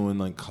like doing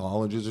like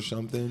colleges or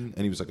something,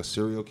 and he was like a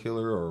serial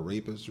killer or a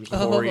rapist or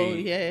something. Oh,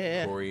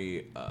 yeah.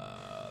 Corey.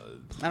 I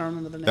don't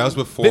remember the name. That was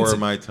before Vincent.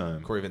 my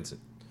time. Corey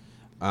Vincent.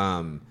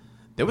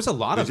 There was a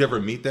lot Did of. you ever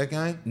meet that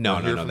guy? No.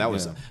 Or hear from- That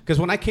was yeah. because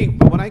when I came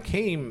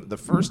the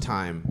first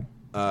time,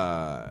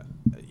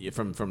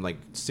 from like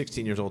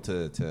 16 years old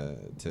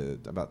to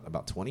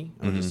about 20.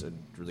 I'm just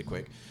really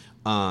quick.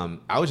 I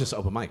was just an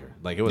open micer.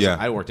 Like it was. Yeah.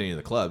 I worked in any of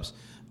the clubs.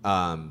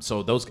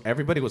 So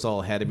everybody was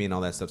all ahead of me and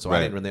all that stuff. So Right.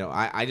 I didn't really know.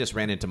 I just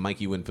ran into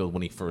Mikey Winfield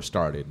when he first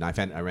started,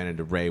 and I ran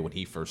into Ray when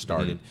he first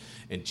started,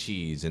 and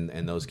Cheese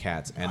and those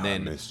cats. And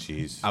then Miss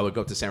Cheese. I would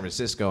go to San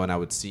Francisco and I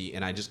would see,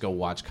 and I just go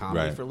watch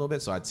comedy Right. for a little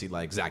bit. So I'd see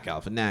like Zach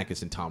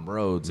Galifianakis and Tom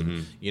Rhodes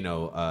and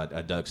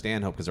Doug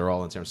Stanhope because they're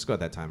all in San Francisco at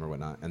that time or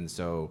whatnot. And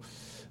so,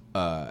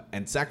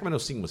 and Sacramento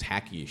scene was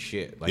hacky as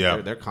shit. Like Yeah.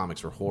 their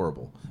comics were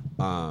horrible.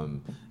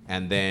 And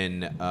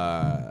then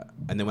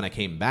when I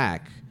came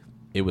back,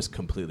 it was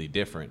completely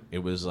different. It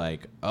was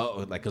like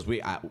because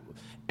we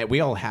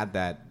all had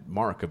that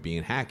mark of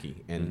being hacky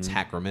and it's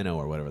Sacramento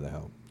or whatever the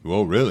hell.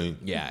 Whoa, really?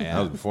 Yeah. That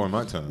was before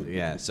my time.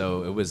 Yeah,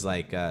 so it was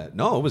like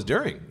no, it was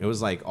during. It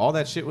was like all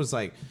that shit was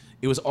like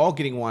it was all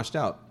getting washed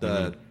out.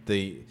 The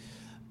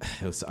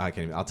It was, I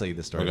can't even, I'll tell you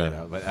the story Okay.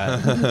 later.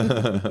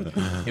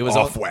 But it was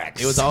Off all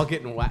wax. It was all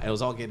getting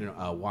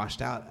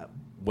washed out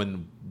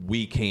when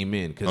we came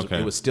in because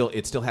Okay. it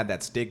still had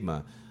that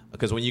stigma.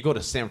 Because when you go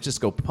to San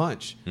Francisco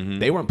Punch,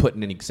 they weren't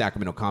putting any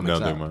Sacramento comics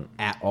No, they up weren't.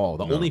 at all.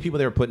 The No. only people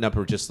they were putting up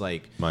were just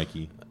like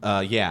Mikey.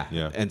 yeah.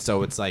 Yeah. And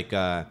so it's like,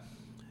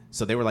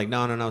 so they were like,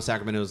 no,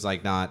 Sacramento's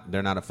like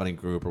they're not a funny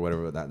group or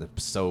whatever.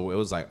 So it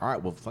was like, all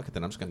right, well, fuck it,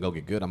 then I'm just gonna go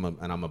get good. I'm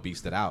gonna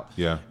beast it out.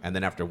 Yeah. And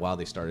then after a while,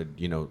 they started,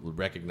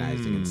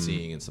 recognizing and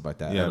seeing and stuff like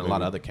that. Yeah, and a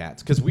lot maybe. of other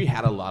cats because we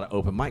had a lot of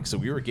open mics, so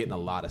we were getting a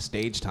lot of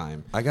stage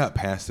time. I got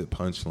past at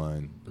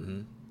Punchline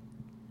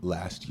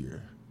last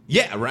year.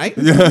 Yeah, right.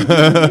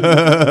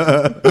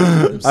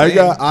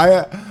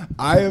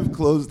 I have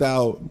closed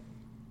out.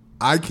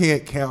 I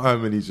can't count how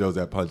many shows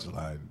at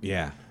Punchline.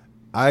 Yeah.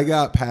 I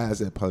got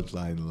past at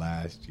Punchline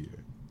last year.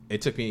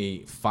 It took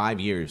me 5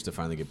 years to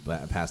finally get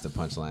past the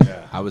Punchline.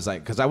 Yeah. I was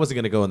like, because I wasn't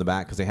going to go in the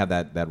back because they had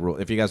that rule.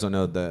 If you guys don't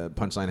know, the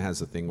Punchline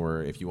has a thing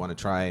where if you want to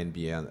try and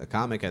be a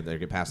comic and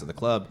get past at the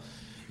club,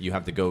 you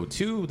have to go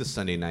to the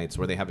Sunday nights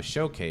where they have a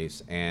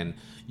showcase and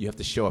you have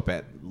to show up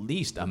at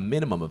least a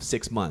minimum of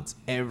 6 months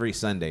every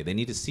Sunday. They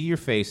need to see your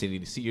face. They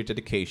need to see your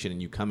dedication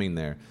and you coming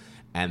there.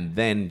 And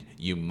then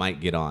you might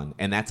get on.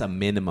 And that's a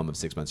minimum of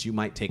 6 months. You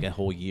might take a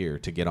whole year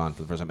to get on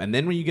for the first time. And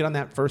then when you get on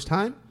that first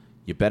time,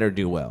 you better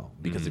do well.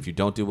 Because if you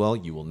don't do well,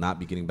 you will not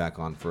be getting back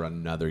on for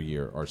another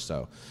year or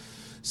so.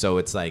 So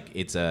it's like,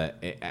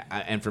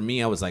 and for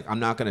me, I was like, I'm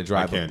not going to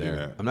drive up can't do there.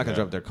 that. I'm not going to Yeah.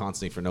 drive up there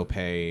constantly for no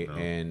pay.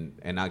 And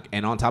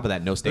on top of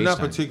that, no They're stage not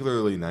time.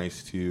 particularly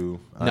nice to you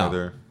No.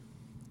 either.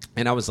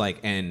 And I was like,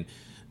 and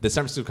the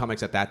San Francisco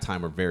comics at that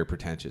time were very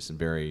pretentious and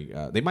very,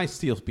 they might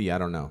still be, I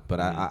don't know.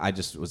 But I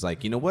just was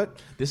like, you know what?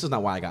 This is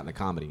not why I got into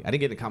comedy. I didn't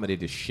get into comedy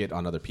to shit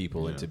on other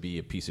people and to be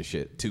a piece of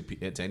shit to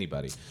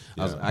anybody.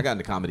 I got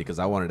into comedy because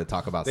I wanted to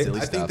talk about silly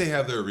I stuff. think they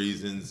have their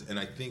reasons, and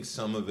I think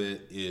some of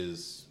it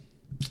is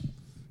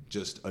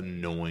just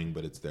annoying,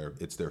 but it's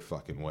their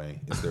fucking way.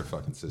 It's their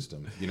fucking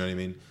system. You know what I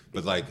mean?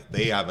 But like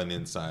they have an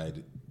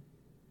inside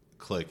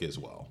clique as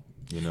well.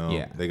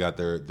 Yeah. They got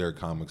their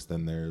comics,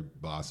 then their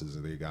bosses,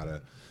 and they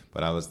gotta.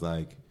 But I was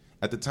like,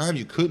 at the time,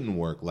 you couldn't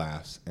work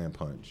Laughs and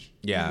Punch.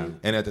 Yeah.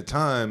 And at the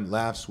time,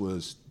 Laughs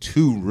was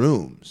 2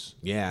 rooms.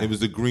 Yeah. It was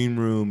the green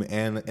room,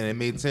 and it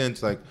made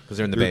sense. Like, 'Cause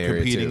they're in the you're Bay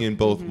Area, competing too. in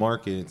both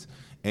markets.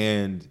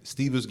 And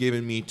Steve was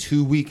giving me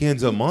 2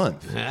 weekends a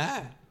month.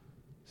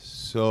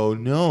 So,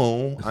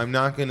 no, I'm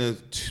not going to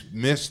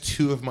miss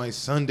 2 of my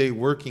Sunday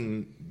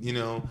working,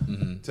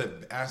 to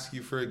ask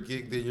you for a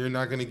gig that you're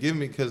not going to give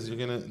me because you're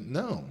going to,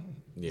 no.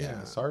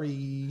 Yeah.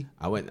 Sorry.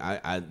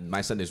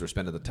 My Sundays were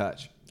spent at the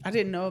Touch. I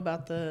didn't know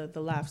about the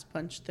Laughs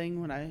Punch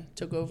thing when I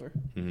took over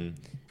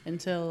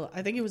until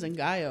I think it was in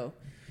Gaio.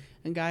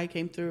 And Guy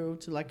came through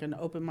to like an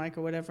open mic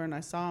or whatever, and I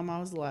saw him. I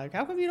was like,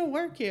 "How come you don't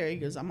work here?" He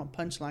goes, "I'm a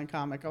Punchline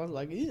comic." I was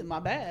like, "My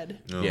bad."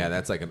 No. Yeah,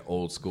 that's like an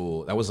old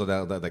school. That was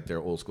like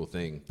their old school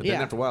thing. But then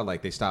Yeah. after a while,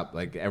 like they stopped.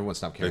 Like everyone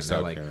stopped caring. They They're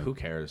stopped like, caring. who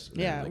cares?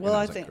 And Yeah, like, well, and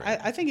I was like, think great.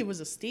 I think it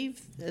was a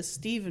Steve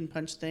and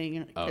Punch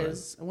thing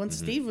because once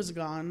Steve was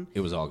gone,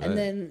 It was all good. And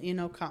then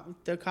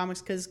the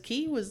comics because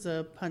Key was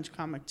a Punch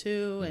comic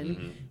too,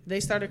 and they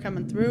started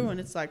coming through, and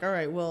it's like, all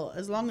right, well,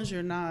 as long as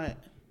you're not,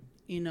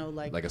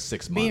 like a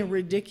 6 month. being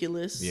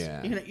ridiculous,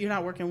 Yeah. you're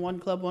not working one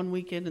club one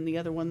weekend and the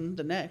other one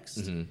the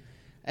next.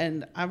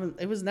 And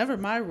it was never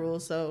my rule,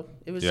 so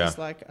it was Yeah. just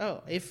like,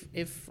 oh,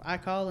 if I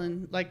call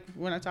and like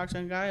when I talked to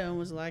a guy and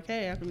was like,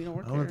 hey, how come you don't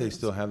work I don't know if here? they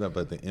still have that,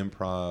 but the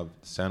Improv,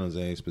 San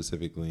Jose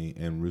specifically,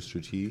 and Rooster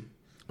Teeth,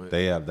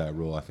 they have that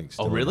rule, I think,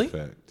 still really? in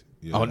effect.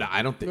 Yeah. Oh no,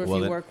 I don't Or think. if Well,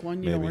 you then, work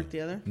one, you don't maybe. work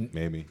the other.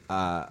 Maybe.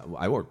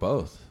 I work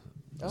both.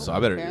 Oh, So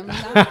I better. apparently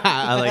not.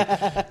 I like.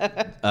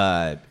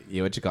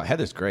 What you call it?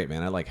 Heather's great,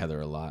 man. I like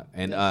Heather a lot,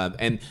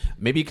 and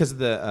maybe because of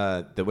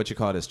the what you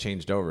call it has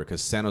changed over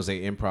because San Jose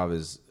Improv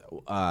is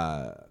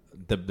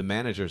the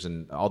managers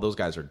and all those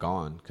guys are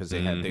gone because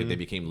they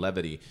became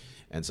Levity.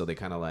 And so they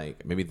kind of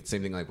like maybe the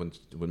same thing like when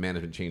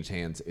management changed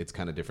hands, it's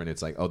kind of different.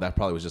 It's like, oh, that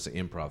probably was just an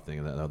improv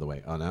thing the other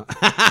way. Oh no,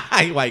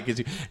 why?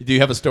 Do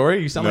you have a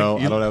story? You sound No,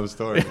 like I don't have a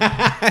story.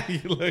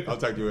 you look, I'll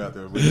talk to you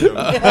after. man.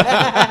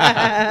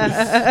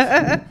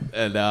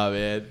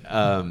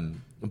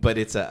 But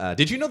it's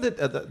did you know that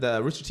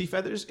the Rooster Teeth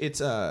Feathers? It's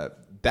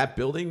that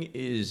building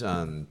is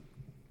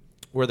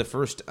where the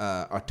first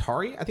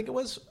Atari, I think it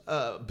was,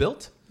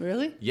 built.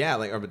 Really? Yeah,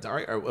 like or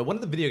Atari, or one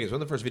of the video games. One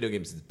of the first video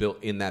games is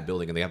built in that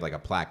building, and they have like a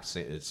plaque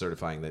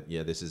certifying that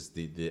this is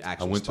the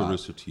actual. I went spot. to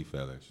Rooster Teeth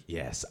Feathers.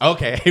 Yes.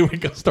 Okay. Here we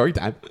go. Story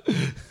time.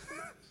 I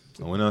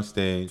went on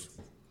stage.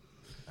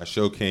 I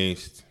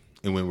showcased.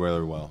 It went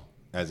really well,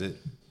 as it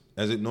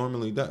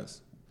normally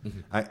does.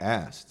 I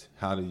asked,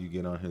 "How do you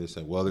get on here?" They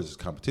said, "Well, there's this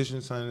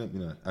competition. Sign up."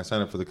 I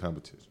signed up for the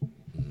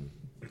competition.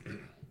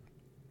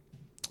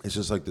 It's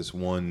just like this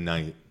one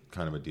night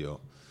kind of a deal.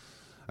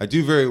 I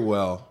do very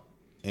well,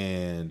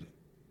 and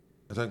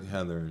I talked to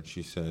Heather, and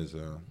she says,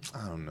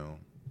 "I don't know.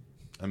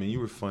 I mean, you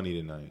were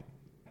funny tonight,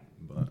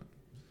 but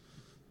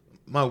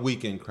my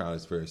weekend crowd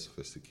is very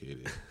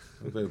sophisticated.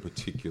 A very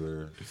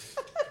particular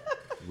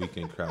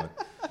weekend crowd.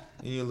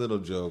 And your little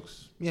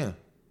jokes, yeah,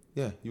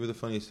 yeah, you were the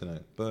funniest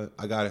tonight, but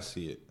I gotta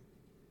see it.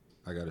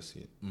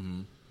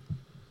 Mm-hmm.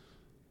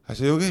 I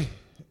say,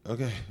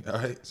 okay, all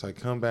right. So I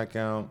come back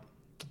out.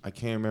 I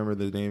can't remember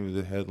the name of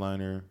the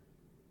headliner.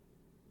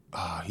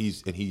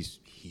 He's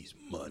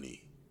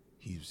money.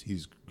 He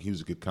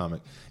was a good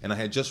comic, and I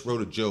had just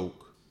wrote a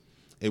joke.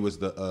 It was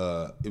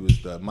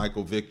the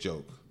Michael Vick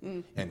joke,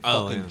 and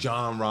fucking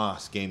John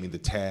Ross gave me the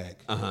tag.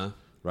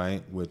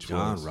 Right, which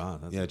John was Ross.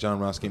 John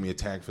Ross gave me a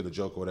tag for the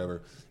joke or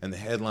whatever, and the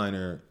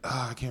headliner,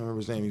 I can't remember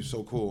his name. He was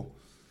so cool.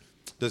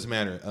 Doesn't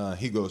matter.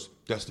 He goes,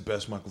 "That's the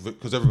best Michael Vick,"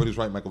 because everybody's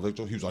writing Michael Vick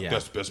joke. He was like,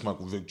 "That's the best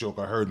Michael Vick joke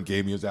I heard," and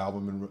gave me his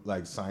album and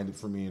like signed it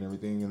for me and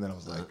everything. And then I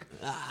was like,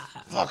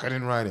 "Fuck, I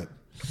didn't write it,"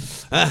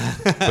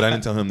 but I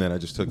didn't tell him that. I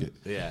just took it.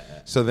 Yeah.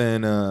 So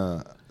then,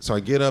 so I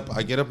get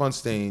up on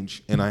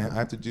stage, and I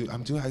have to do. I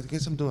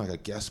guess I'm doing like a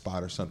guest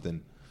spot or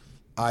something.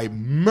 I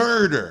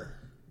murder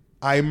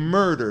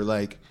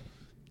like.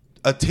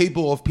 A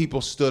table of people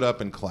stood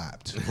up and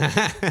clapped.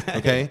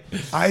 Okay?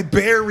 I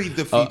buried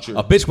the feature.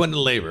 A bitch went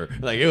into labor.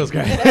 Like, it was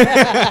great.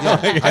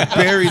 I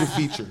buried the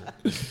feature.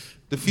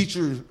 The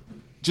feature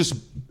just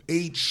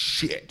ate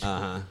shit.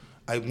 I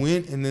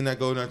went, and then I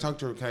go and I talk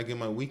to her, can I get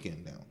my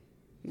weekend now?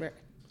 Right.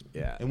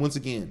 Yeah. And once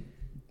again,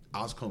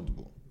 I was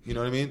comfortable. You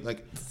know what I mean?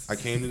 Like, I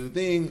came to the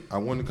thing. I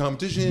won the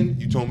competition.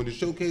 You told me to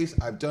showcase.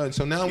 I've done.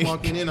 So now I'm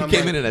walking in. I'm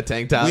came in a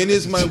tank top. When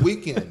is my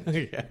weekend?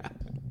 Yeah.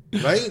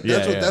 Right?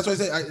 That's what I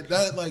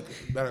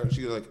say.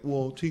 She was like,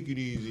 well, take it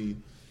easy.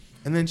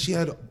 And then she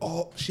had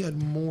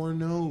more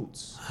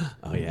notes.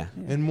 Oh, yeah.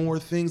 And more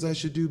things I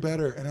should do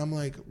better. And I'm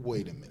like,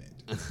 wait a minute.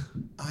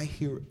 I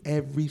hear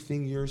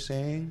everything you're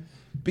saying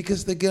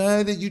because the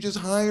guy that you just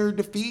hired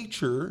to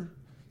feature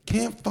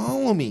can't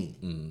follow me.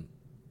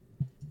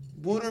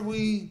 What are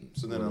we?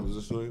 So then I was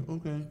just like,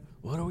 okay.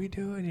 What are we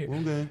doing here?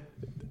 Okay.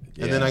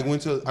 Yeah. And then I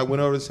went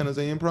over to San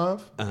Jose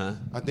Improv.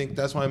 I think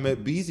that's why I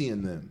met Beezy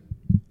and them.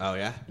 Oh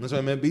yeah, that's why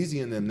I met Beezy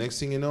and them. Next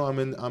thing you know, I'm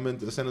in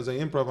the San Jose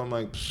Improv. I'm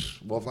like,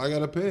 well, if I got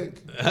to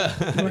pick,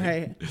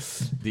 right?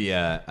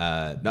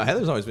 No,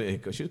 Heather's always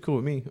been. She was cool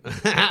with me.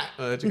 I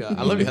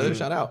love you, Heather.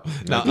 Shout out.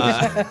 No,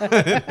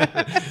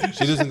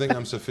 she doesn't think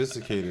I'm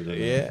sophisticated.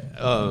 Yeah.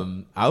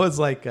 I was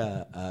like,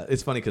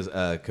 it's funny because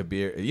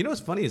Kabir. You know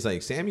what's funny is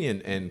like Sammy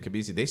and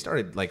Kabisi. They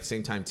started like the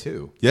same time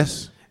too.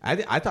 Yes.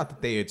 I thought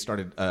that they had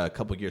started a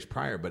couple of years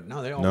prior, but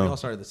no, they all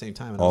started at the same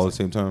time. And all at the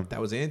same time. That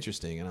was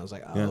interesting, and I was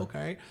like,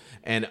 okay.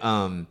 And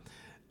I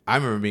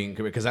remember being,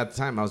 because at the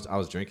time I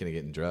was drinking and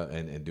getting drug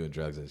and doing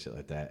drugs and shit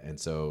like that, and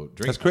so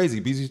that's crazy.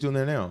 Beezy's doing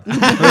that now,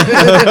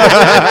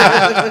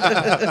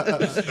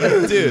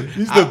 dude.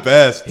 He's the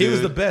best. He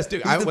was the best,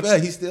 dude. He's the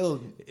best. He's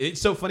still.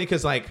 It's so funny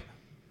because like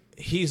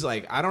he's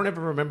like, I don't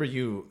ever remember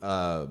you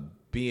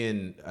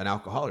being an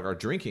alcoholic or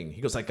drinking.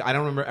 He goes like, I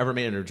don't remember ever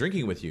made a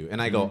drinking with you.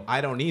 And I go,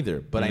 I don't either,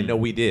 but I know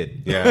we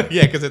did. Yeah.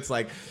 Yeah. Cause it's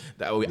like,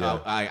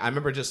 I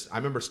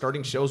remember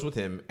starting shows with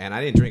him and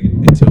I didn't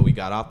drink until we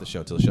got off the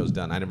show, till the show's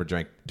done. I never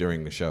drank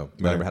during the show.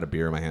 I never had a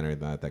beer in my hand or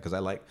anything like that. Cause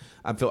I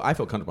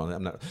feel comfortable.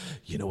 I'm not,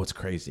 you know what's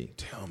crazy?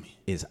 Tell me.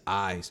 Is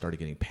I started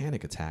getting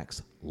panic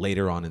attacks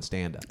later on in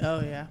stand up. Oh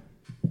yeah.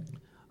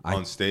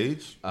 On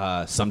stage?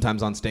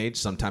 Sometimes on stage,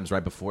 sometimes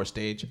right before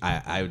stage.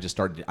 I would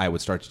start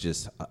to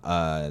just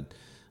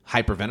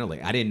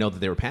hyperventilate. I didn't know that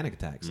they were panic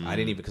attacks. I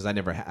didn't even, because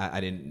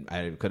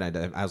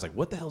I was like,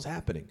 what the hell's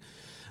happening?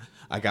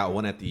 I got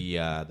one at the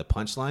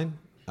Punchline.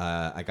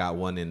 I got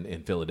one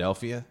in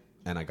Philadelphia,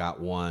 and I got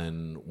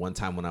one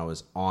time when I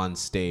was on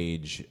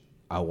stage.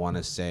 I want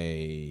to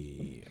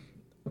say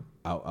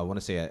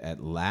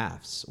at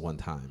Laughs one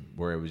time,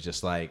 where it was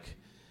just like,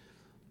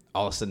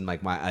 all of a sudden,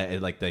 like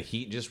like the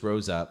heat just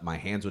rose up. My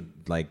hands would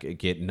like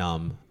get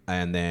numb,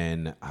 and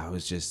then I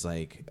was just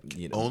like,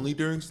 you know, only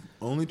during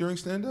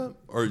stand up,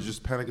 or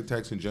just panic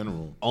attacks in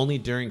general. Only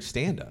during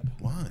stand up.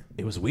 Why?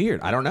 It was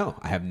weird. I don't know.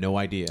 I have no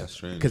idea. That's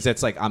strange. Because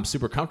it's like I'm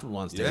super comfortable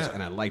on stage,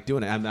 and I like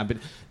doing it.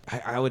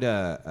 I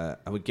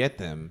would get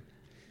them,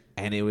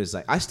 and it was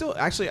like I still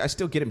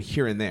get them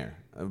here and there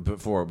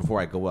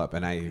before I go up,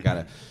 and I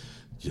gotta.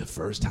 The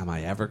first time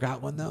I ever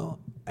got one though,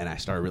 and I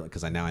started really,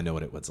 because now I know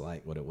what it was,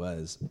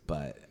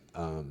 but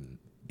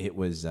it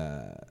was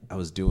I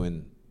was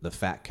doing the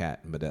Fat Cat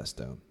in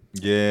Modesto.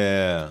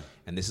 Yeah.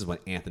 And this is when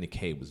Anthony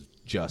K was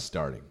just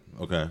starting.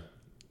 Okay.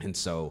 And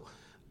so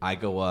I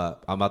go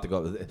up. I'm about to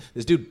go.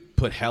 This dude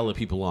put hella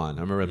people on.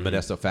 I remember at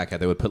Modesto Fat Cat,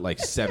 they would put like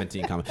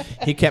 17 coming.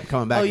 He kept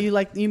coming back. Oh, you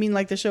mean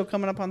like the show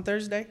coming up on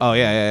Thursday? Oh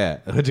yeah.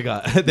 What you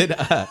got? Then,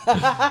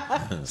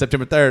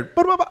 September 3rd.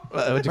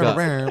 What you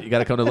got? You got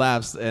to come to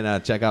Laughs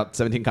and check out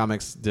 17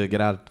 comics to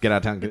get out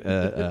of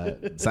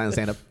town. Silent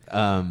stand up.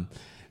 I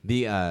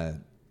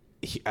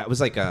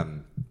was like.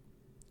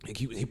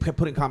 He kept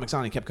putting comics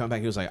on. He kept coming back.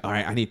 He was like, "All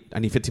right, I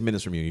need 15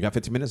 minutes from you. You got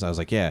 15 minutes?" I was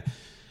like, "Yeah."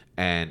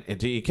 And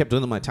he kept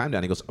doing my time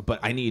down. He goes, "But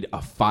I need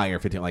a fire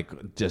 15.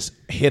 Like, just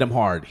hit him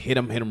hard, hit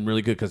him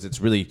really good, because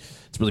it's really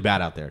bad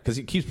out there." Because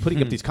he keeps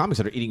putting up these comics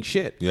that are eating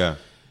shit. Yeah.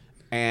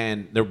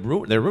 And they're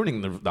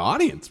ruining the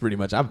audience pretty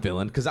much. I'm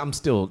feeling, because I'm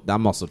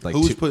also like,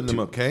 who's putting them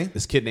up? Kay?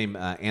 This kid named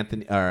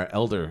Anthony or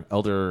Elder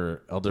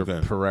Okay.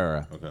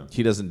 Pereira. Okay.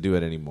 He doesn't do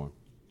it anymore.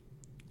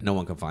 No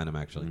one can find him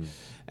actually,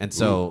 and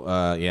so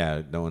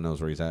no one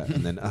knows where he's at.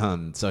 And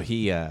then so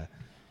he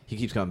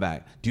keeps coming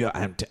back. Do you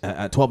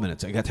have 12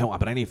 minutes? I got 10,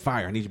 but I need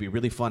fire. I need to be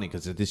really funny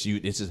because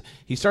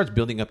he starts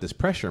building up this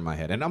pressure in my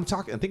head, and I'm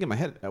thinking in my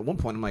head at one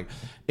point. I'm like,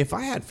 if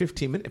I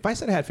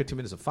said I had 15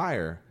 minutes of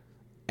fire,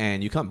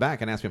 and you come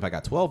back and ask me if I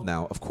got 12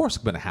 now, of course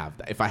I'm gonna have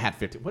that. If I had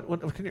 15,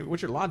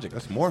 what's your logic?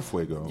 That's more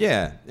fuego.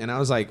 Yeah, and I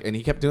was like, and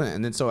he kept doing it,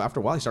 and then so after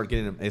a while he started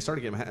getting,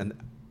 and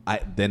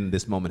then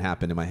this moment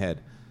happened in my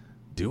head.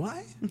 Do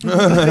I?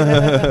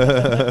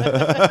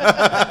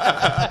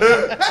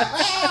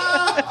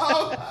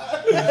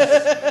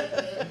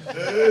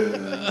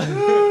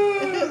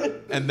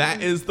 And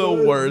that is the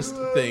worst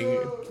thing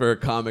for a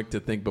comic to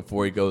think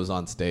before he goes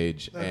on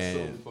stage. That's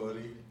and so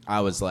funny.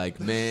 I was like,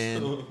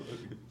 man.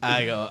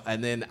 I go,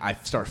 and then I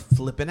start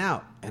flipping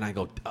out, and I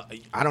go,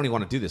 I don't even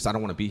want to do this. I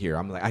don't want to be here.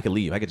 I'm like, I could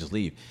leave. I could just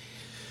leave.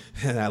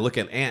 And I look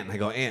at Ant, and I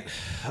go, Ant.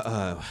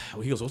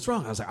 He goes, what's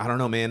wrong? I was like, I don't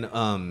know, man.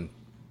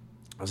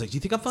 I was like, do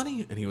you think I'm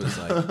funny? And he was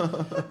like,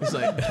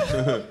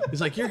 he's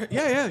like, yeah,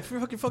 you're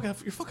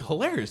fucking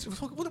hilarious.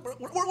 What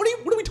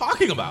are we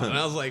talking about? And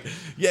I was like,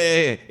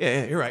 yeah,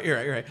 you're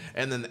right.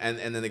 And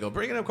then they go,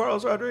 bring it up,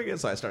 Carlos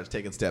Rodriguez. So I start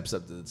taking steps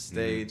up to the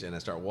stage, and I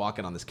start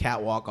walking on this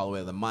catwalk all the way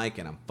to the mic,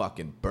 and I'm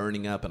fucking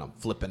burning up, and I'm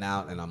flipping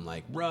out, and I'm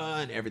like,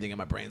 run. Everything in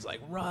my brain's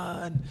like,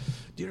 run.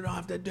 You don't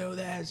have to do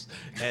this.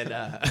 And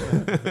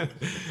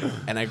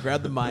and I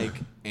grab the mic,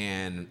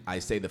 and I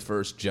say the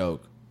first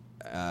joke,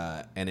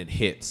 and it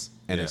hits.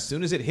 And as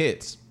soon as it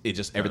hits, it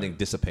just everything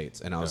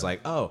dissipates. And I was like,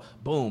 oh,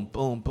 boom,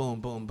 boom,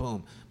 boom, boom,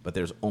 boom. But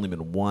there's only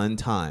been one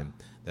time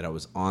that I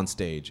was on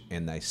stage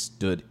and I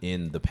stood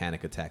in the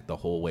panic attack the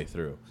whole way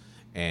through.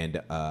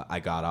 And I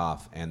got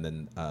off, and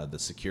then the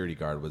security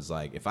guard was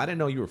like, if I didn't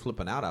know you were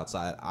flipping out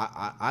outside,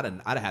 I'd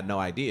have had no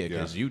idea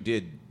because you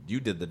did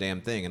the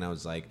damn thing. And I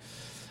was like,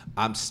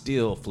 I'm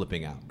still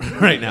flipping out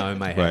right now in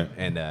my head. Right.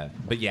 And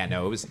but yeah,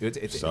 no,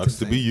 it sucks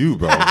to be you,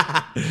 bro.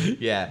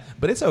 Yeah,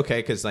 but it's okay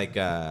because like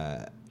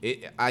I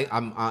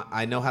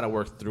know how to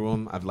work through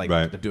them. I've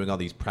I'm doing all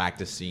these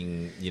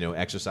practicing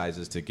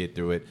exercises to get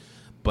through it.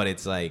 But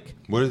it's like,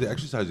 what are the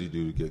exercises you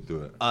do to get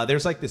through it?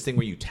 There's like this thing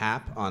where you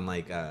tap on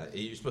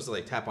you're supposed to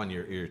like tap on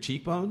your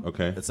cheekbone.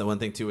 Okay, that's the one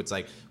thing too. It's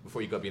like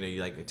before you go up,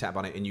 you like tap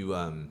on it, and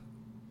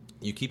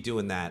you keep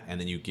doing that, and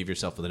then you give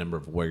yourself the number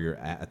of where your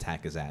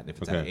attack is at. And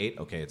if it's at 8,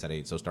 okay, it's at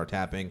 8. So start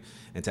tapping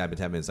and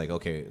tapping. It's like,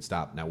 okay,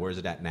 stop. Now, where is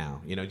it at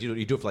now? You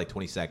do it for like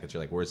 20 seconds.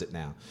 You're like, where is it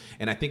now?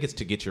 And I think it's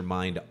to get your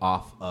mind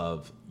off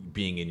of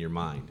being in your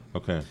mind.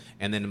 Okay.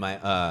 And then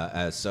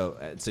so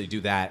you do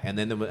that. And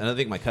then another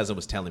thing my cousin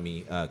was telling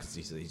me, because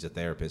he's a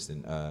therapist,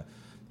 and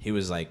he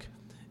was like,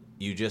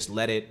 you just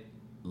let it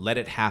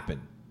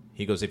happen.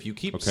 He goes, if you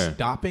keep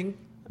stopping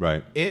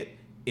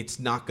it's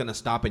not going to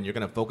stop, and you're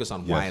going to focus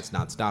on why it's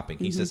not stopping.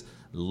 He says,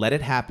 let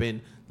it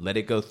happen, let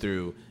it go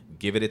through,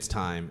 give it its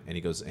time, and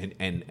he goes,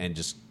 and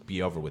just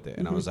be over with it.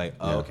 And I was like,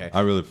 oh, okay.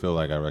 I really feel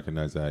like I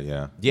recognize that,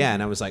 yeah. Yeah,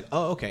 and I was like,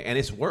 oh, okay. And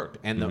it's worked.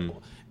 And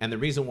the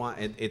reason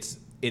why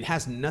it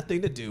has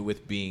nothing to do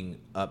with being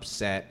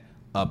upset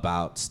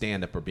about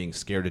stand-up or being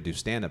scared to do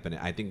stand-up. And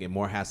I think it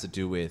more has to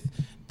do with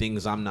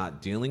things I'm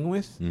not dealing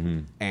with.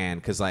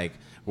 And because, like,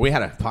 we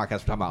had a podcast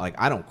talking about, like,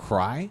 I don't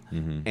cry.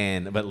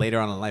 But later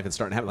on in life, it's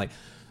starting to happen.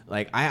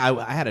 Like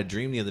I had a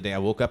dream the other day. I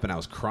woke up and I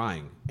was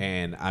crying.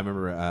 And I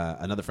remember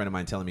another friend of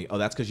mine telling me, oh,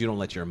 that's because you don't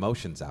let your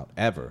emotions out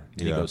ever.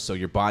 And he goes, so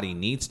your body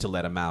needs to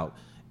let them out.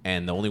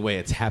 And the only way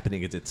it's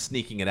happening is it's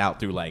sneaking it out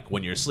through, like,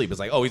 when you're asleep. It's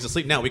like, oh, he's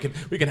asleep now. We can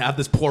have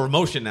this poor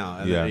emotion now.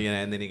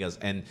 And then he goes,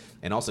 and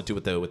also too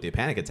with the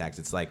panic attacks,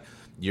 it's like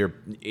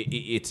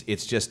it's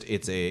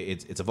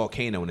a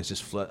volcano, and it's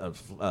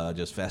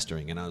just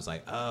festering. And I was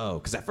like, oh,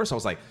 because at first I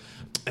was like,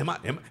 am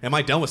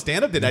I done with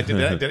stand up? Did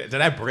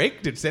I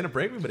break? Did stand up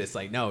break me? But it's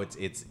like, no,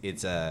 it's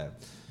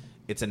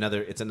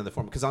another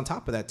form, because on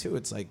top of that too,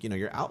 it's like,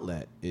 your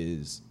outlet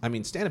is, I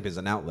mean, stand up is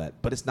an outlet,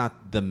 but it's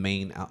not the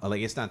main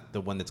like, it's not the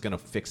one that's gonna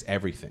fix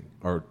everything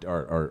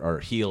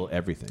or heal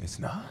everything. It's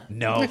not.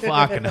 No,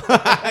 fuck no.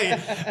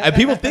 And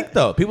people think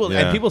though,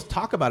 and people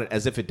talk about it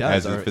as if it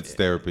does, as if it's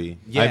therapy.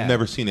 Yeah. I've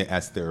never seen it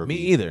as therapy. Me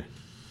either.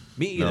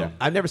 No.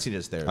 I've never seen it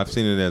as therapy. I've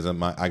seen it as I'm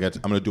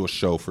gonna do a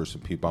show for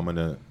some people. I'm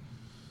gonna,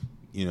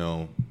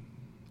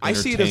 I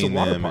see it as a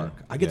water park.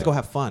 I get to go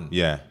have fun.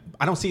 Yeah.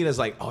 I don't see it as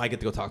like, oh, I get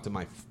to go talk to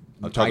my.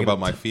 I'll talk about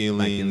my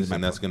feelings,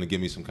 and that's going to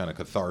give me some kind of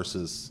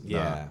catharsis.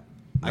 Yeah.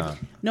 Nah.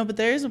 No, but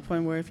there is a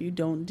point where if you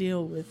don't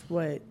deal with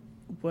what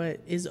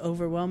is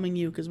overwhelming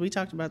you, because we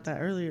talked about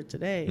that earlier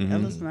today,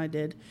 Ellis and I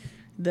did,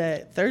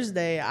 that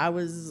Thursday I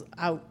was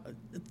out.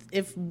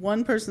 If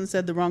one person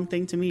said the wrong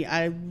thing to me,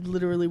 I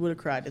literally would have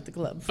cried at the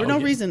club for no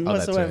reason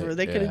whatsoever. Right.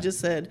 They could have just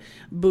said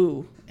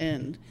boo,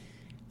 and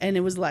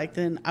it was like,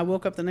 then I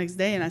woke up the next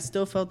day and I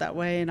still felt that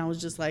way, and I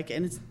was just like,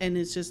 and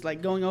it's just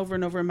like going over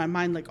and over in my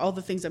mind, like all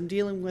the things I'm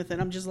dealing with,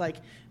 and I'm just like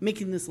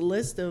making this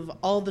list of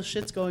all the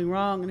shit's going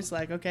wrong, and it's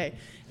like, okay,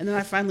 and then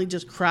I finally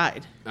just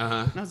cried,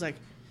 and I was like,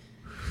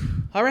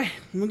 all right,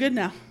 I'm good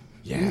now,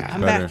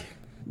 I'm back.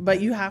 But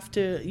you have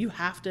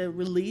to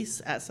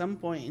release at some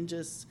point, and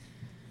just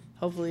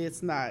hopefully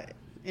it's not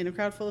in a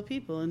crowd full of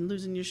people and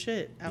losing your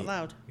shit out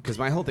loud. Because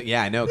my whole thing,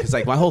 yeah, I know. Because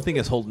like my whole thing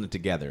is holding it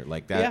together,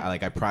 like that. Yeah.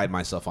 I pride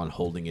myself on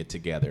holding it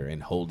together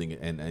and holding it,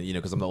 and you know,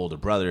 because I'm the older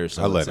brother,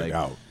 so I let it's it like,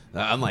 out.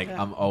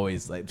 I'm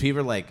always like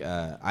people are like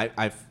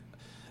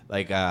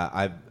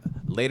I've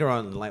later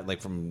on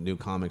like from new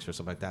comics or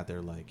stuff like that.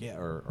 They're like, yeah,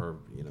 or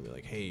you know, they're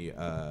like, hey,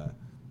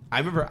 I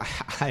remember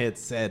I had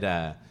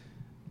said.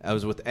 I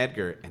was with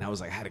Edgar, and I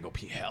was like, I had to go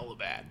pee hella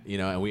bad, you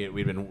know, and we'd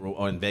been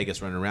in Vegas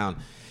running around,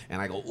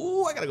 and I go,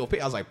 ooh, I gotta go pee.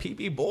 I was like,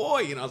 pee boy,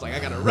 you know, I was like, I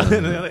gotta run,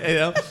 you know,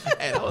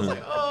 and I was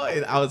like, oh,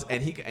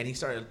 and he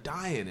started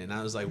dying, and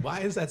I was like,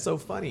 why is that so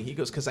funny? He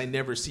goes, because I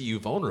never see you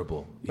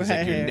vulnerable. He's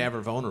like, you're never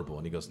vulnerable,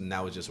 and he goes, and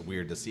that was just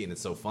weird to see, and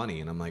it's so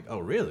funny, and I'm like, oh,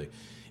 really?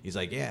 He's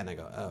like, yeah, and I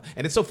go, oh,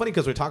 and it's so funny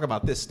because we talk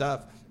about this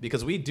stuff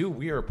because we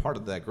are a part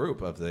of that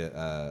group of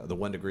the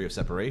 1 Degree of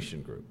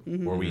Separation group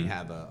where we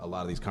have a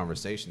lot of these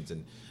conversations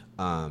and.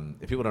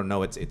 If people don't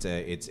know, it's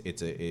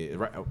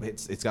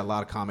got a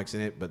lot of comics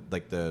in it, but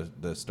like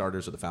the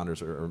starters or the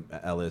founders are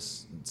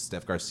Ellis,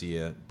 Steph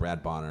Garcia,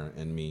 Brad Bonner,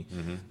 and me,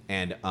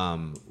 and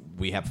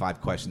we have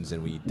 5 questions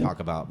and we talk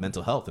about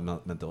mental health and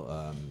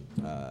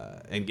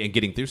and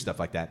getting through stuff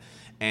like that.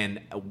 And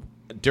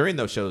during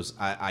those shows,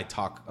 I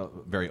talk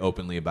very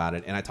openly about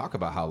it, and I talk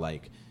about how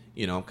like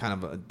you know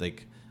kind of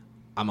like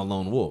I'm a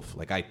lone wolf,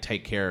 like I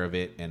take care of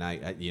it, and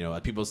I you know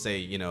people say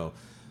you know.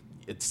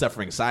 It's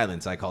suffering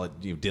silence. I call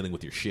it dealing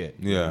with your shit.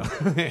 Yeah.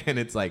 You know? And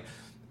it's like,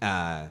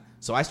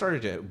 so I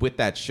started to, with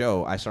that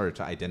show, I started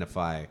to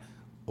identify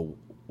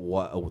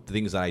what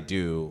things that I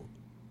do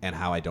and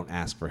how I don't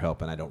ask for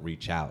help and I don't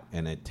reach out.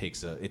 And it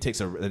takes a,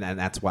 and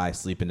that's why I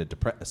slip into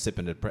depression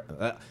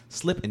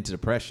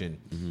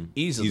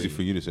easily. Easy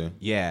for you to say.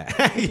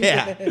 Yeah.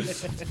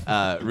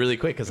 Yeah. Really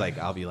quick. Cause like,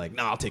 I'll be like,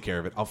 no, I'll take care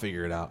of it. I'll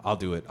figure it out. I'll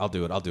do it.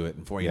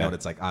 And before you know it,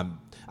 it's like,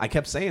 I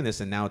kept saying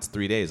this, and now it's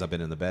 3 days I've been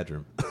in the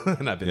bedroom,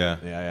 and I've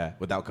been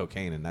without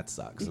cocaine, and that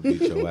sucks.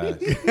 Beat your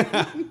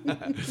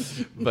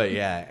ass. But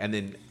yeah, and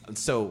then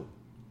so,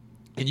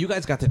 and you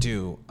guys got to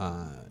do.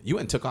 You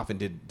went and took off and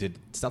did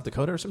South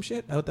Dakota or some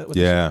shit.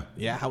 Yeah.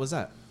 Yeah. How was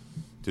that?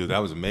 Dude, that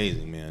was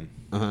amazing, man.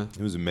 It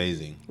was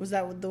amazing. Was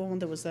that the one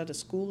that was at a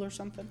school or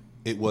something?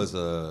 It was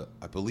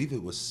I believe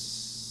it was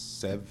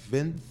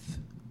 7th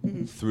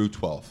through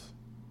 12th.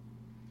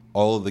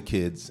 All of the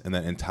kids in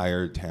that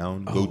entire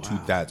town go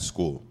to that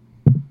school.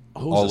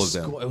 All of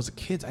them. It was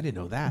kids. I didn't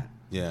know that.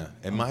 Yeah.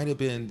 It might have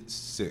been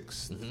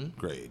 6th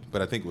grade,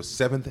 but I think it was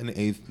 7th and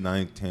 8th,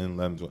 9th, 10th,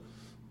 11th, 12th.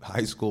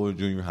 High school or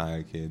junior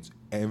high kids.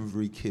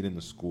 Every kid in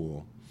the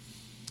school.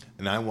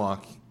 And I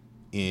walk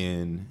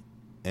in,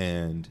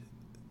 and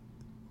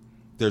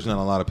there's not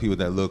a lot of people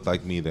that look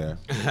like me there.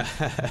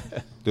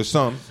 There's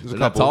some. There's a couple.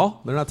 Not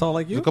tall? They're not tall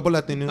like you? There's a couple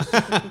Latinos.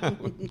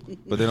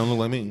 But they don't look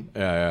like me.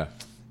 Yeah.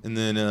 And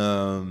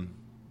then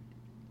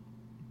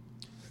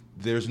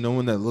there's no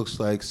one that looks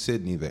like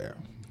Sydney there.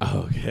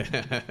 Oh, okay.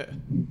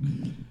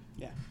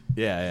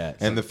 Yeah.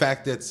 And the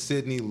fact that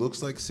Sydney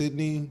looks like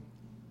Sydney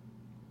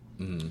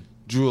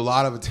drew a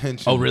lot of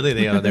attention. Oh, really?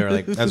 They were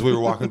like as we were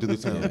walking through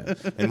the town.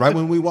 Yeah. And right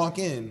when we walk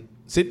in,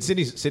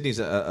 Sydney's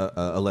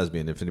a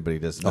lesbian. If anybody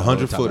doesn't know,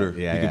 100-footer.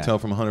 Yeah, you can tell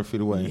from 100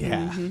 feet away.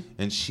 Yeah.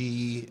 And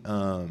she.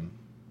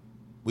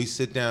 We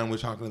sit down, we're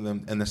talking to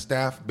them, and the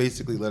staff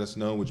basically let us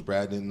know, which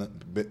Brad didn't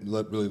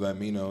really let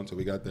me know until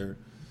we got there.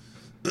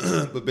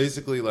 But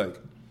basically, like,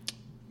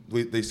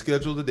 they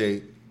scheduled a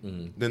date,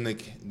 then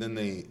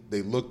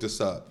they looked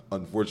us up,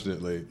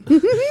 unfortunately.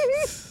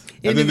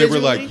 And then they were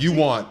like, you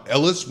want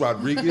Ellis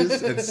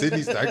Rodriguez and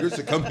Sydney Stigers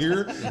to come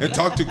here and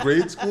talk to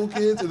grade school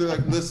kids? And they're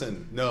like,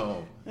 listen,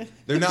 no,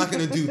 they're not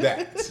going to do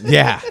that.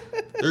 Yeah.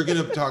 They're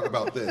going to talk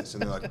about this.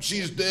 And they're like,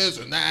 she's this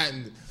and that.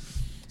 And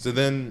so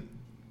then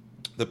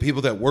the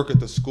people that work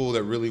at the school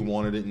that really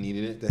wanted it and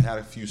needed it, that had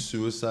a few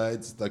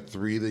suicides, like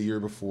 3 the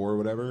year before or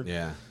whatever.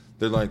 Yeah.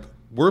 They're like,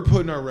 we're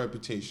putting our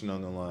reputation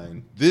on the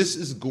line. This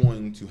is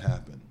going to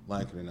happen,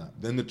 like it or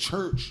not. Then the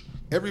church,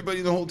 everybody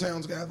in the whole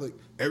town's Catholic.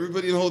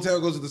 Everybody in the whole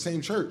town goes to the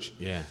same church.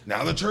 Yeah.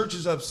 Now the church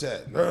is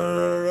upset.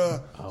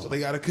 So they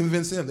got to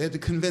convince them. They have to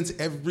convince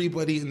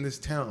everybody in this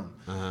town.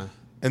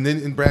 And then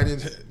in Brad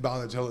didn't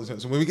bother to tell us.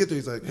 So when we get there,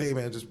 he's like, hey,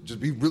 man, just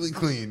be really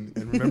clean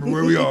and remember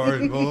where we are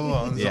and blah, blah,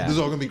 blah. And this is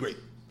all going to be great.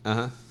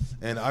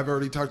 And I've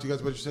already talked to you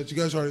guys about your set. You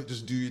guys already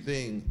just do your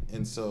thing.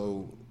 And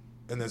so,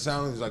 and then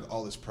suddenly there's like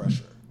all this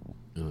pressure.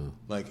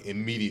 Like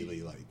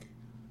immediately, like,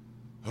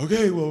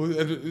 okay,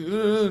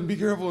 well, be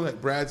careful. And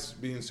like Brad's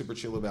being super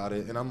chill about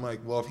it. And I'm like,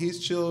 well, if he's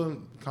chill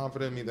and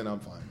confident in me, then I'm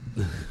fine.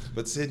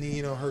 But Sydney,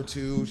 you know, her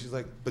too, she's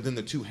like, but then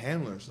the 2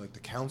 handlers, like the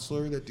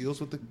counselor that deals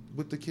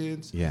with the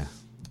kids. Yeah.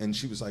 And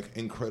she was like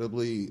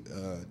incredibly,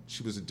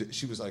 she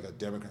was like a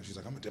Democrat. She's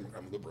like, I'm a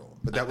Democrat, I'm a liberal.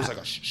 But that was like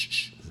a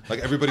shh.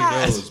 Like everybody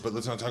knows, but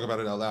let's not talk about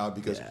it out loud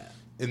because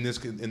in this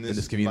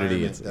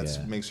community,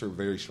 that makes her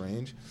very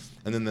strange.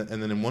 And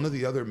then in one of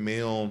the other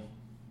male,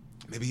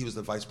 maybe he was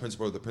the vice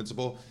principal or the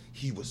principal,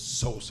 he was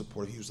so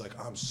supportive. He was like,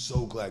 I'm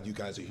so glad you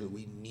guys are here.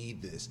 We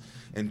need this.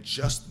 And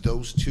just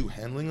those 2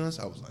 handling us,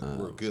 I was like,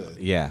 we're good.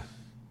 Yeah.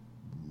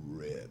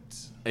 Ripped.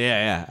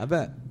 Yeah, I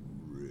bet.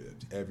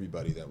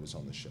 everybody that was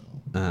on the show.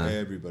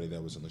 Everybody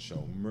that was on the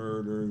show.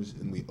 Murders,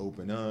 and we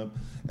open up,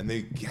 and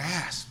they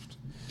gasped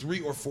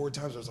 3 or 4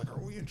 times. I was like,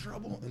 are we in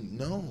trouble? And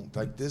no,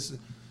 like this,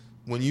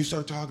 when you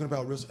start talking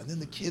about real, and then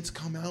the kids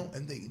come out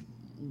and they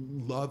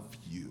love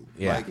you.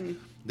 Yeah. Like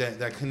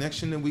that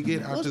connection that we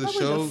get after the it's show.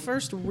 probably the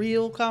first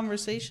real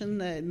conversation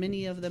that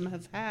many of them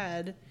have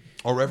had.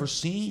 Or ever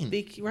seen.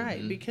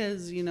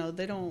 Because, you know,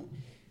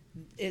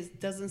 it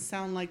doesn't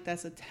sound like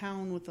that's a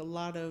town with a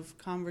lot of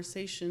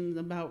conversations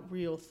about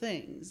real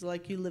things.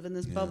 Like, you live in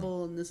this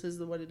bubble and this is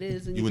what it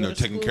is, and you go in there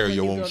to taking school, care of and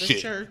your you own go to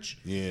shit. church.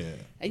 Yeah.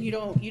 And you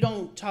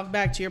don't talk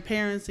back to your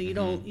parents, and you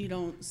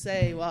don't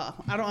say, well,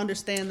 I don't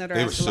understand that, or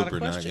They were ask a lot of super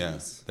nice.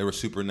 questions. Yeah. They were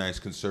super nice,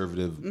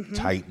 conservative,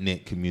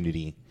 tight-knit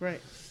community.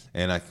 Right.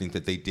 And I think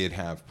that they did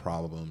have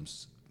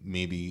problems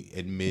maybe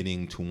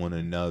admitting to one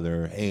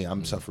another, hey,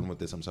 I'm suffering with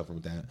this, I'm suffering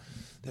with that.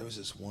 There was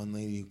this one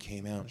lady who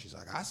came out and she's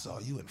like, I saw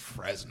you in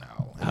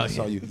Fresno. And I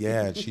saw you.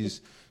 Yeah, she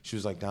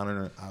was like down in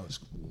her, I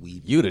was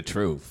weeping. You the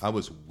truth. I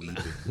was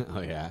weeping.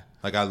 Oh yeah.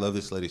 Like, I love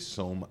this lady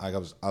so much. I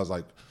was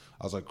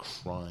like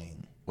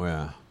crying.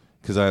 Yeah.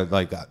 Because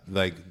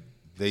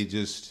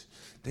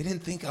they didn't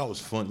think I was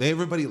funny.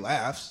 Everybody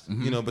laughs,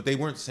 you know, but they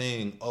weren't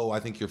saying, oh,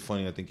 I think you're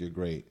funny, I think you're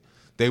great.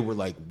 They were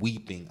like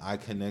weeping. I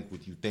connect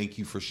with you. Thank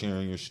you for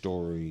sharing your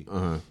story.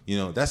 You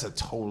know, that's a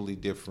totally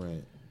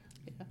different.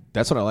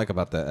 That's what I like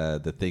about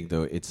the thing,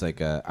 though. It's like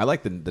I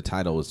like the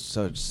title is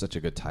such a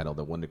good title,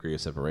 the 1 Degree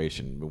of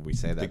Separation. When we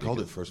say that, They called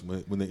it first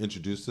when they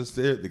introduced us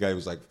there. The guy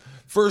was like,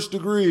 "First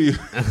degree," like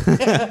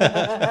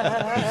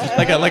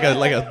a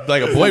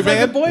boy band.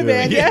 Like a boy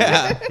band,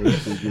 yeah.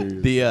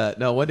 The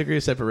 1 Degree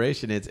of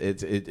Separation.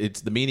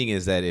 It's the meaning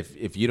is that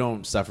if you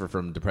don't suffer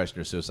from depression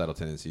or suicidal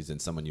tendencies, then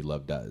someone you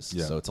love does.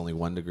 Yeah. So it's only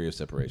 1 degree of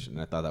separation.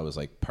 And I thought that was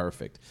like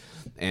perfect.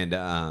 And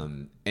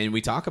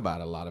we talk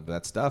about a lot of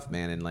that stuff,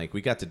 man. And like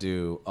we got to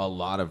do a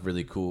lot of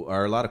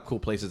cool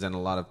places and a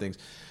lot of things.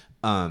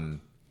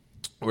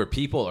 Where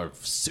people are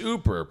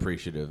super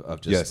appreciative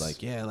of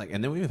just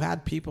and then we've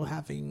had people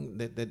having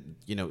that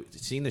you know,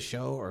 seen the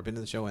show or been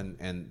to the show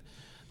and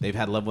they've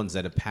had loved ones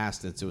that have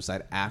passed in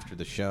suicide after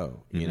the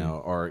show, you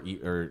know, or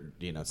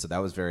you know, so that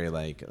was very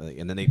like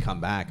and then they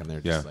come back and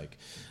they're just like,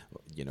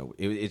 you know,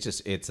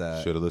 it's should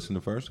have listened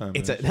the first time.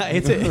 It's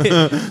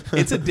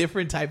a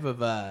different type of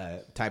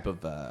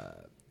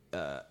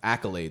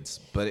accolades,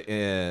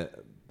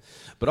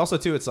 but also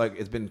too, it's like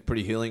it's been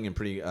pretty healing and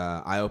pretty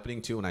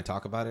eye-opening too when I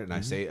talk about it and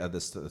I say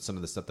some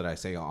of the stuff that I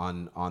say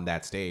on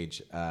that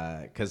stage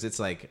because it's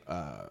like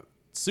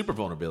super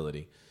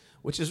vulnerability,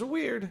 which is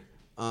weird.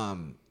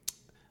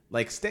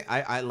 Like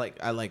I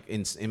like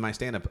in my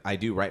stand-up I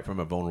do write from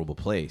a vulnerable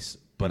place,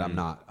 but I'm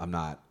not.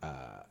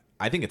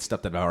 I think it's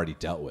stuff that I've already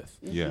dealt with.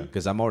 Yeah,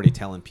 because I'm already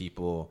telling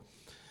people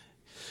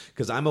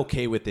because I'm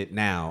okay with it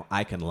now.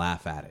 I can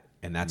laugh at it.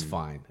 And that's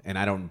fine. And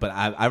I don't, but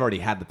I've already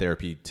had the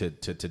therapy to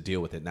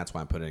deal with it. And that's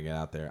why I'm putting it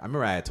out there. I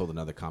remember I told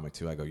another comic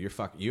too. I go,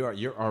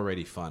 you're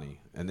already funny.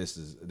 And this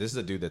is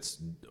a dude that's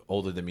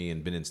older than me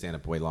and been in stand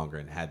up way longer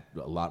and had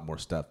a lot more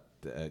stuff,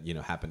 you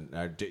know, happen,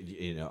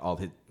 you know, all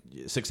his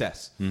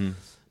success.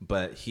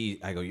 But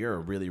I go, you're a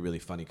really, really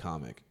funny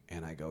comic.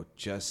 And I go,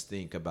 just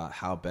think about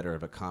how better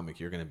of a comic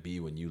you're going to be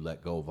when you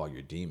let go of all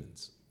your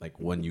demons. Like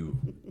when you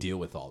deal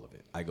with all of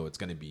it. I go, it's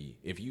going to be,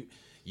 if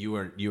you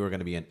are going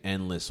to be an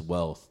endless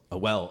well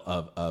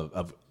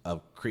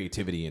of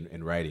creativity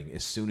and writing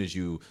as soon as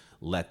you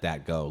let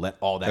that go, let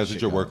all that. That's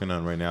what you're working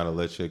on right now, to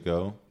let shit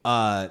go.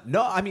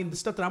 No, I mean the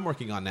stuff that I'm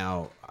working on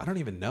now, I don't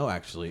even know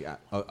actually.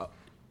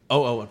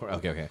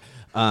 Okay.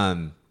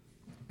 The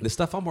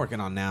stuff I'm working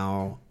on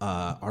now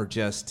are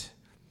just.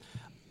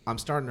 I'm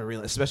starting to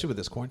realize, especially with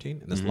this quarantine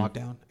and this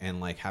lockdown,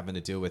 and like having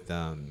to deal with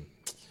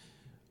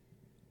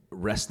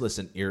restless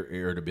and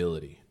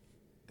irritability,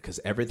 because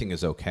everything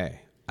is okay.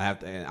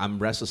 I'm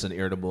restless and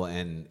irritable,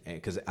 and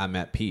because I'm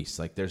at peace.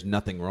 Like there's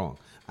nothing wrong.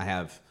 I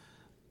have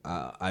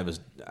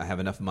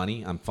enough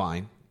money. I'm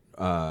fine.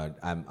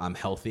 I'm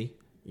healthy.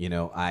 You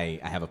know, I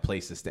have a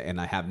place to stay, and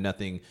I have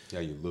nothing. Yeah,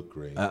 you look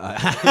great.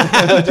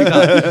 What you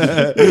call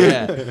it?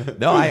 Yeah.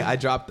 No, I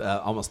dropped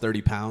almost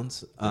 30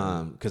 pounds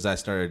because I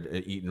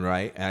started eating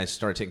right, and I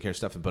started taking care of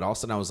stuff. But all of a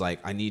sudden, I was like,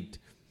 I need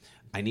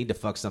to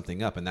fuck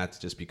something up, and that's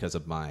just because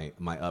of my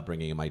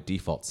upbringing and my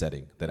default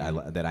setting that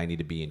I need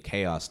to be in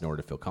chaos in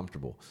order to feel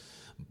comfortable.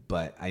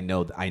 But I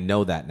know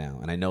that now,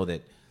 and I know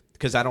that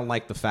because I don't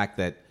like the fact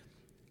that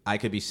I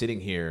could be sitting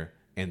here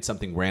and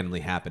something randomly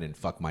happened and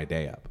fuck my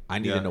day up. I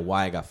need to know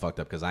why I got fucked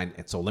up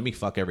so let me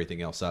fuck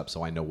everything else up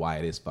so I know why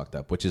it is fucked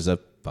up, which is a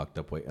fucked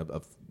up way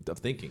of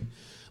thinking.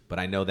 But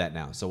I know that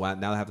now, so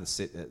now I have to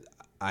sit.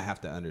 I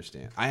have to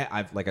understand.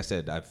 I've like I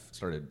said, I've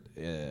started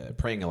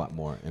praying a lot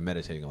more and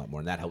meditating a lot more,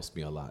 and that helps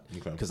me a lot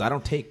because I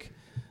don't take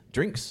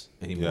drinks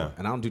anymore,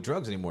 and I don't do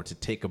drugs anymore to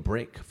take a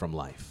break from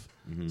life.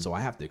 So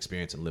I have to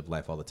experience and live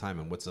life all the time.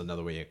 And what's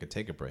another way I could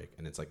take a break?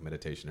 And it's like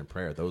meditation and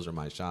prayer. Those are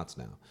my shots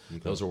now.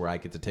 Those are where I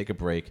get to take a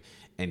break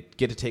and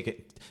get to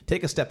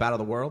take a step out of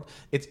the world.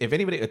 It's, if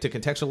anybody, to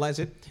contextualize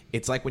it,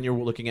 it's like when you're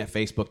looking at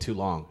Facebook too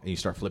long and you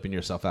start flipping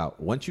yourself out.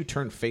 Once you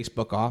turn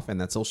Facebook off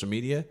and that social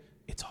media,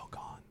 it's all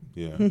gone.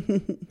 Yeah.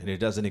 and it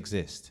doesn't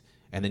exist.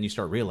 And then you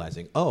start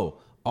realizing, oh,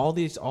 all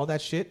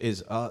that shit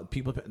is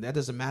people. That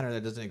doesn't matter.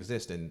 That doesn't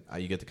exist, and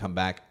you get to come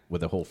back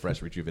with a whole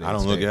fresh, rejuvenated. I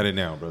don't state. look at it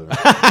now, brother.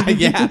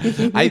 Yeah,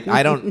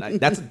 I don't.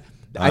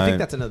 I think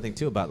that's another thing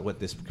too about what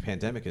this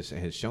pandemic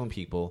has shown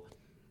people,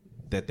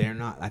 that they're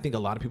not. I think a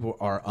lot of people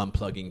are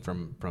unplugging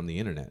from the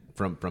internet,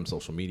 from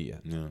social media.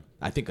 Yeah.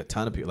 I think a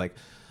ton of people. Like,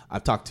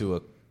 I've talked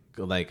to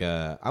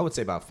I would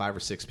say about 5 or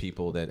 6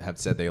 people that have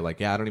said they're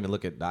like, yeah, I don't even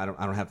look at. I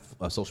don't have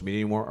social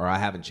media anymore, or I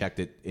haven't checked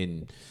it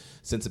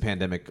since the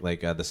pandemic,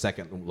 like the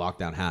second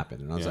lockdown happened.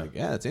 And I was like,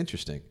 yeah, that's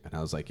interesting. And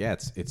I was like, yeah,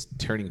 it's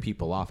turning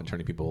people off and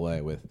turning people away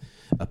with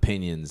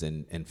opinions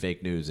and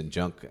fake news and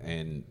junk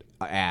and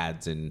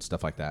ads and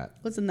stuff like that.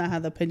 Wasn't that how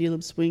the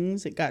pendulum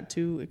swings? It got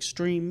too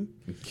extreme.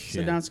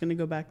 So now it's going to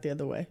go back the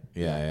other way.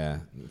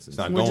 Yeah. It's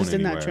not We're going just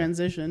in anywhere. that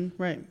transition.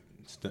 Right.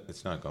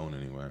 It's not going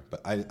anywhere.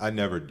 But I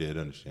never did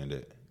understand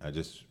it.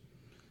 It's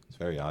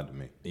very odd to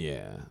me.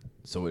 Yeah.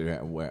 So we're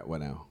at what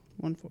now?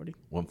 140.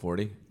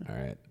 140? All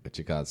right. What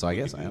you got? So I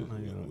guess I don't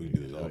know. We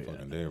do this all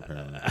fucking day,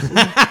 apparently.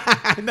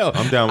 I know.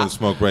 I'm down with a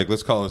smoke break.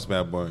 Let's call this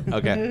bad boy.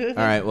 Okay. All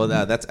right. Well,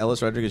 that's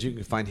Ellis Rodriguez. You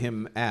can find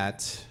him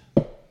at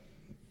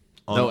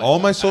On all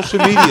my social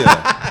media.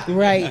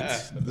 Right.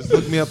 Just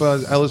look me up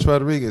as Ellis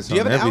Rodriguez Do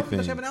you on have an album? everything.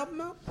 Does you have an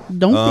album out?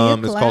 Don't be a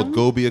clown. It's called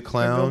Go Be a Or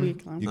Clown. Go Be a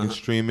Clown. You can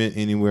stream it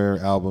anywhere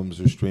albums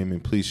are streaming.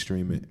 Please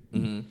stream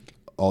it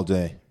all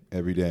day,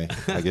 every day.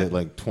 I get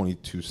like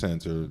 22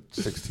 cents or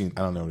 16.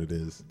 I don't know what it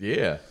is.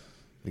 Yeah.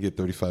 I get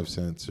 35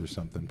 cents or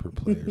something per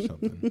play or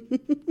something.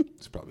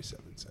 It's probably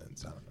 7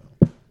 cents. I don't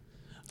know.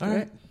 All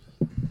right.